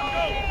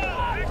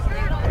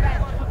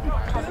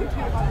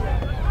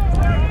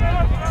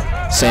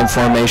 Same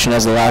formation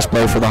as the last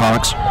play for the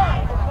Hawks.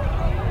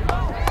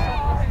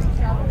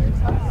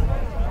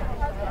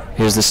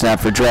 Here's the snap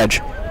for Dredge.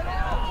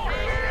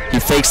 He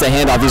fakes the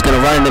handoff. He's going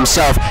to run it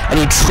himself, and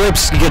he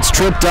trips. He gets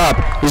tripped up.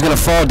 He's going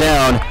to fall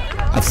down.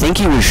 I think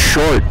he was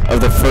short of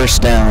the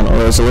first down,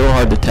 or it was a little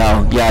hard to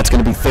tell. Yeah, it's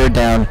going to be third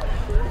down.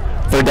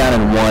 Third down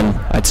and 1.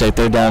 I'd say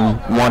third down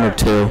 1 or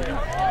 2.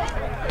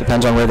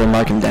 Depends on where they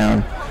mark him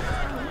down.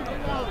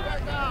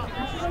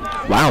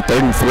 Wow,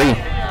 3rd and 3.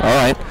 All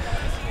right.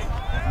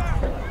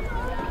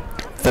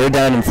 3rd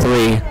down and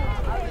 3.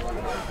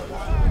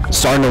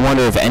 Starting to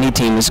wonder if any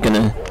team is going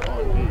to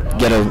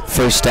get a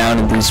first down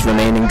in these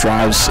remaining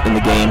drives in the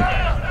game.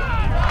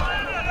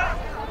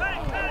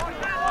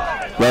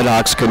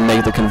 Redhawks couldn't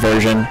make the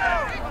conversion,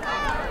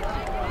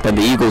 but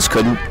the Eagles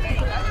couldn't.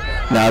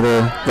 Now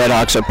the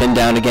Redhawks are pinned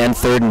down again,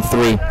 3rd and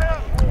 3.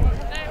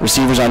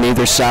 Receivers on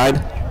either side,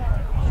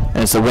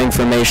 and it's the wing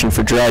formation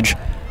for Dredge.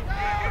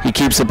 He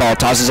keeps the ball,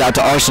 tosses out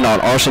to Arsenault.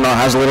 Arsenault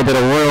has a little bit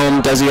of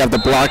room. Does he have the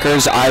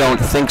blockers? I don't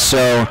think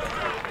so.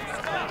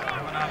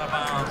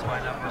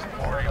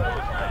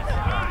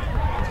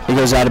 He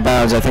goes out of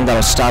bounds. I think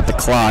that'll stop the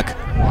clock,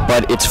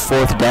 but it's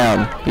 4th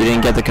down. He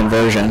didn't get the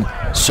conversion,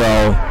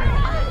 so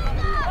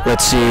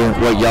let's see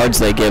what yards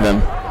they give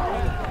him.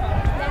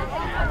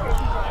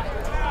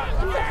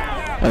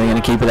 Are they going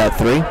to keep it at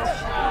 3?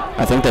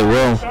 I think they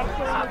will.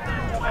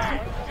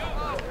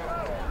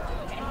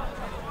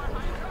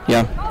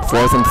 Yeah,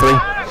 4th and 3.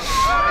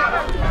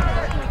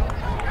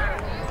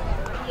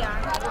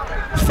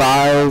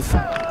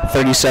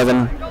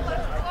 5:37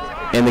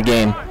 in the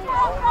game.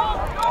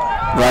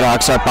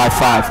 Redhawks up by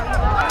 5.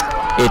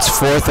 It's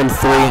 4th and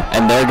 3,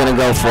 and they're going to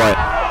go for it.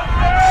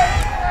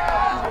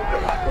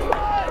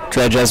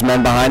 Dredge has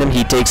men behind him.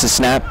 He takes a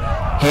snap,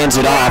 hands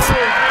it off,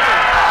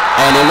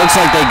 and it looks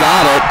like they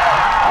got it.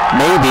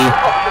 Maybe.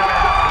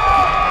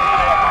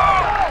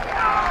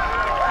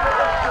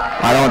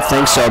 I don't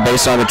think so,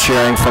 based on the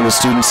cheering from the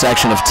student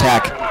section of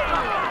Tech.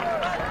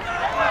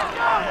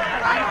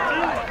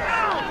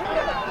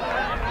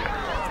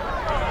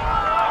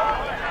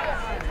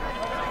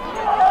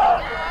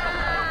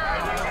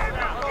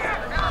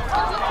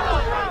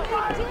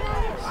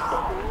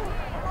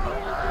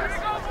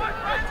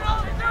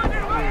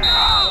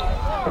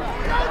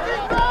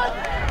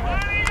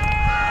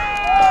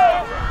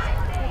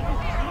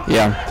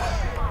 Yeah.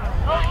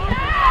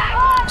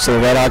 So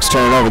the Redhawks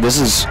turn over. This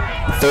is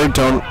 3rd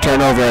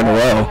turnover in a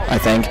row, I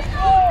think.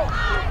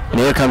 And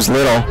here comes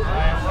Little.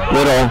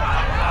 Little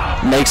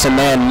makes a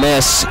man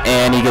miss,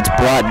 and he gets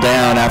brought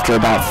down after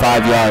about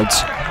 5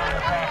 yards.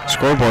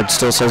 Scoreboard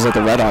still says that the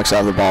Redhawks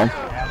have the ball.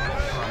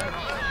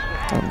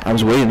 I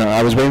was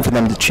waiting for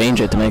them to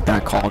change it to make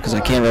that call, because I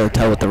can't really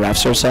tell what the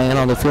refs are saying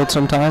on the field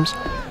sometimes.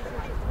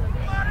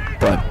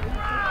 But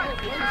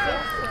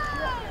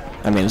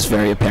I mean, it's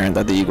very apparent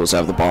that the Eagles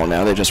have the ball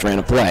now. They just ran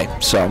a play.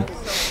 So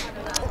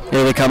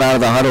here they come out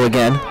of the huddle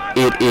again.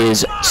 It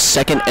is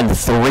 2nd and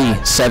 3.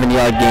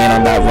 7-yard gain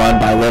on that run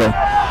by Little.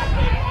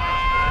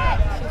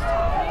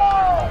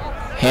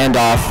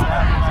 Handoff.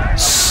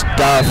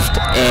 Stuffed.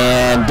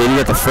 And did he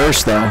get the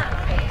first, though?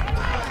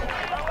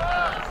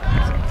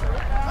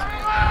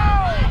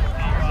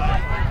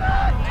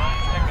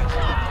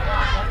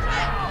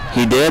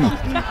 He did.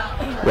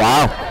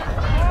 Wow.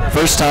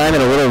 First time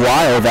in a little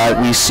while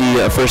that we see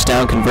a first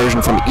down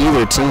conversion from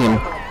either team.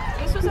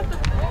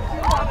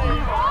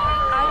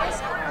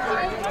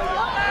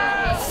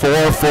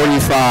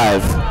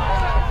 4:45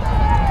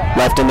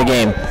 left in the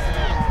game.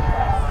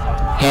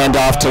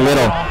 Handoff to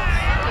Little.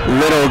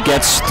 Little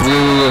gets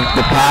through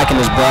the pack and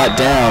is brought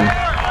down.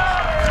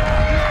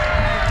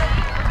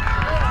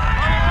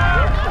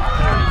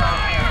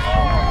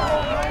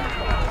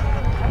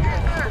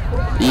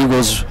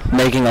 Eagles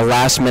making a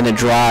last-minute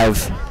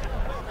drive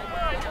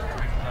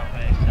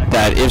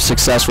that, if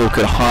successful,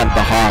 could haunt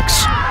the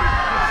Hawks.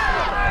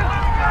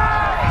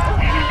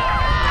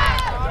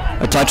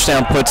 A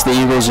touchdown puts the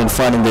Eagles in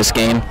front in this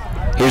game.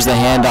 Here's the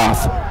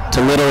handoff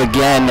to Little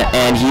again,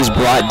 and he's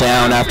brought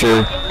down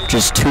after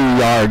just 2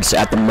 yards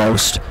at the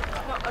most.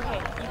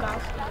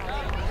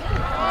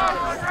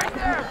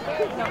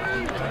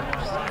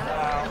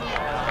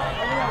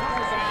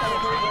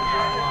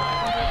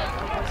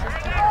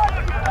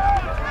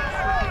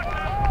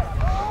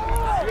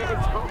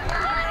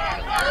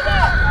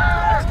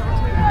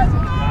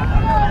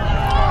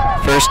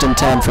 1st and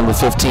 10 from the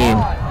 15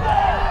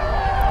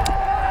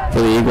 for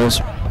the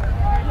Eagles.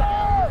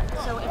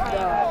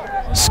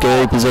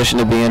 Scary position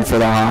to be in for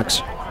the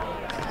Hawks.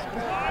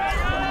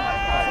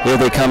 Here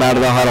they come out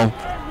of the huddle.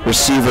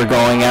 Receiver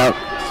going out.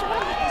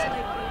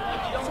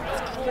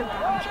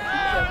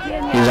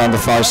 He's on the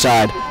far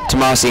side.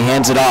 Tomasi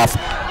hands it off.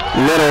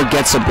 Little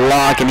gets a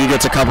block and he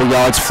gets a couple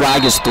yards.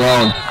 Flag is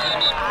thrown.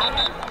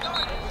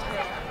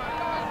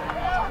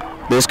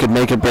 This could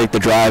make or break the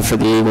drive for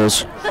the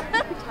Eagles.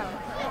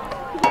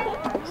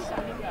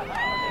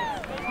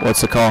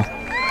 What's the call?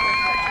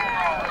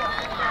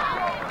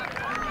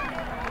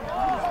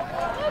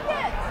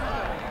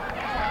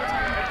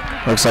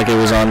 Looks like it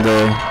was on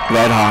the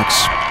Red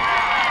Hawks.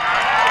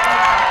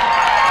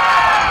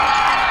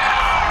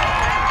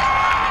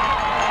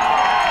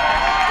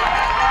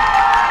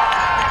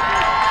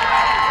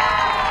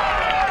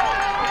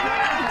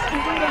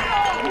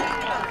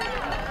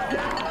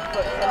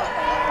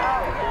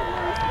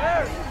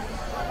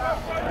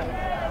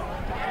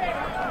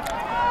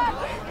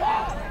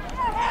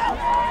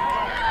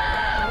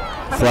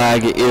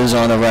 Flag is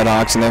on the Red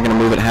Hawks, and they're going to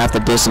move it half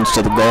the distance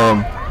to the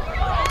goal.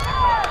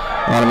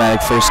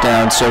 Automatic first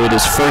down, so it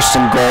is 1st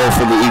and goal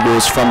for the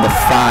Eagles from the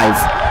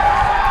 5.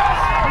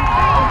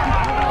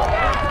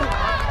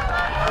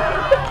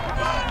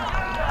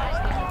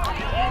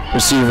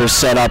 Receivers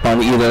set up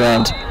on either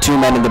end. 2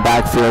 men in the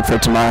backfield for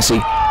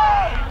Tomasi.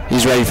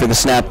 He's ready for the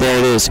snap. There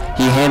it is.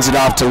 He hands it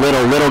off to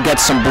Little. Little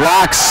gets some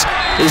blocks.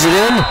 Is it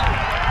in?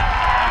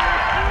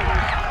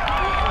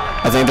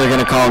 I think they're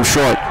going to call him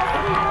short.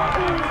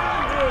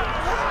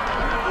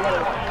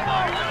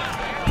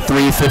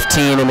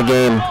 3:15 in the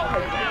game.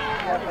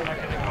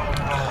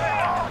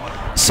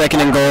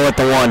 2nd and goal at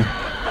the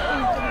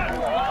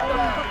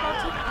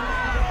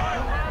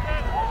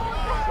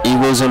 1.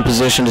 Eagles in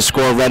position to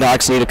score. Red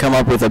Hawks need to come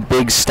up with a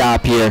big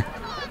stop here.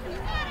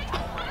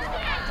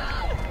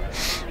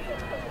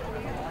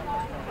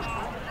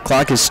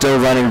 Clock is still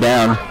running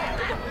down.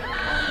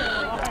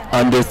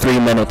 Under 3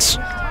 minutes.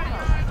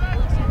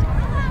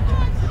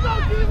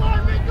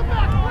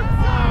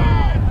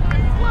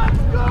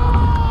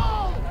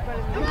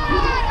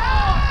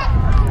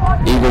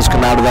 Eagles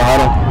come out of the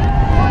huddle.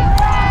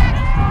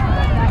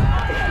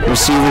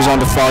 Receivers on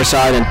the far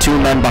side and 2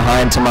 men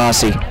behind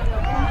Tomasi.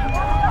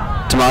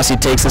 Tomasi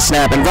takes the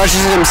snap and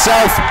rushes it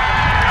himself.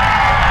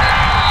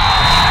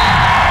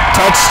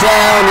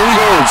 Touchdown,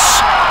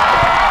 Eagles.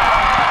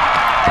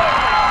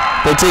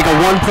 They take a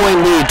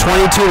 1-point lead,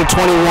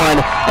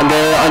 22-21, and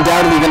they're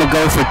undoubtedly going to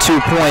go for 2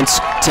 points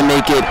to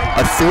make it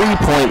a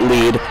 3-point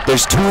lead.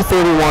 There's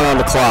 2:31 on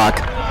the clock.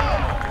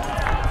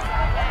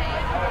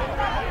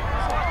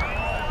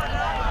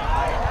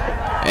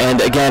 And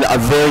again, a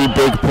very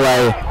big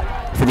play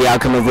for the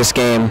outcome of this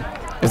game.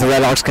 If the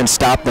Red Hawks can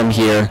stop them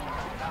here,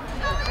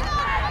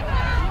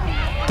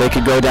 they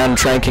could go down and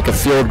try and kick a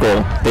field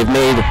goal. They've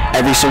made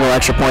every single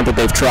extra point that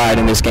they've tried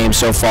in this game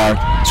so far,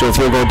 so a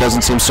field goal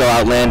doesn't seem so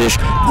outlandish.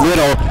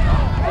 Little,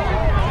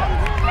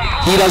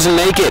 he doesn't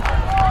make it.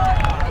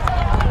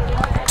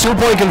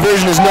 2-point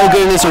conversion is no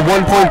good, and it's a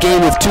 1-point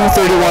game with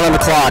 2:31 on the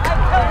clock.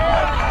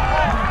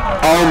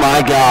 Oh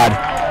my God.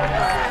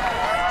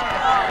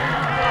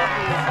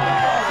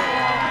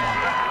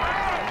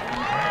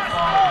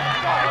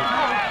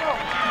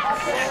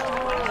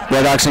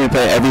 Red Hawks need to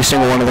play every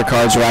single one of their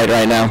cards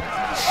right now.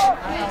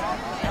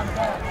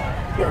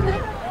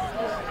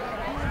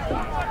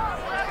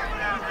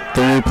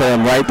 They need to play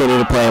them right, they need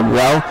to play them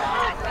well,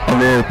 and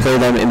they need to play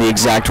them in the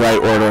exact right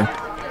order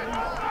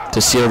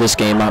to seal this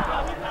game up.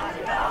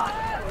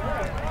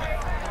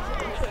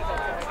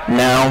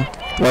 Now,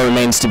 what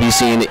remains to be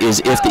seen is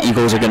if the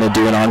Eagles are going to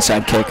do an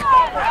onside kick.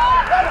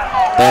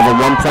 They have a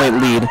 1-point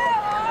lead.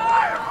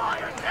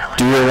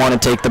 Do they want to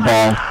take the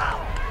ball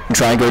and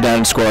try and go down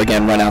and score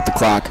again, run out the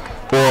clock?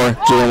 Or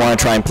do they want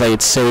to try and play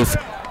it safe,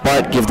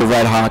 but give the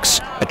Red Hawks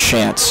a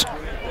chance?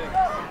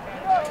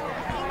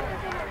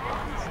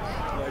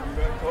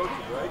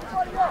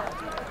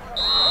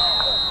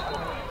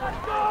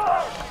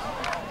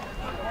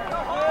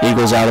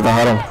 Eagles out of the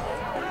huddle.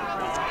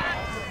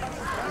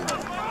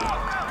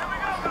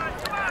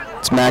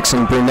 It's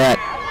Maxon Brunette,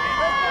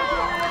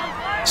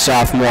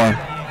 sophomore,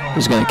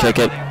 who's going to kick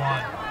it.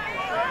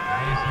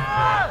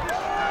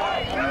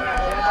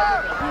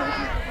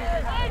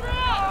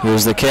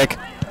 Here's the kick,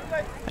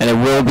 and it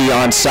will be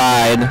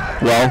onside.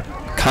 Well,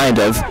 kind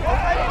of.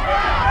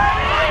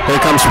 Here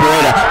comes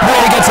Pereira.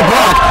 Pereira gets a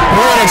block.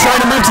 Pereira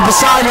trying to move to the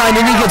sideline,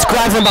 and he gets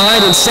grabbed from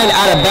behind and sent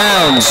out of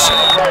bounds.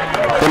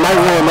 They might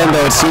rule him in,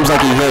 though. It seems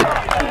like he hit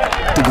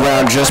the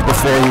ground just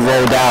before he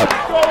rolled out.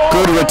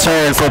 Good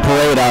return for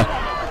Pereira,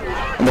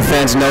 and the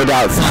fans no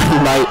doubt thought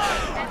he might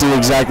do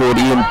exactly what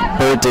Ian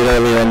Burt did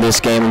earlier in this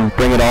game and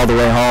bring it all the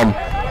way home.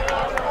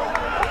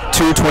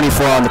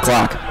 2:24 on the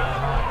clock.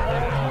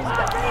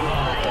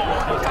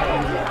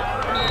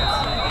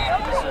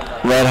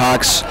 Red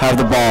Hawks have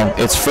the ball.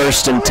 It's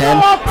 1st and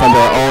 10 from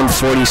their own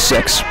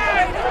 46.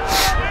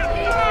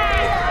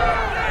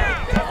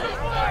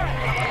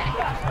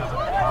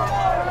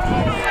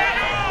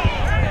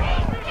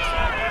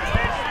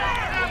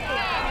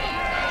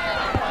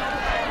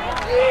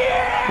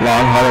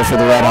 long huddle for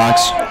the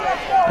Redhawks,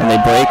 and they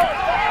break.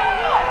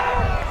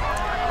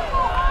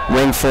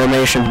 Wing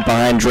formation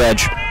behind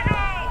Dredge.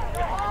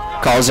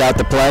 Calls out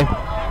the play.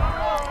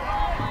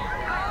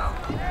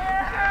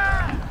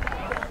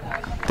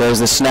 There's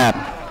the snap.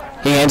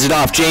 He hands it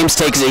off. James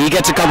takes it. He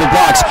gets a couple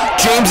blocks.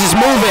 James is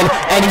moving,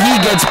 and he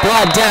gets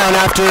brought down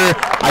after,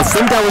 I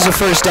think that was a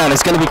first down.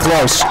 It's going to be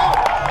close.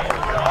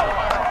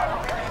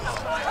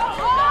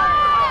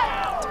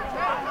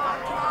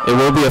 It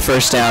will be a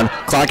first down.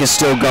 Clock is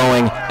still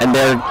going, and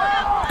they're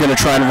going to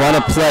try and run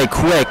a play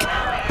quick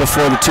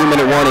before the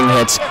 2-minute warning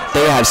hits.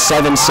 They have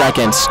 7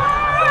 seconds.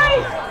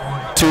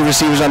 2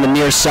 receivers on the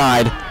near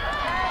side.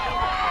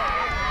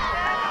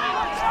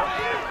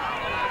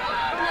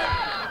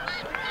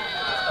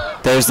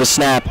 There's the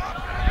snap.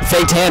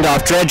 Faked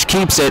handoff. Dredge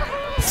keeps it.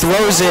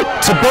 Throws it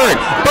to Burt.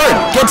 Burt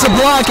gets a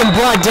block and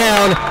brought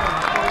down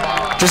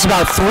just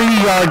about 3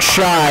 yards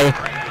shy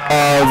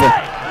of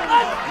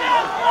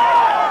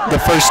the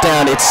first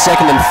down. It's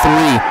 2nd and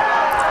 3.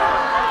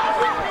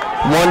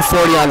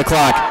 1:40 on the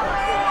clock.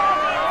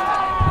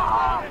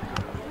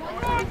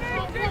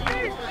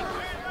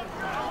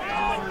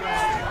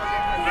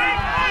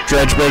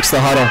 Dredge breaks the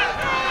huddle.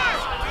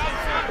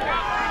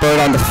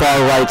 Burt on the far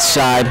right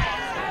side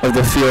of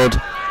the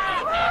field.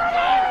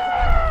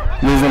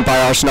 Movement by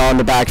Arsenal in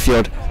the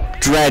backfield.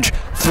 Dredge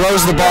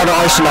throws the ball to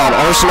Arsenal.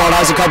 Arsenal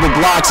has a couple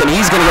blocks, and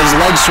he's going to get his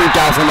legs swept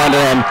out from under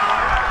him.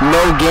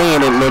 No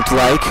gain, it looked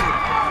like.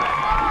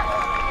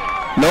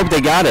 Nope,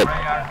 they got it.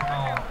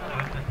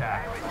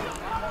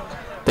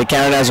 They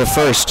count it as a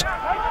first.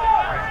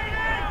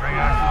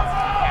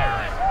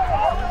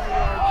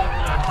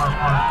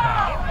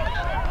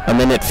 A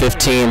minute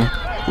 15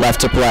 left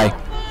to play.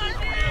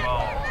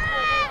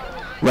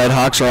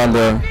 Redhawks are on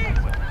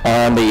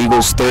the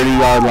Eagles'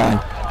 30-yard line.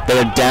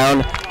 They're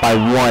down by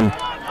 1.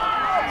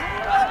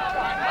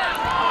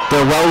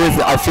 They're well with.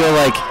 I feel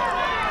like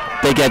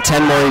they get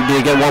 10 more.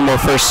 They get 1 more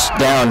first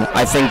down.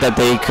 I think that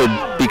they could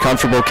be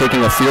comfortable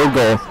kicking a field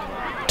goal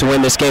to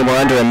win this game. We're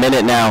under a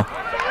minute now.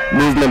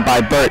 Movement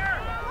by Burt.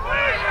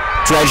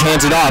 Dredge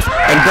hands it off,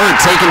 and Burt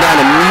taken down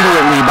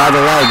immediately by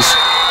the legs.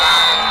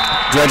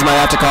 Dredge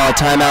might have to call a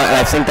timeout, and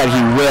I think that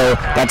he will.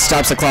 That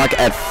stops the clock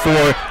at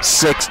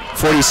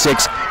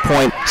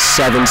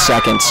 46.7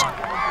 seconds.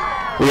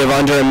 We have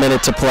under a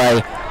minute to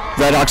play.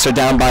 Redhawks are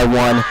down by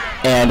 1,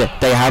 and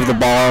they have the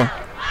ball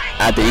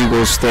at the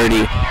Eagles'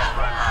 30.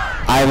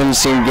 I haven't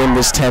seen a game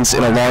this tense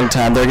in a long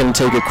time. They're going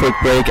to take a quick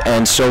break,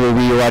 and so will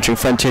we. You're watching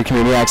Frontier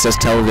Community Access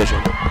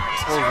Television.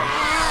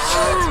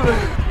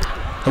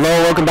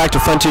 Hello, welcome back to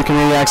Frontier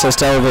Community Access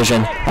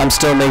Television. I'm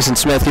still Mason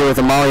Smith here with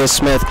Amalia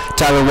Smith,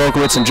 Tyler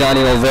Wolkowitz, and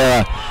Johnny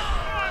Olvera.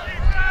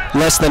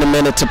 Less than a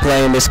minute to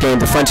play in this game.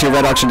 The Frontier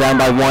Redhawks are down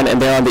by 1,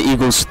 and they're on the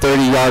Eagles'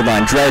 30-yard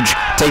line. Dredge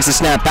takes the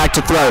snap, back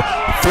to throw,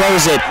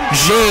 throws it.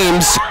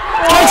 James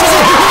catches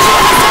it.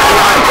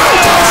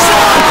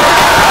 Touchdown!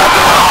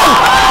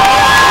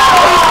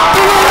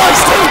 The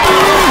Redhawks take the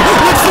lead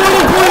with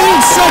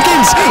 40.8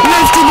 seconds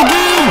left in the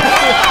game.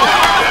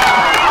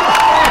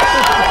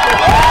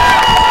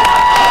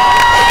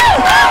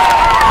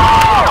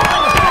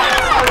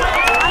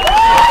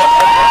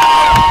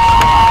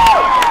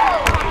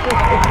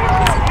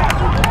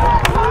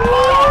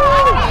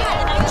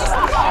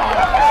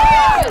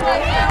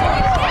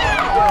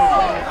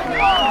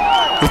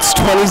 It's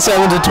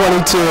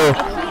 27-22.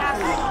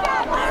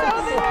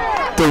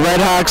 The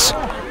Redhawks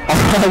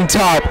are on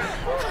top.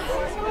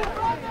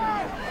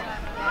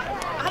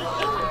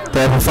 They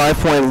have a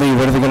 5-point lead.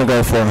 What are they going to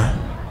go for?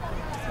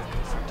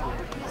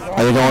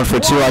 Are they going for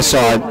 2? I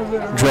saw it.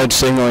 Dredge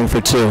signaling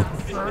for 2.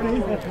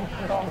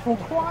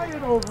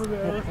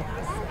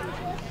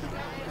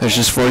 There's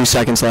just 40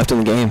 seconds left in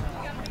the game.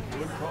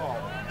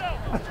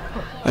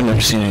 I've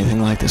never seen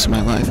anything like this in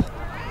my life.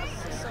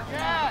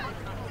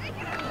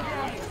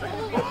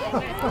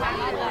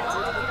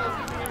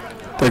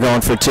 They're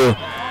going for 2.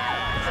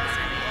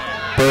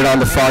 Bird on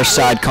the far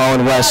side,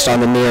 Colin West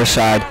on the near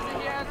side.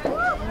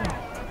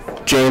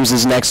 James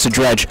is next to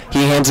Dredge.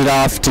 He hands it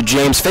off to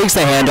James, fakes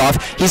the handoff.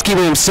 He's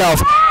keeping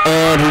himself,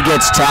 and he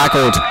gets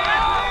tackled.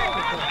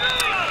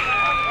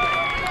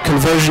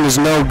 Conversion is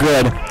no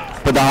good,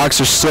 but the Hawks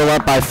are still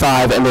up by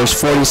 5, and there's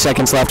 40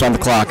 seconds left on the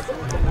clock.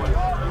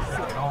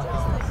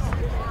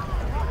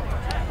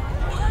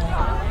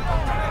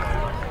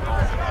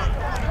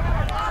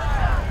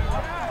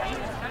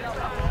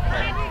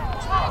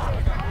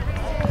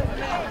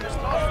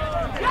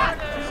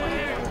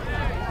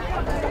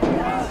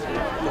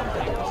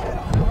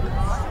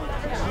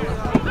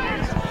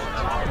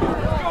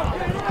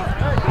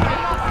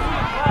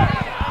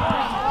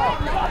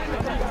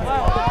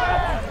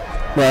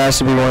 That has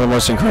to be one of the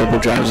most incredible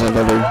drives I've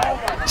ever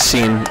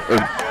seen or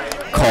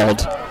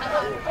called.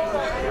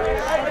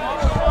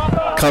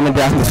 Coming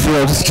down the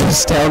field, it's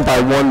just down by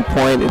 1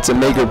 point. It's a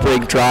make or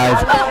break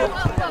drive.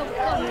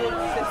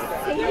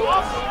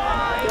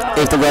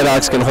 If the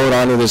Redhawks can hold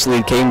on to this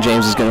lead, Caden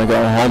James is going to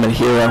go home a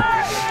hero.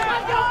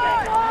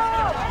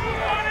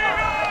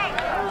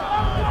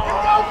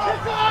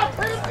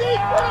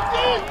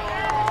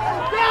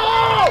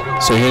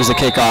 So So here's the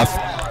kickoff.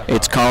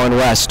 It's Colin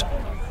West,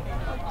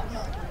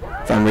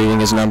 if I'm reading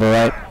his number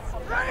right.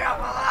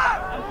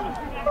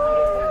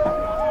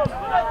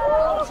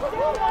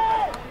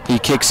 He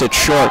kicks it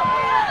short.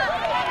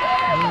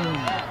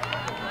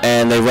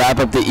 And they wrap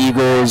up the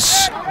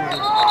Eagles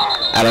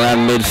at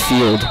around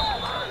midfield.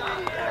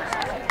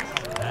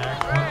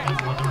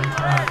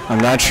 I'm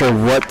not sure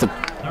what the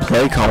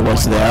play call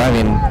was there. I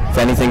mean, if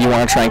anything, you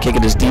want to try and kick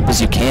it as deep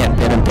as you can,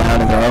 pin them down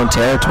in their own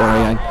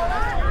territory.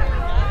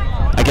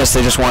 I guess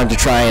they just wanted to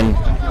try and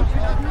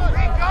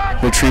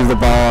retrieve the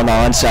ball on the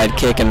onside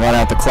kick and run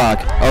out the clock.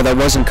 Oh, that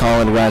wasn't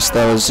Colin West.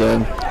 That was it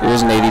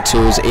wasn't 82.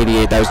 It was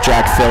 88. That was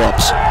Jack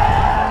Phillips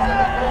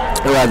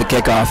who had the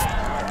kickoff.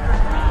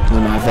 It was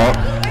my fault.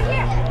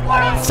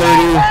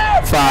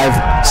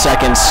 35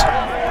 seconds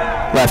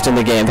left in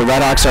the game. The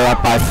Redhawks are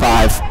up by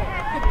 5.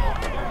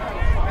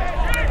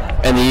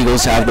 And the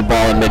Eagles have the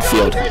ball in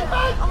midfield.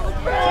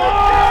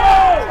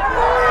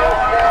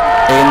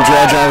 Aiden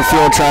Dredge on the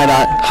field trying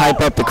to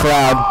hype up the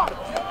crowd.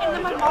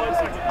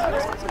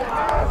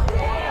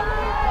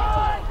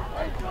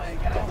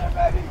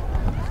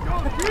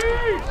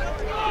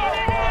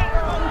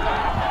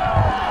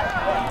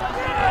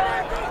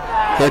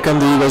 Here come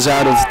the Eagles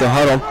out of the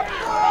huddle.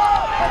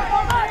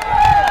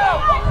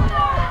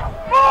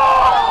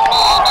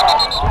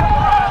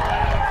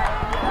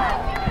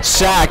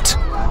 Sacked.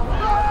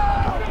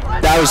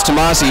 That was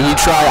Tomasi. He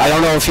tried, I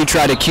don't know if he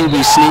tried to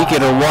QB sneak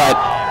it or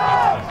what.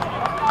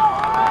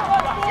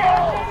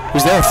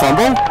 Was there a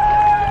fumble?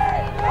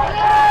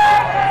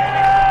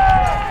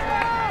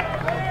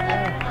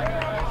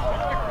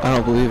 I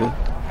don't believe it.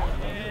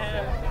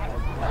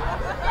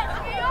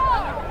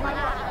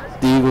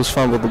 The Eagles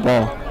fumbled the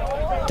ball.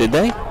 Did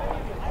they?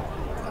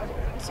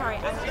 Sorry,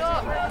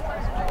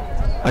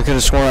 I could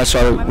have sworn I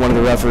saw one of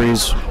the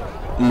referees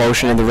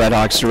motion in the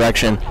Redhawks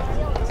direction.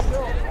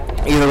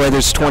 Either way,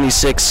 there's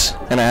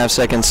 26.5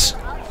 seconds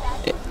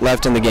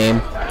left in the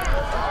game.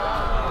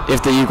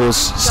 If the Eagles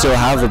still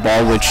have the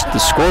ball, which the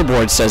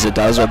scoreboard says it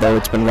does, although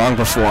it's been wrong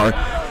before,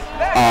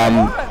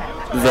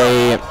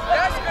 they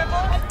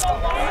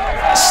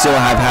still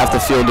have half the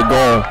field to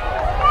goal.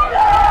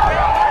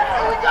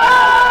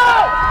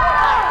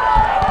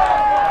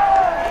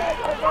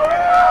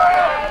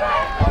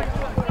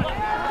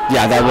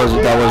 Yeah, that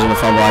wasn't a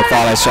fumble. I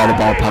thought I saw the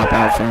ball pop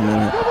out for a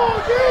minute.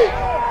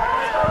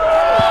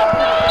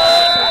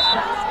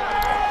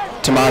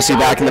 Tomasi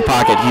back in the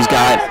pocket. He's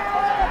got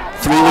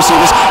 3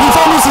 receivers. He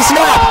fumbles the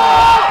snap.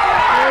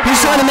 He's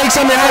trying to make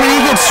something happen.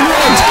 He gets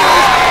swarmed.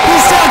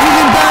 He's tackled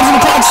in bounds and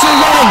the clock's still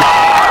running.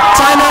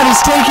 Timeout is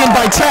taken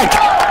by Tech.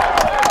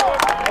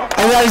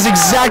 And that is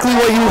exactly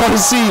what you want to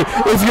see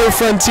if you're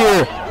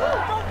Frontier.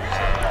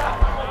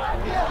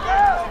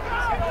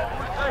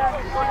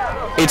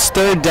 It's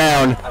 3rd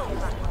down.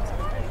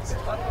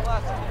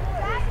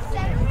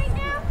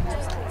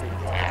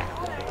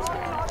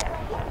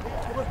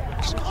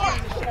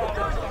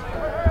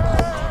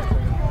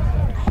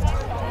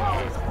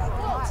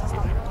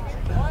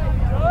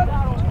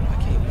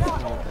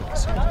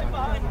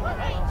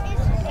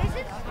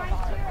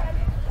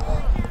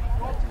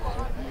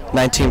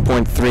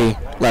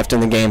 .3 left in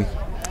the game.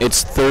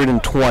 It's 3rd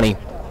and 20.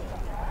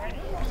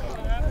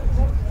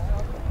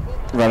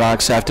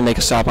 Redhawks have to make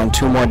a stop on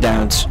 2 more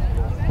downs.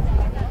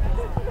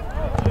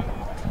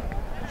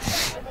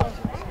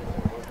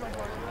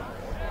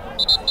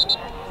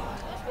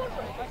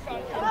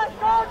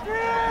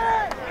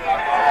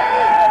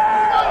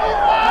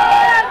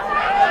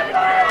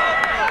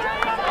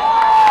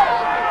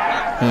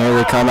 And here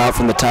they come out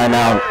from the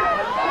timeout.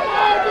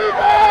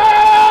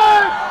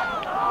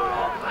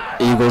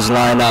 Eagles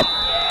line up.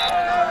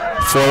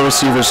 4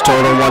 receivers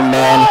total, 1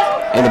 man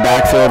in the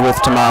backfield with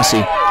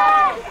Tomasi.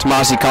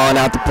 Tomasi calling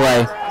out the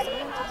play.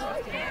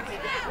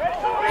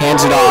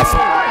 Hands it off.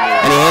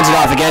 And he hands it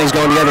off again. He's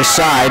going to the other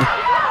side.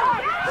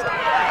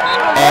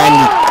 And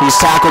he's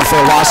tackled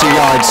for a loss of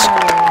yards.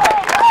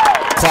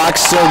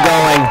 Clock's still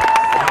going.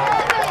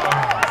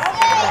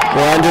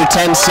 We're under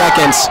 10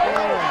 seconds.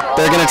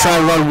 They're going to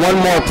try and run 1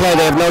 more play.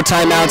 They have no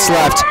timeouts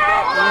left.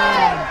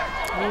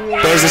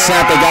 There's the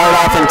snap. They got it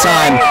off in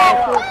time.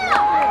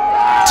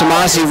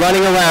 Tomasi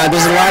running around.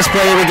 This is the last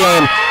play of the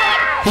game.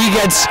 He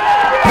gets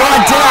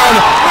brought down.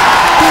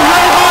 The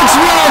Redhawks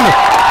win!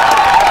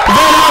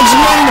 Redhawks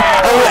win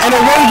an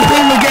away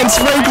game against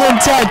Franklin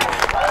Tech.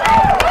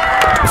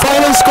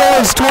 Final score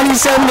is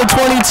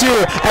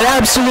 27-22. An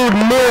absolute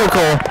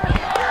miracle.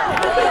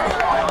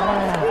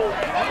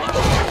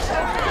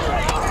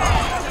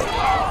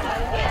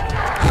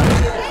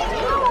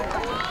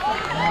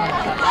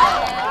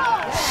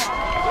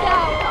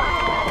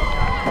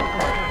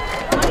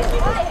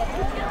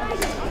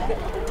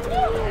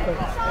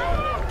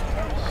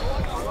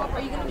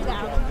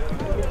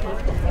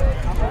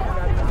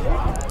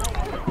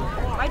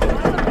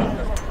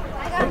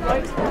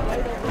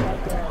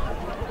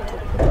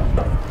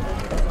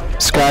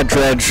 Scott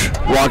Dredge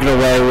walking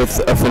away with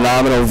a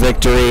phenomenal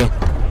victory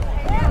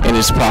in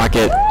his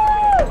pocket.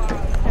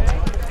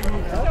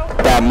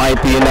 That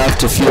might be enough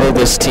to fuel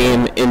this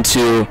team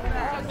into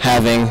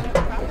having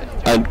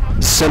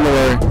a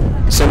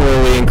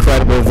similarly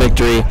incredible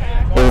victory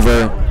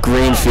over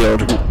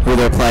Greenfield, who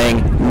they're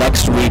playing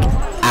next week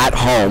at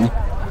home.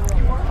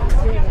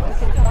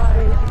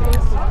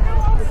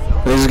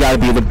 This has got to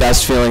be the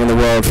best feeling in the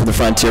world for the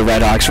Frontier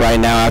Redhawks right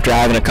now after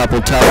having a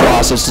couple tough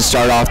losses to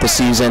start off the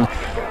season,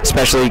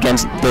 especially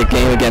against the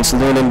game against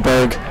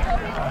Lunenburg.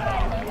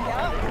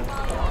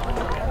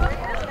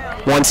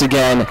 Once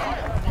again,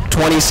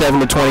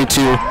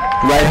 27-22,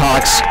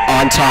 Redhawks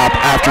on top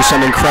after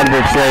some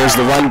incredible plays.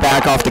 The run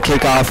back off the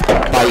kickoff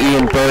by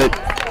Ian Burt.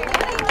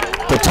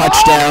 The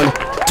touchdown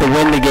to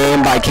win the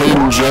game by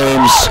Caden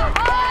James.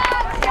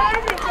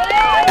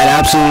 An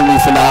absolutely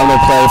phenomenal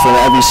play from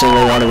every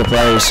single one of the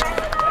players.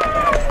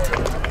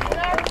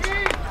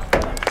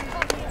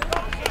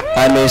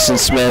 I'm Mason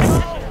Smith,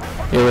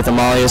 here with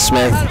Amalia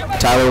Smith,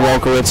 Tyler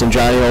Wolkowitz, and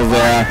Johnny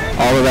Olvera,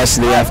 all the rest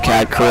of the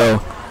FCAT crew.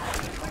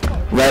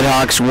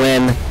 Redhawks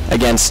win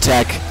against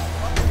Tech,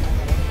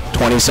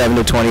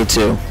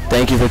 27-22.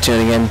 Thank you for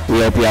tuning in.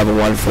 We hope you have a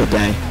wonderful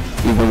day.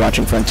 You've been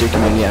watching Frontier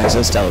Community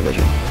Access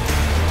Television.